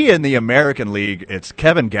 For me in the American League, it's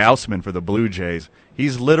Kevin Gausman for the Blue Jays.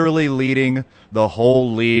 He's literally leading the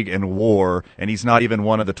whole league in WAR, and he's not even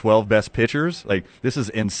one of the 12 best pitchers. Like, this is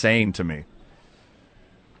insane to me.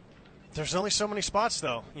 There's only so many spots,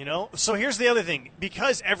 though, So here's the other thing.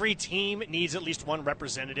 Because every team needs at least one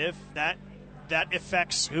representative, that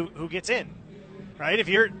affects who gets in. Right?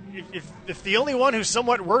 If the only one who's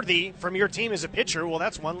somewhat worthy from your team is a pitcher, well,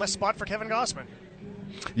 that's one less spot for Kevin Gausman.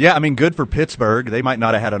 Yeah, I mean, good for Pittsburgh. They might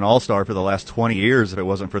not have had an all-star for the last 20 years if it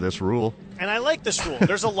wasn't for this rule. And I like this rule.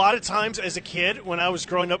 There's a lot of times as a kid when I was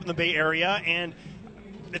growing up in the Bay Area, and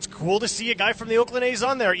it's cool to see a guy from the Oakland A's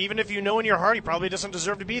on there. Even if you know in your heart he probably doesn't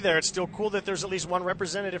deserve to be there, it's still cool that there's at least one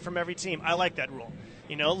representative from every team. I like that rule.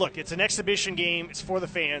 Look, it's an exhibition game. It's for the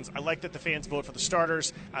fans. I like that the fans vote for the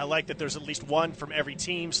starters. I like that there's at least one from every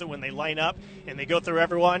team, so when they line up and they go through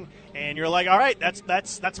everyone, and you're like, all right, that's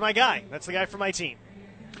my guy. That's the guy for my team.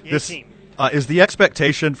 Is the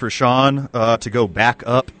expectation for Sean to go back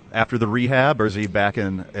up after the rehab, or is he back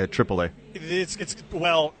at AAA?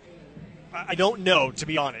 Well, I don't know, to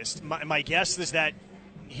be honest. My guess is that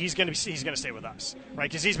he's going to stay with us, right?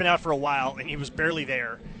 Because he's been out for a while and he was barely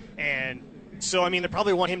there, and so I mean they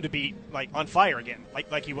probably want him to be like on fire again,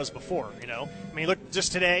 like he was before. I mean, look,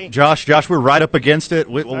 just today. Josh, we're right up against it.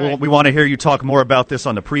 We want to hear you talk more about this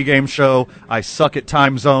on the pregame show. I suck at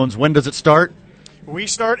time zones. When does it start? We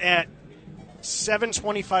start at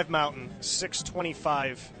 7:25 Mountain,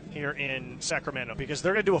 6:25 here in Sacramento, because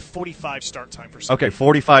they're going to do a 45 start time for Sunday. Okay,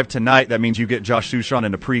 45 tonight. That means you get Josh Suchon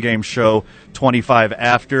in the pregame show, 25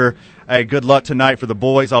 after. Hey, good luck tonight for the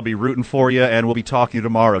boys. I'll be rooting for you, and we'll be talking to you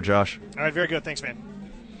tomorrow, Josh. All right, very good. Thanks, man.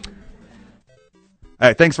 All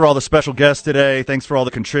right, thanks for all the special guests today. Thanks for all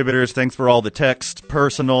the contributors. Thanks for all the text,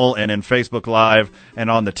 personal, and in Facebook Live and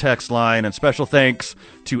on the text line. And special thanks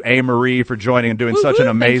to A. Marie for joining and doing such an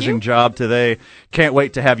amazing job today. Can't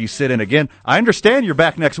wait to have you sit in again. I understand you're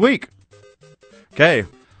back next week. Okay,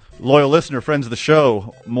 loyal listener, friends of the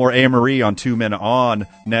show, more A. Marie on 2 Men On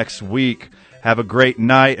next week. Have a great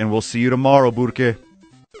night, and we'll see you tomorrow, Burke.